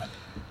Fame.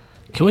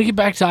 Can we get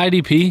back to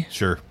IDP?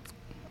 Sure.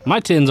 My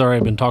 10's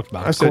already been talked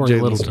about. I said Corey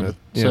Jalen Littleton. Smith.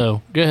 Yeah.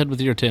 So go ahead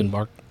with your 10,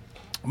 Bark.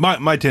 My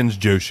 10's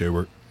Joe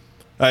Schobert.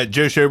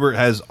 Joe Schobert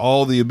has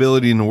all the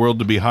ability in the world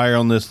to be higher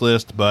on this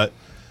list, but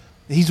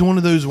he's one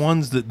of those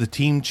ones that the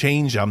team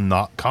change I'm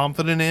not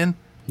confident in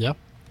Yeah.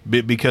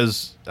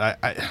 because I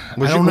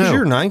Was don't know.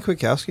 your 9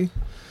 Kwiatkowski?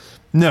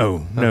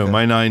 No, Okay.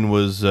 my 9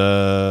 was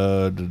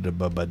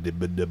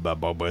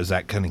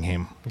Zach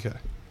Cunningham. Okay.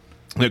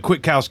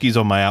 Kwiatkowski's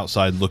on my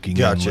outside looking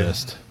Gotcha. in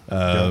list.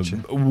 Gotcha.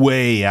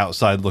 Way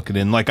outside looking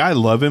in. Like, I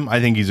love him.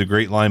 I think he's a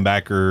great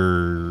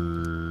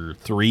linebacker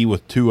 3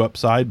 with 2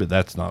 upside, but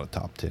that's not a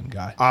top 10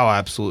 guy. Oh,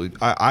 absolutely.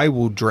 I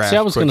will draft. See,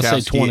 I was going to say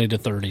Kwiatkowski. 20 to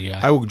 30 guy.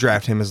 I will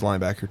draft him as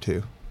linebacker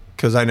too,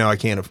 because I know I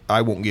can't.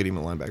 I won't get him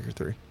a linebacker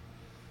 3.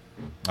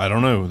 I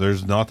don't know.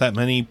 There's not that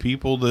many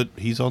people that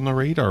he's on the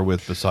radar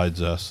with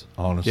besides us,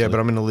 honestly. Yeah, but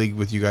I'm in a league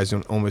with you guys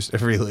in almost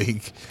every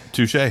league.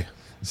 Touche.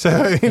 So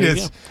I mean, you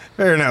it's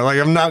fair enough. Like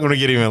I'm not going to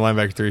get him a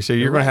linebacker 3, so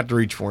you're going to have to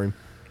reach for him,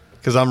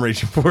 because I'm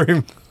reaching for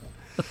him.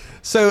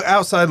 So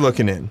outside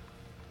looking in,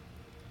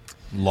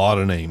 Lot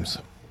of names.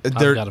 I've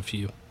there. got a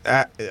few.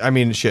 I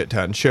mean, a shit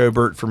ton.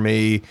 Schobert for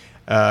me.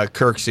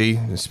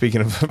 Kirksey.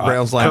 Speaking of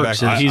Browns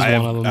linebackers, Kirksey, he's I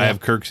have, one of them, I yeah. have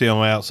Kirksey on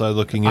my outside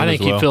looking in I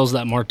think as well. he fills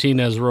that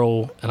Martinez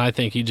role, and I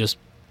think he just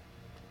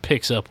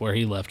picks up where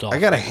he left off. I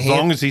got a As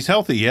long as he's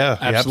healthy, yeah.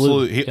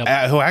 Absolutely.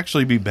 Yep. He'll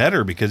actually be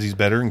better because he's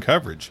better in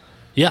coverage.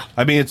 Yeah.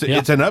 I mean,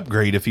 it's an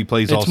upgrade if he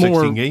plays all It's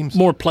 16 games.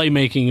 more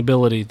playmaking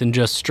ability than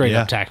just straight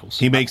Yeah. up tackles.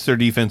 He makes their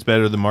defense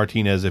better than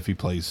Martinez if he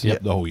plays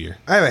Yep. the whole year.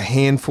 I have a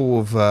handful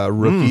of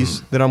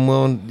rookies that I'm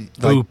willing.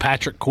 Like Ooh,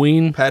 Patrick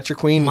Queen. Patrick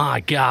Queen.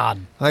 My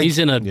God. Like- He's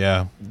in a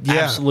Yeah.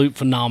 absolute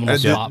phenomenal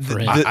spot for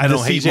him. I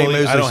don't hate CJ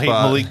Malik, I don't hate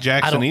spot. Malik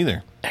Jackson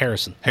either.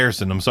 Harrison.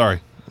 Harrison, I'm sorry.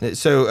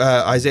 So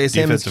Isaiah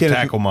Simmons, Defensive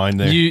tackle mind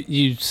there.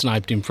 You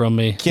sniped him from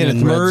me. Kenneth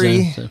in red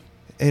Murray, zone, so.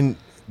 and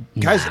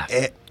guys.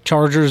 Nah.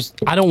 Chargers.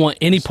 I don't want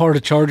any part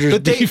of Chargers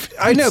But defense.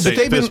 I know, but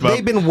Fist bump.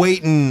 they've been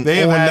waiting They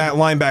have on had- that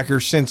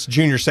linebacker since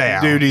Junior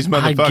Seau. Dude, these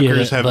I get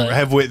motherfuckers it, but-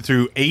 have went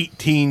through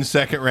 18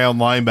 second-round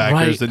linebackers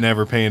Right. that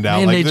never panned out.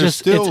 Man, like, they they're just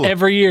still, it's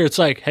every year. It's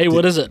like, hey,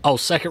 what is it? Oh,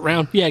 second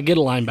round. Yeah, get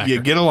a linebacker. you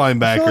get a I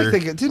linebacker. feel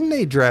like didn't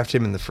they draft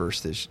him in the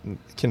first?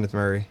 Kenneth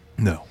Murray.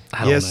 no.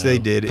 I don't Yes, know. they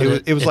did.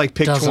 But It was like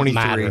pick doesn't 23.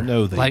 matter.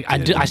 No, they like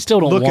didn't. I still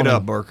don't Look want it him.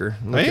 up, Barker.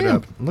 Look it Man.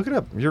 up. Look it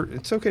up.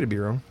 It's okay to be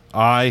wrong.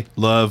 I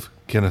love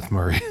Kenneth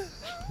Murray.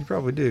 You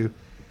probably do.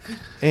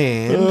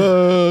 And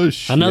Oh,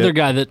 shit. Another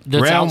guy that's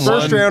Round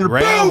outside. first rounder.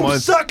 round Boom,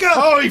 sucker!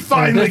 Oh, he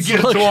finally Let's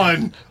gets look.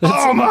 one.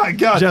 Oh, my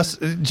God.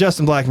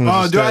 Justin Blackman. Oh,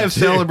 Was a do I stud, have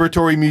too.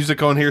 celebratory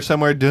music on here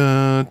somewhere?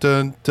 Dun,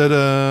 dun,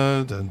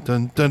 dun, dun, dun,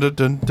 dun, dun, dun,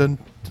 dun, dun.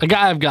 A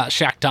guy I've got,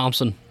 Shaq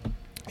Thompson,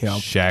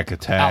 Shack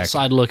attack.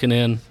 outside looking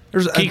in.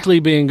 There's a-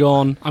 Kuechly being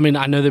gone. I mean,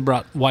 I know they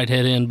brought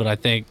Whitehead in, but I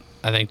think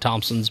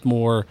Thompson's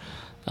more.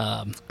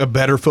 A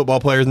better football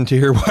player than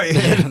Tahir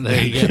Whitehead.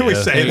 There you go. Can we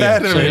Yeah, say there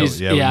that? you So go.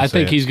 he's, Yeah, we yeah, can I say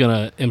think it. he's going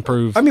to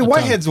improve. I mean, a ton.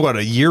 Whitehead's what,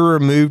 a year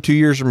removed, 2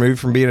 years removed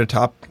from being a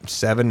top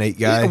 7, 8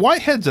 guy. Yeah,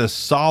 Whitehead's a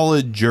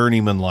solid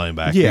journeyman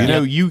linebacker. Yeah. You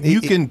know, you He-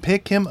 can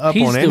pick him up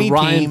He's on the any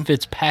Ryan team.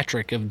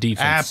 Fitzpatrick of defense.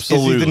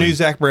 Absolutely. Is he the new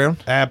Zach Brown?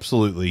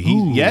 Absolutely.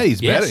 Ooh,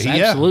 He's yes, better.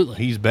 absolutely.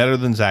 He's better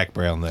than Zach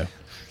Brown, though.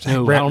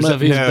 No, I don't know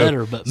if he's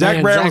better, but Zach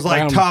man, Brown was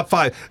like top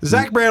 5.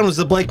 Zach Brown was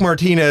the Blake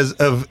Martinez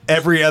of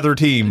every other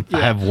team.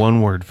 I have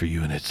one word for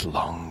you, and it's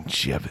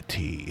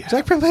longevity.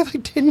 Zach Brown played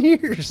like 10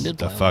 years.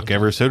 The fuck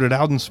ever. So did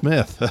Alden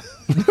Smith.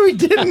 No, he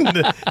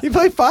didn't. He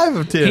played 5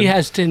 of 10. He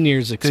has 10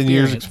 years 10 experience.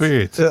 years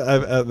experience.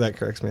 That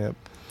cracks me up.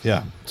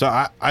 Yeah. So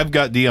I've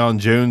got Deion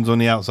Jones on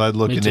the outside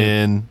looking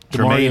in.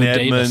 Tremaine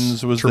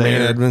Edmonds was Tremaine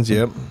there. Edmonds,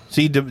 yep.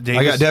 See, Davis,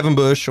 I got Devin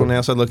Bush on the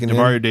outside looking in.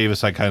 Demario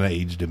Davis, I kind of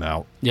aged him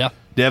out. Yeah.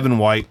 Devin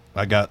White,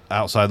 I got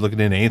outside looking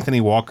in.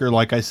 Anthony Walker,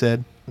 like I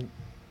said,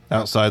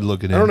 outside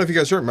looking in. I don't know if you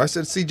guys heard him. I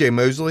said C.J.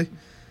 Mosley.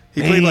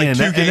 He played like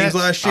 2 games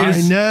last year.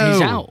 I know.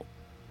 He's out.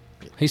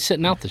 He's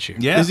sitting out this year.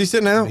 Yeah. Is he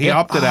sitting out? He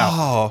opted out.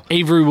 Oh.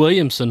 Avery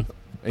Williamson.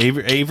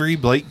 Avery,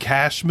 Blake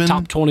Cashman.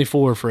 Top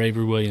 24 for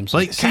Avery Williamson.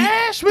 Blake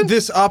Cashman.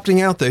 This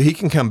opting out, though, he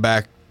can come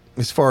back,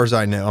 as far as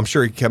I know. I'm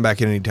sure he can come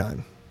back at any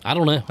time. I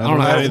don't know. I don't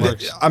know how it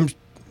works.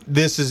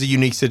 This is a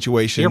unique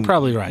situation. You're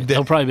probably right.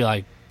 He'll probably be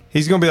like,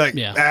 he's going to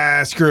be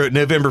like, screw it,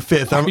 November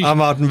 5th, I'm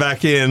opting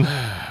back in.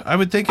 I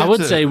would think. I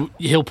would say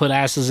he'll put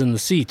asses in the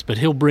seats, but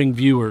he'll bring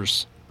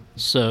viewers.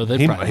 So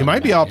he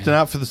might be opting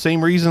out for the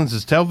same reasons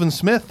as Telvin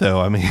Smith, though.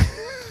 I mean,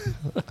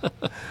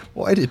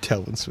 why did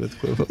Telvin Smith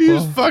quit football? He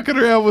was fucking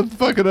around with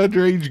fucking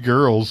underage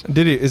girls.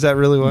 Did he? Is that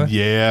really why?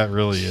 Yeah, it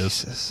really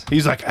is.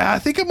 He's like, I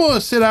think I'm going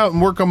to sit out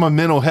and work on my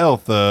mental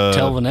health.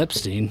 Telvin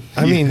Epstein.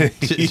 I mean,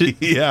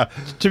 yeah.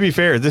 To be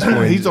fair, at this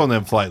point, he's on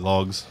them flight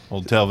logs.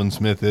 Old Telvin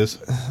Smith is.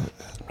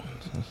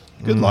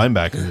 Good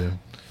linebacker.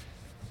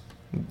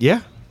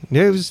 Yeah, he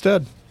was a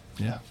stud.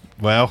 Yeah.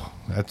 Well,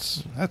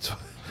 that's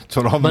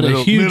what all the But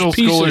middle a huge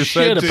piece schoolers of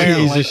shit, said, too.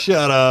 apparently. Jesus,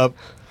 shut up.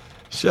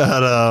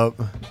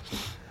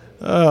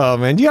 Oh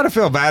man, you got to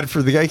feel bad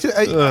for the guy.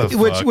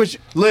 Which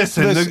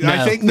listen,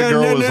 I think the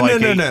girl was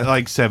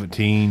like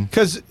 17.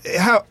 Because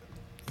how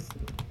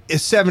a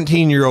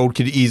 17-year-old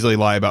could easily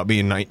lie about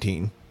being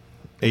 19,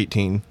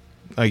 18.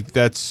 Like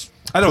that's.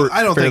 I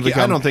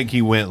don't think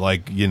he went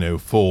like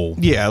full.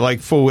 Yeah, like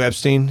full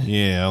Epstein.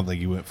 Yeah, I don't think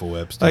he went full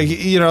Epstein.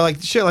 Like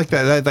like shit like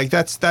that. Like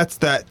that's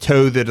that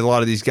toe that a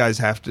lot of these guys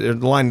have to.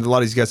 The line that a lot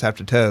of these guys have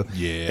to toe.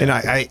 Yeah,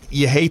 and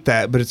you hate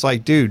that, but it's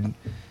like, dude.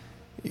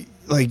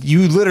 Like,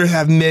 you literally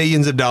have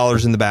millions of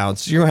dollars in the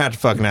balance. You're going to have to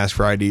fucking ask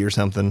for ID or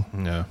something.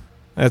 Yeah.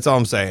 That's all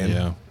I'm saying.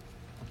 Yeah.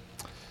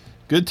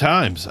 Good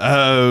times.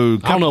 I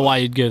don't know why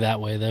you'd go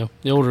that way, though.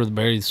 The older the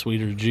berry, the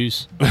sweeter the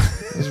juice.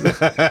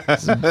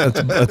 That's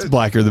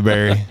blacker the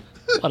berry.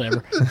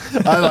 Whatever.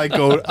 I like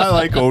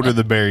older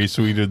the berry,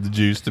 sweeter the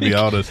juice, to be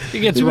honest.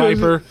 It gets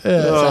riper.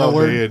 That's how it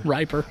works.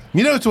 Riper.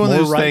 It's one of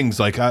those things,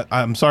 like,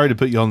 I'm sorry to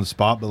put you on the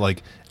spot, but,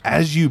 like,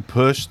 as you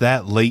push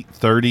that late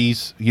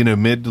 30s,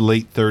 mid to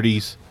late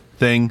 30s,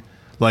 thing,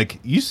 like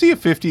you see a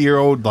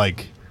 50-year-old,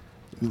 like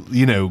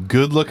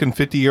good looking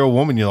 50-year-old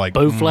woman, you're like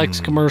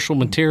Bowflex commercial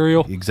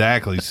material.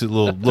 Exactly. So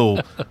little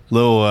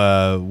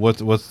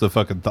what's the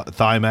fucking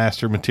thigh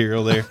master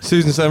material there?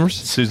 Susan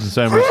Summers.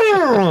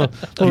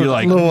 You're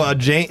like little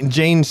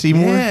Jane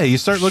Seymour. Yeah, you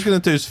start looking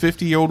at those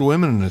 50-year-old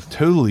women in a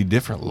totally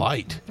different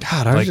light.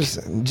 God, I was just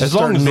as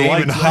long as the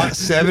light's hot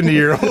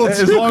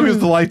 70-year-olds. As long as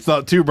the light's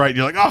not too bright,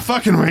 you're like, oh,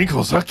 fucking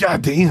wrinkles. Oh,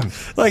 goddamn.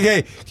 Like,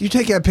 hey, can you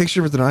take that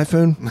picture with an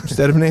iPhone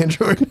instead of an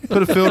Android?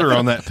 Put a filter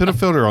on that. Put a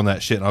filter on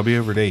that shit, and I'll be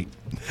over date.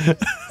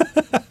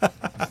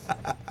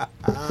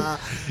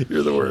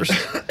 You're the worst.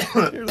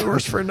 You're the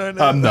worst friend I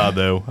know. I'm not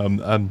though.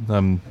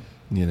 I'm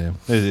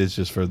it's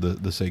just for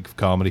the sake of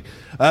comedy.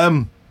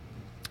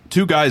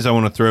 Two guys I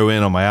want to throw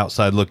in on my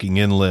outside looking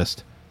in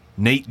list.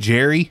 Nate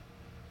Jerry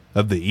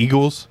of the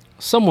Eagles.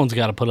 Someone's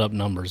got to put up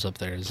numbers up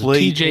there. Is it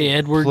TJ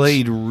Edwards?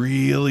 Played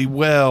really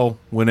well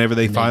whenever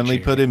they finally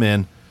put him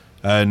in.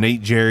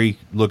 Nate Jerry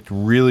looked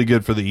really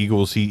good for the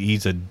Eagles.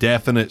 He's a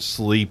definite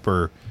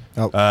sleeper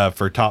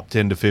for top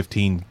 10 to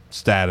 15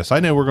 status. I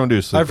know we're going to do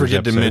a sleepers I forget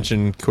episode. to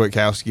mention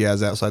Kwiatkowski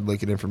as outside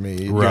looking in for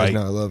me. You guys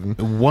know I love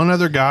him. One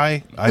other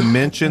guy I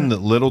mentioned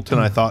that Littleton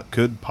I thought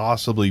could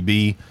possibly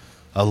be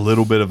a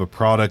little bit of a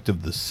product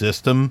of the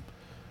system.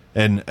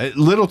 And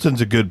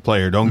Littleton's a good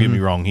player, don't get me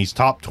wrong. He's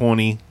top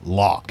 20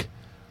 lock.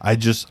 I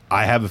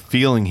have a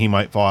feeling he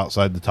might fall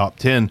outside the top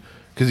 10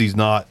 because he's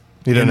not.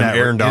 He doesn't have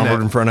Aaron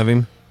Donald in front of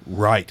him.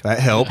 Right. That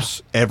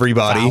helps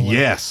everybody.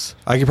 Yes.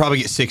 I could probably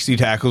get 60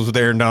 tackles with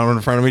Aaron Donald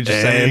in front of me,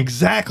 just saying.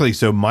 Exactly.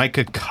 So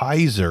Micah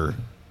Kaiser,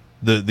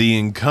 the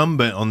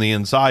incumbent on the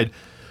inside,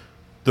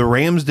 the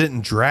Rams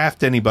didn't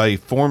draft anybody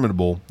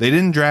formidable. They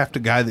didn't draft a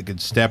guy that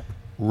could step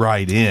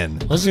right in.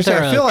 Wasn't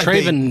there I feel like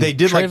they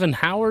did Traven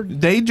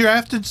Howard? They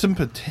drafted some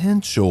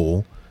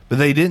potential, but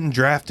they didn't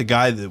draft a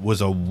guy that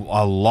was a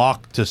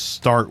lock to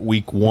start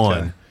week one.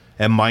 Okay.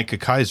 And Micah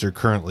Kaiser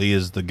currently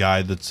is the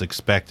guy that's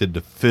expected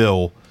to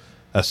fill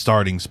a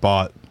starting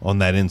spot on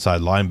that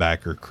inside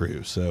linebacker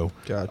crew. So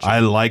gotcha. I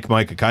like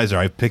Micah Kaiser.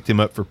 I picked him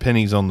up for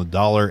pennies on the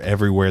dollar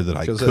everywhere that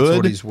I could. That's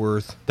what he's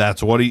worth.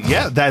 That's what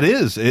that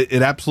is.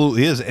 It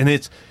absolutely is. And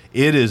it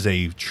is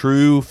a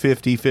true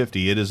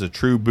 50-50. It is a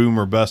true boom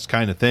or bust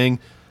kind of thing.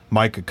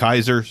 Micah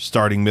Kaiser,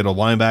 starting middle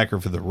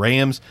linebacker for the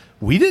Rams.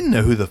 We didn't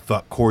know who the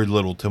fuck Corey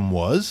Littleton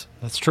was.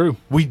 That's true.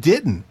 We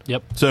didn't.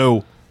 Yep.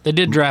 So they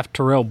did draft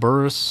Terrell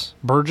Burgess.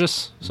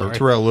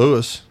 Terrell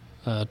Lewis.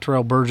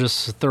 Terrell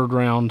Burgess, third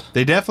round.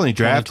 They definitely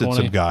drafted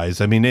some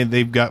guys. I mean,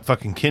 they've got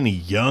fucking Kenny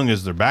Young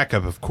as their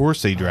backup. Of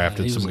course, they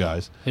drafted some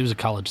guys. He was a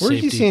college safety. Where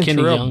are you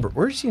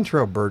seeing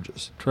Terrell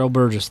Burgess? Terrell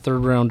Burgess, third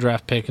round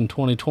draft pick in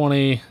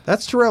 2020.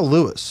 That's Terrell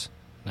Lewis.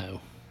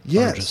 No.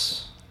 Yes.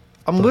 Burgess.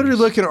 I'm literally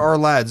looking at our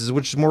lads,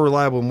 which is more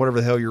reliable than whatever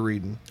the hell you're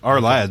reading.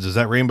 Our lads, is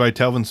that ran by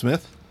Telvin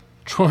Smith?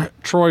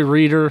 Troy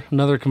Reader,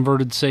 another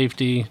converted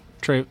safety.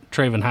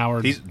 Traven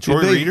Howard.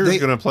 Troy Reader is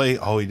going to play.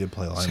 Oh, he did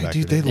play linebacker.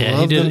 Dude, they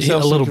love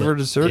themselves some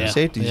converted bit.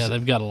 safeties. Yeah,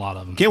 they've got a lot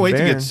of them. Can't wait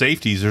to get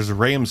safeties. There's a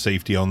Ram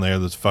safety on there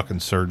that's fucking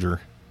Surger.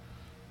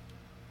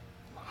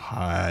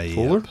 Hi.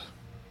 Fuller?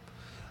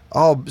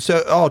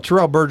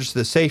 Terrell Burgess,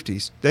 the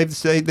safeties. They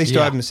still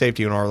have him as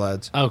safety on our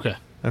lads. Okay.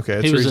 Okay,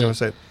 that's the reason I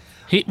said.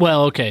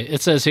 Okay.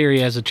 It says here he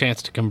has a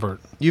chance to convert.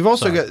 You've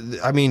also got,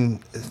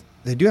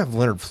 they do have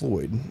Leonard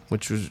Floyd,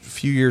 which was a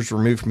few years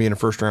removed from being a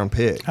first-round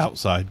pick.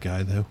 Outside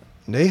guy, though.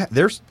 They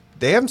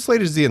haven't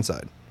slated as the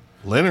inside.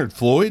 Leonard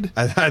Floyd?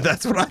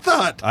 That's what I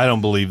thought. I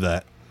don't believe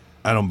that.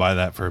 I don't buy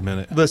that for a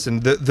minute.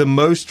 Listen, the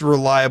most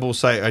reliable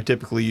site I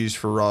typically use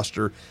for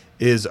roster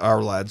is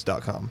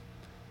ourlads.com.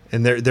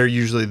 And they're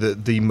usually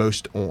the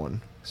most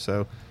on.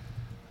 So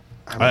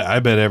I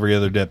bet every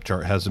other depth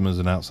chart has him as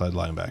an outside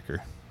linebacker.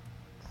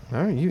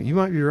 All right, you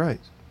might be right.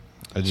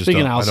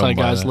 Speaking of outside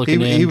guys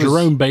looking in,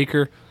 Jerome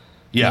Baker.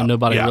 Yeah.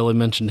 Nobody really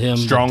mentioned him.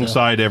 Strong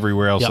side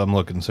everywhere else I'm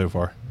looking so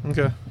far.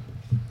 Okay.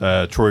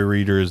 Troy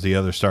Reader is the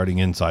other starting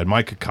inside.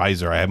 Micah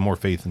Kaiser, I have more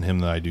faith in him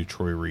than I do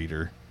Troy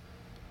Reader.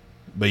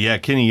 But yeah,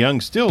 Kenny Young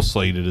still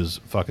slated as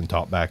fucking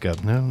top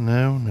backup.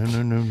 No.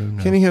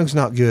 Kenny Young's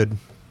not good.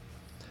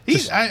 He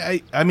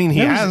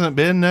hasn't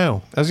been.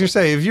 No, I was gonna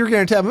say if you're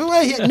gonna tell me,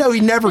 he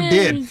never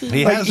did.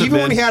 He hasn't even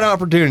been. when he had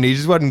opportunity, he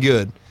just wasn't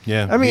good.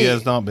 Yeah, he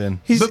has not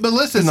been. But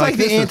listen, it's like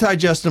the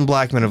anti-Justin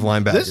Blackman of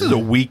linebackers. This is a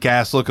weak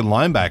ass looking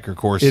linebacker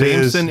core. It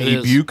Sampson,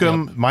 is.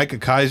 Ebucum, Micah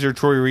Kaiser,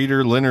 Troy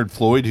Reader, Leonard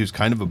Floyd, who's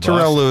kind of a bust.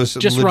 Terrell Lewis,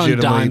 just run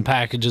dime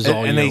packages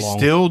all year and they long.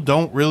 still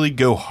don't really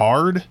go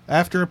hard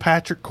after a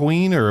Patrick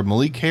Queen or a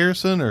Malik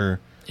Harrison or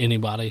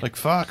anybody. Like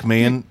fuck,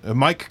 man.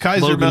 Micah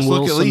Kaiser Logan must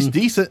look at Wilson. least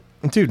decent.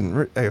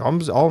 Dude,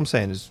 all I'm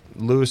saying is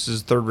Lewis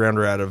is third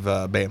rounder out of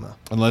Bama.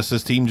 Unless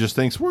this team just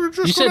thinks we're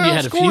just. You said you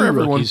had a few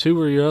rookies. Who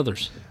were your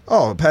others?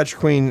 Oh, Patrick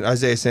Queen,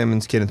 Isaiah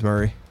Simmons, Kenneth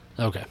Murray.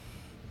 Okay,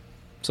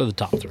 so the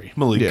top three.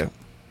 Malik. Yeah.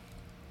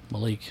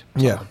 Malik.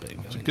 Yeah.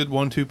 It's a good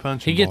 1-2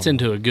 punch. He gets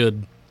into a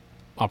good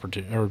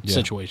opportunity or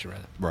situation,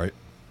 rather. Right.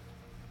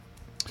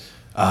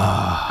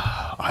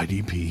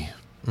 IDP.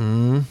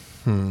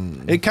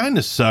 Mm-hmm. It kind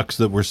of sucks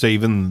that we're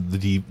saving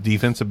the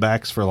defensive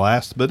backs for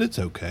last, but it's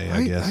okay,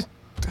 I guess.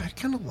 I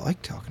kind of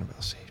like talking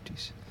about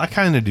safeties. I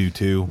kind of do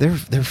too.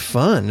 They're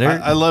fun.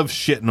 I love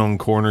shitting on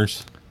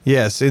corners.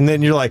 Yes, and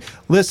then you're like,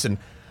 listen,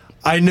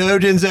 I know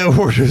Denzel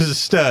Ward is a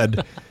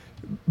stud,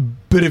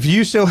 but if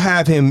you still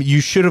have him,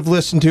 you should have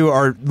listened to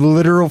our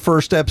literal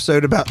first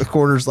episode about the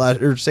corners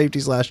or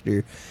safeties last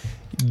year.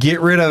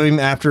 Get rid of him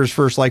after his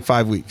first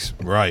 5 weeks.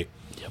 Right.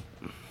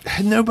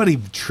 Nobody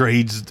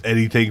trades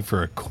anything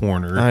for a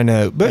corner. I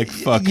know, but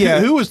fuck. Yeah.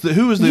 Who was the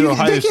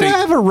Ohio State? They can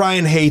have a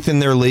Ryan Haith in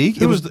their league.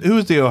 Who was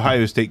the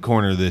Ohio State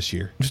corner this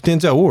year? Just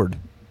Denzel Ward.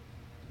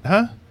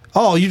 Huh?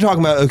 Oh, you're talking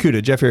about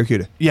Okudah, Jeffrey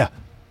Okudah. Yeah,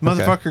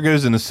 motherfucker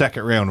goes in the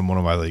second round in one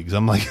of my leagues.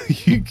 I'm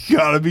like, you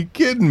gotta be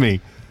kidding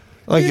me.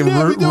 Like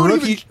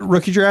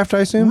rookie draft, I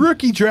assume.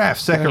 Rookie draft,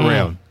 second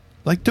round.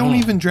 Like, don't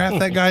even draft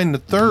that guy in the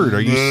third.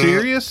 Are you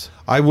serious?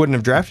 I wouldn't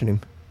have drafted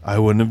him. I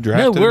wouldn't have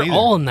drafted him. No, we're either.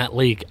 all in that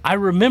league. I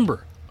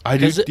remember. I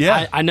do.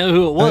 Yeah, I know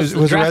who it was.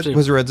 Was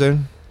it Red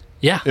Zone?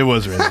 Yeah, it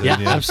was Red Zone. Yeah,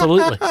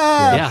 absolutely.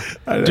 Yeah,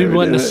 dude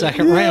went in the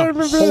second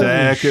round.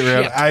 Second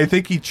round. I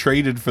think he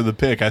traded for the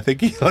pick. I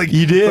think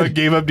he did.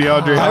 Gave up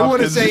DeAndre. I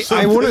want to say.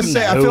 I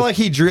feel like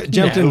he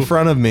jumped in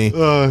front of me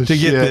to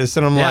get this,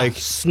 and I'm like,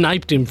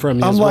 sniped him from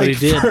you. I'm is like, what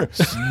he did.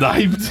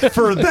 Sniped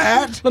for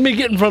that. Let me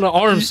get in front of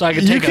Arms so I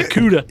can take a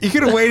CUDA. You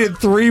could have waited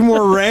 3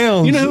 more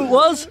rounds. You know who it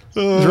was?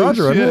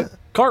 Roger, wasn't it?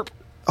 Carp.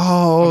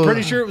 Oh, I'm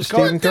pretty sure it was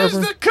Carp. What does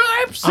the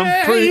Carp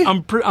say?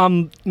 I'm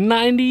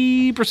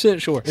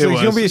 90% sure. So he's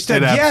going to be a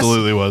stud. It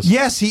absolutely was.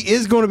 Yes, he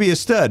is going to be a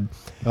stud.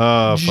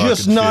 Just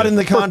fucking not shit. in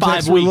the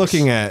context we're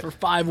looking at. For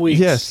 5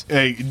 weeks. Yes.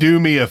 Hey, do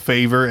me a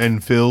favor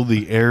and fill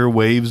the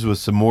airwaves with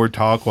some more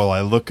talk while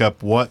I look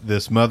up what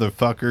this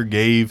motherfucker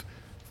gave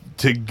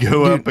to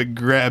go up and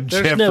grab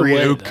Jeffrey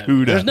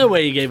Okudah. There's no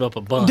way he gave up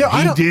a bunch.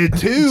 He did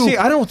too. See,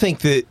 I don't think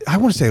that. I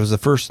want to say it was the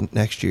first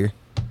next year.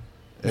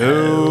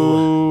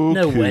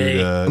 No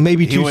way.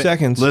 Maybe 2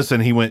 seconds. Listen,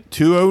 he went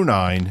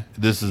 209.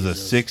 This is a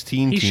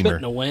 16-teamer. He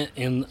shouldn't have went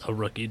in a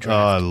rookie Oh, draft.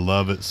 I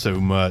love it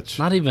so much.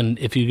 Not even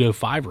if you go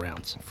 5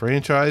 rounds.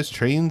 Franchise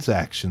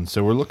transaction.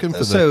 So we're looking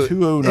for the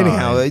 209.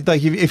 Anyhow,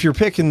 like if you're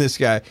picking this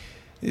guy,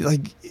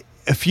 like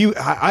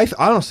I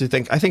honestly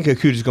think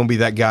Okudah is going to be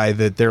that guy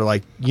that they're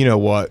like, you know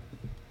what?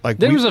 Like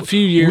There was a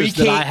few years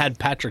that I had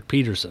Patrick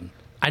Peterson.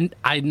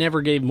 I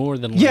never gave more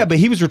than but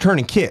he was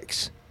returning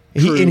kicks.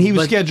 He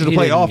was scheduled to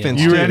play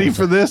offense. You ready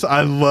for this?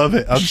 I love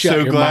it. I'm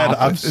so glad.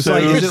 I'm so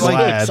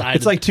glad.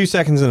 It's like 2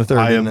 seconds in the third.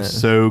 I am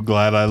so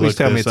glad I looked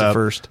this up.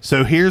 First.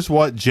 So here's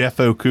what Jeff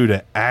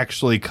Okudah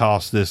actually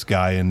cost this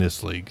guy in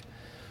this league.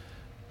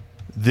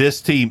 This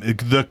team,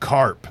 the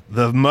Carp,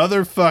 the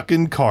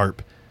motherfucking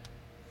Carp,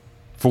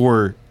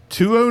 for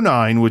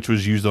 209, which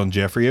was used on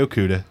Jeffrey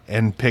Okudah,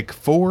 and pick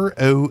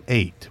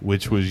 408,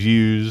 which was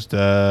used. It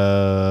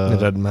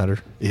doesn't matter.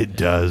 It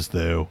does,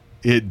 though.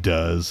 It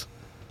does.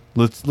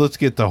 Let's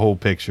get the whole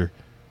picture.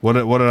 What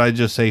did I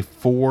just say?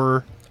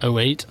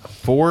 408.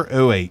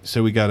 408.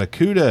 So we got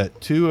Okudah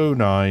at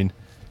 209,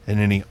 and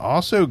then he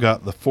also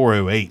got the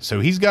 408. So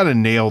he's got to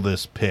nail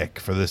this pick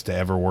for this to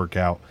ever work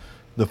out.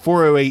 The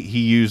 408 he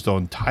used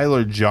on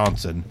Tyler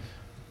Johnson.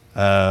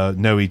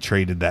 No, he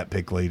traded that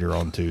pick later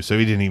on too, so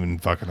he didn't even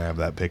fucking have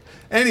that pick.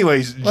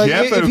 Anyways, Like,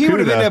 Jeff if he would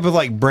have Okudah. ended up with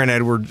like Brent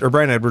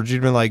Edwards,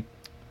 you'd been like,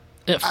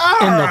 In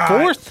the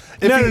fourth?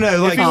 If No, he, no, no,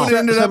 If he like, would have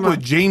ended up someone-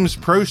 with James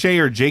Prochet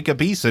or Jacob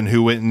Eason,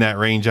 who went in that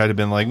range, I'd have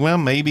been like, well,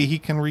 maybe he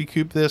can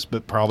recoup this,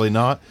 but probably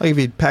not. like if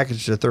he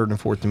packaged a third and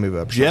fourth to move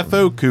up. Jeff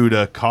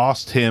Okudah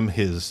cost him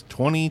his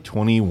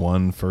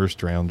 2021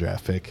 first round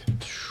draft pick.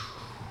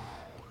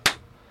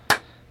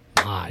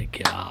 My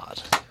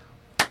God.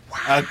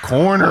 A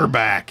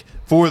cornerback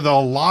for the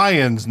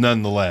Lions,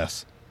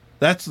 nonetheless.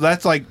 That's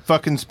like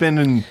fucking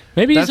spending.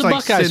 Maybe he's that's a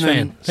Buckeyes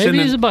fan. Maybe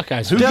he's a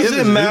Buckeyes Who fan. Does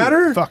gives it a-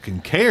 matter? Who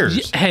fucking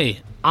cares? Hey,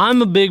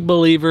 I'm a big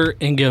believer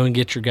in go and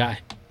get your guy.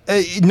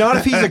 Not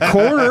if he's a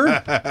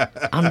corner.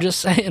 I'm just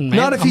saying, man.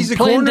 Not if he's I'm a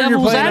playing corner, you're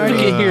devil's playing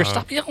advocate here.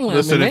 Stop yelling at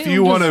Listen, me, if man.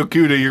 you I'm want just-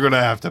 Okudah, you're going to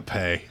have to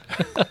pay.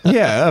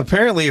 Yeah,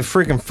 apparently a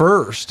freaking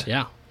first.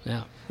 Yeah,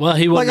 yeah. Well,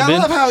 he wouldn't Like, have I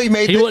been. love how he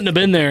made He the- wouldn't have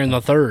been there in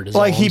the third. is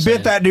Like all he I'm bit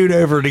saying. that dude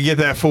over to get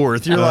that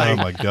fourth. You're Oh, like,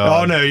 my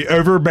God. oh no,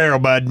 over a barrel,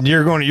 bud.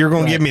 You're going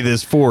to give me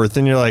this fourth,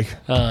 and you're like,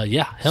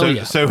 Yeah, hell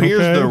yeah. So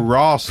here's okay. the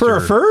roster. for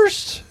a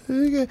first.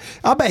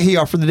 I'll bet he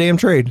offered the damn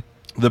trade.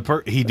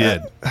 He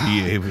did.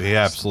 He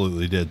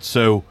absolutely did.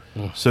 So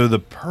the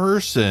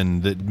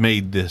person that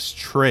made this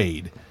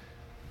trade,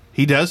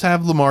 he does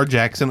have Lamar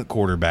Jackson at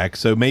quarterback.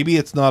 So maybe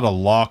it's not a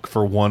lock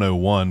for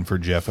 101 for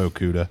Jeff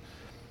Okudah.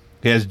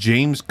 He has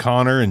James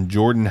Conner and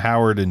Jordan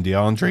Howard and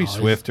DeAndre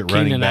Swift at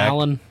running back.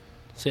 Allen.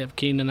 Does he have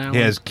Keenan Allen?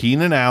 He has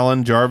Keenan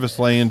Allen, Jarvis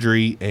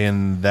Landry,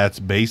 and that's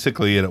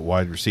basically it at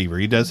wide receiver.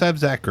 He does have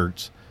Zach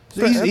Ertz.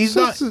 He's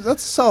not.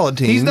 That's a solid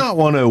team. He's not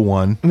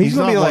 101. mean, He's he's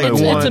gonna not be like-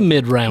 101. It's a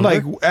mid-rounder.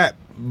 like at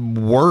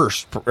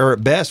worst or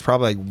at best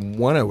probably like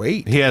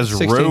 108. He has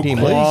 16-team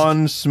league.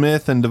 Roquan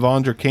Smith and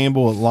Devondre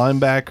Campbell at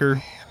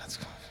linebacker.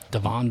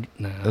 Devon.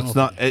 No, I That's don't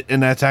not,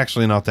 and that's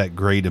actually not that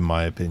great in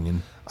my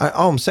opinion,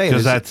 All I'm saying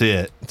because is that's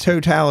it.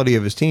 totality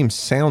of his team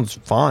sounds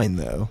fine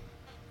though.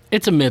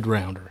 It's a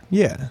mid-rounder.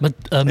 Yeah. But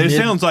It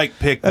sounds like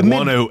pick mid-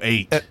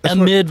 108. a what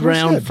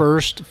mid-round said.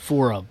 first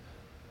for a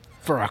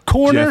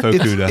corner. Jeff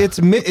Okudah.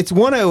 It's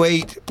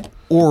 108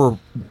 or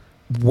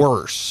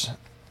worse.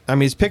 I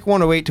mean, it's pick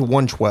 108 to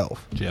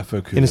 112 Jeff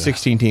Okudah. in a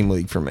 16-team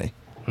league for me.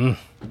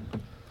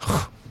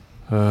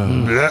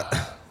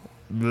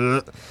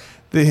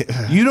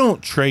 You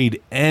don't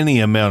trade any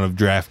amount of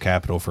draft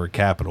capital for a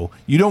capital.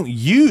 You don't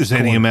use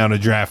any amount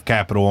of draft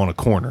capital on a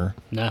corner.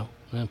 No.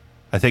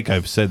 I think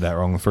I've said that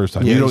wrong the first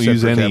time. Yeah, you you don't said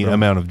use for any capital.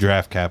 amount of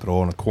draft capital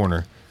on a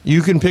corner.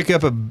 You can pick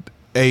up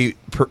a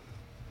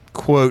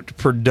quote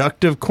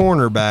productive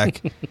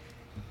cornerback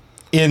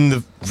in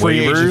the free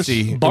Waivers?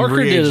 agency. Barker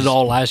free did it agency.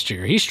 all last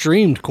year. He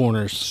streamed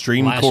corners.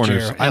 Stream last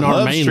corners. year I in our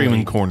love main streaming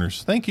league.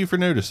 corners. Thank you for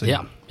noticing.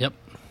 Yeah. Yep.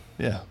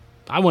 Yeah.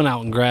 I went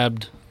out and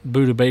grabbed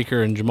Buda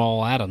Baker and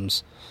Jamal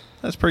Adams,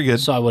 That's pretty good.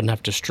 so I wouldn't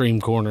have to stream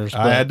corners.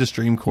 I had to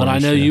stream corners. But I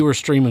know yeah. you were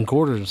streaming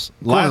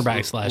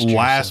cornerbacks last year.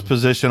 Last so.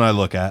 position I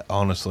look at,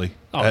 honestly.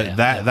 Oh, yeah,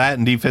 that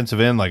and defensive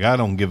end, like I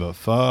don't give a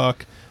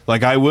fuck.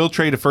 Like I will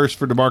trade a first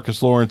for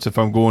DeMarcus Lawrence if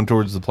I'm going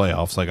towards the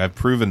playoffs. Like I've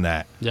proven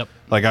that. Yep.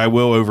 Like I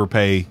will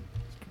overpay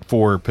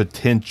for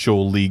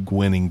potential league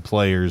winning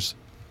players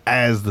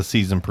as the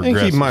season And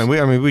progresses. keep in mind,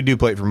 we do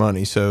play it for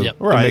money, so Yep.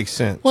 it Right. makes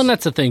sense. Well, and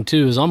that's the thing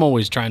too is I'm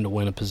always trying to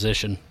win a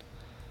position.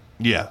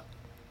 Yeah.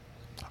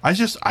 I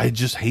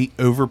just hate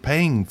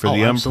overpaying for Oh,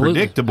 the absolutely.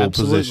 unpredictable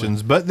Absolutely.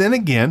 positions. But then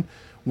again,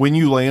 when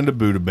you land a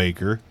Buda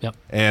Baker Yep.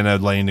 and a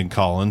Landon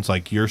Collins,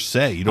 like you're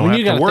set. You don't When have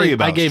you to gotta worry think,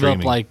 about I gave streaming.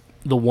 up like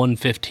the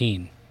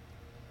 115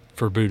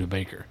 for Buda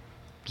Baker.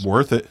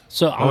 Worth it.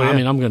 So I yeah.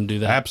 mean, I'm going to do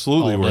that.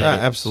 Absolutely all worth day. yeah,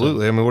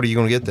 absolutely. I mean, what are you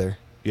going to get there?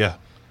 Yeah.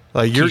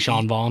 Like you're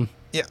Keyshawn Vaughn.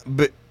 yeah,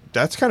 but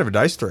that's kind of a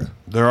dice throw.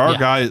 There are Yeah.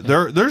 guys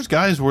there's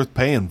guys worth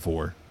paying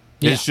for.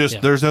 Yeah, It's just yeah.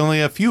 there's only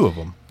a few of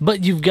them.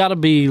 But you've got to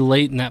be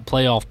late in that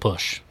playoff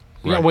push.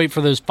 You got Right. to wait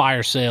for those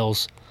fire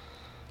sales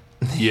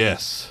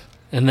Yes.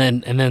 and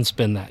then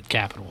spend that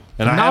capital.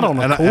 And I not haven't, on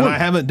a and, I, corner. and I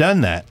haven't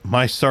done that.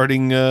 My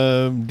starting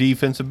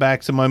defensive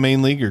backs in my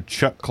main league are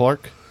Chuck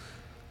Clark,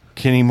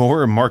 Kenny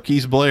Moore, and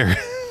Marquise Blair.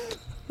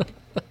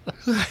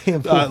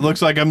 It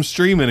looks like I'm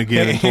streaming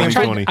again in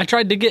 2020. I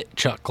tried to get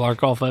Chuck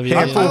Clark off of you.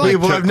 Handful I of like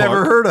people Chuck I've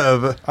never Clark. heard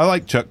of. I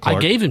like Chuck I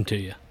Clark. gave him to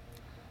you.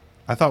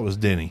 I thought it was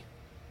Denny.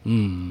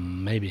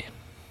 Maybe.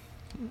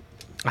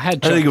 I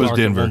had Chuck think it was Clark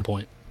Denver. at one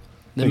point.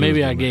 Then think it maybe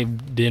was I Denver.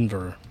 gave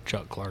Denver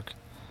Chuck Clark.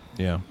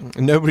 Yeah.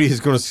 Nobody is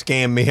going to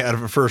scam me out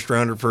of a first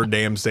rounder for a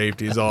damn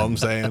safety. Is all I'm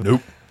saying.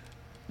 Nope.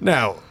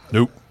 Now,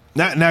 Nope.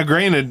 Now,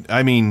 granted,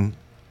 I mean,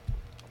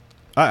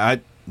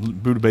 I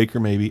Buda Baker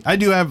maybe. I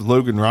do have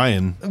Logan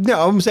Ryan.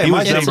 no, I'm saying He my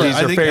was number. safeties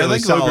I are think fairly Logan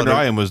solid.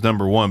 Ryan was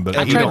number one, but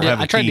I he don't tried, have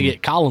to, a I tried to team.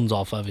 get Collins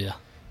off of you.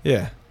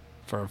 Yeah.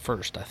 for a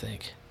first, I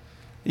think.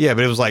 Yeah,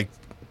 but it was like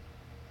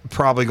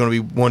probably going to be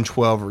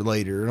 112 or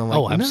later. And I'm like,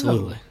 Oh,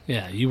 absolutely.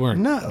 Yeah, you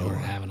weren't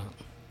having it.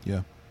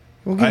 Yeah.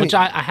 Well, Which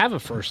I have a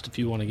first if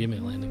you want to give me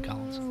Landon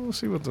Collins. we'll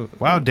see what the.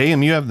 Wow,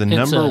 damn, you have the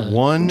number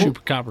one.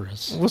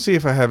 Chupacabras. We'll see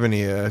if I have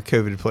any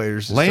COVID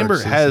players. to start Lambert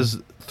the season.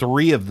 has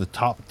 3 of the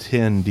top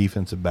 10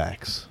 defensive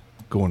backs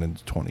going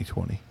into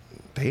 2020.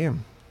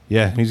 Damn.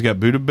 Yeah, he's got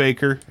Budda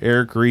Baker,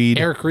 Eric Reed,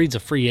 Eric Reed's a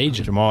free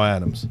agent. Jamal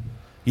Adams.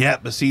 Yeah,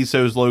 but see,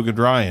 so's Logan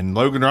Ryan.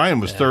 Logan Ryan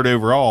was 3rd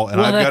overall, and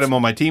Well, I've got that's- him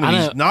on my team, and I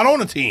he's know. not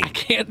on a team.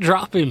 Can't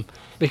drop him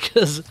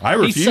because I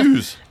he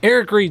refuse.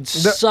 Eric Reed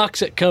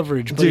sucks at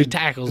coverage, but he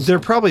tackles. They're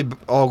probably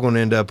all going to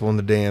end up on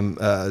the damn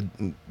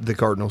the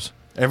Cardinals.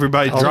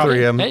 Everybody All dropped.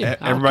 3 of them. Hey,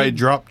 Everybody I'll keep-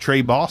 dropped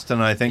Trey Boston,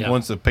 and I think Yeah.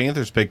 once the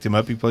Panthers picked him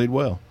up, he played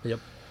well. Yep.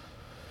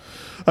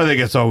 I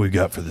think that's all we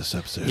got for this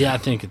episode. Yeah, I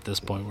think at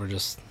this point we're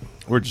just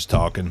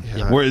talking.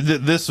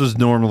 This was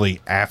normally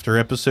after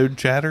episode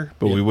chatter,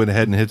 but we went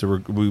ahead and hit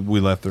we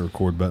left the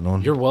record button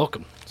on. you're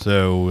welcome.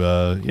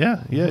 So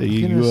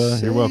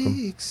you're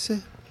welcome.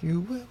 Except you're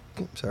welcome.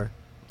 Sorry.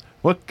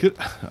 What could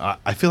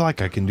I feel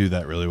like I can do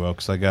that really well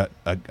because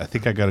I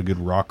think I got a good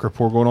rock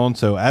rapport going on.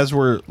 So as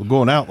we're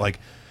going out, like,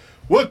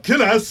 what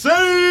can I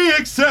say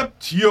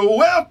except you're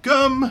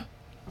welcome?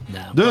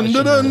 No, Dun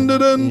dun dun dun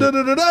dun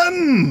dun dun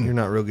dun. You're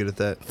not real good at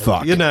that.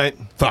 Fuck. Good night.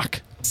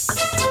 Fuck.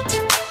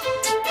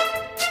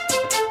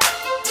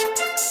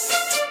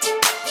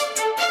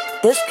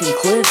 This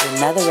concludes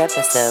another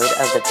episode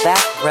of the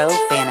Back Row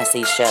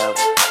Fantasy Show.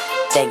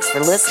 Thanks for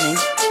listening,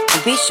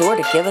 and be sure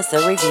to give us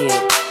a review.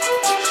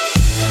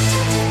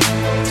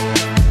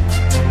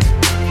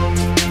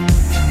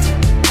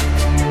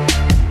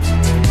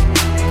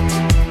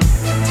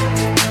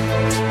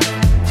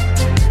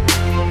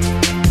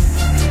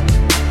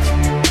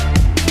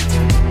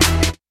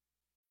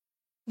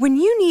 When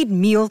you need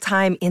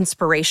mealtime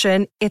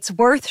inspiration, it's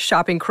worth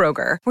shopping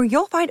Kroger, where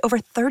you'll find over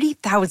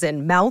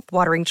 30,000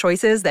 mouth-watering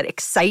choices that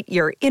excite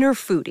your inner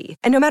foodie.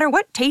 And no matter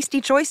what tasty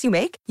choice you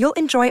make, you'll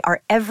enjoy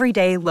our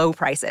everyday low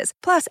prices,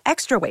 plus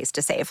extra ways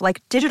to save,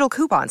 like digital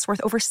coupons worth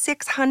over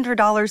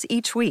 $600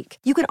 each week.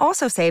 You can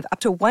also save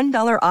up to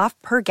 $1 off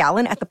per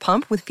gallon at the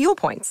pump with fuel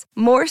points.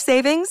 More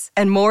savings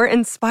and more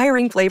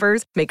inspiring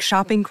flavors make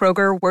shopping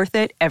Kroger worth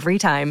it every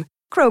time.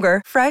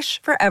 Kroger,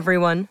 fresh for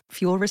everyone.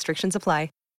 Fuel restrictions apply.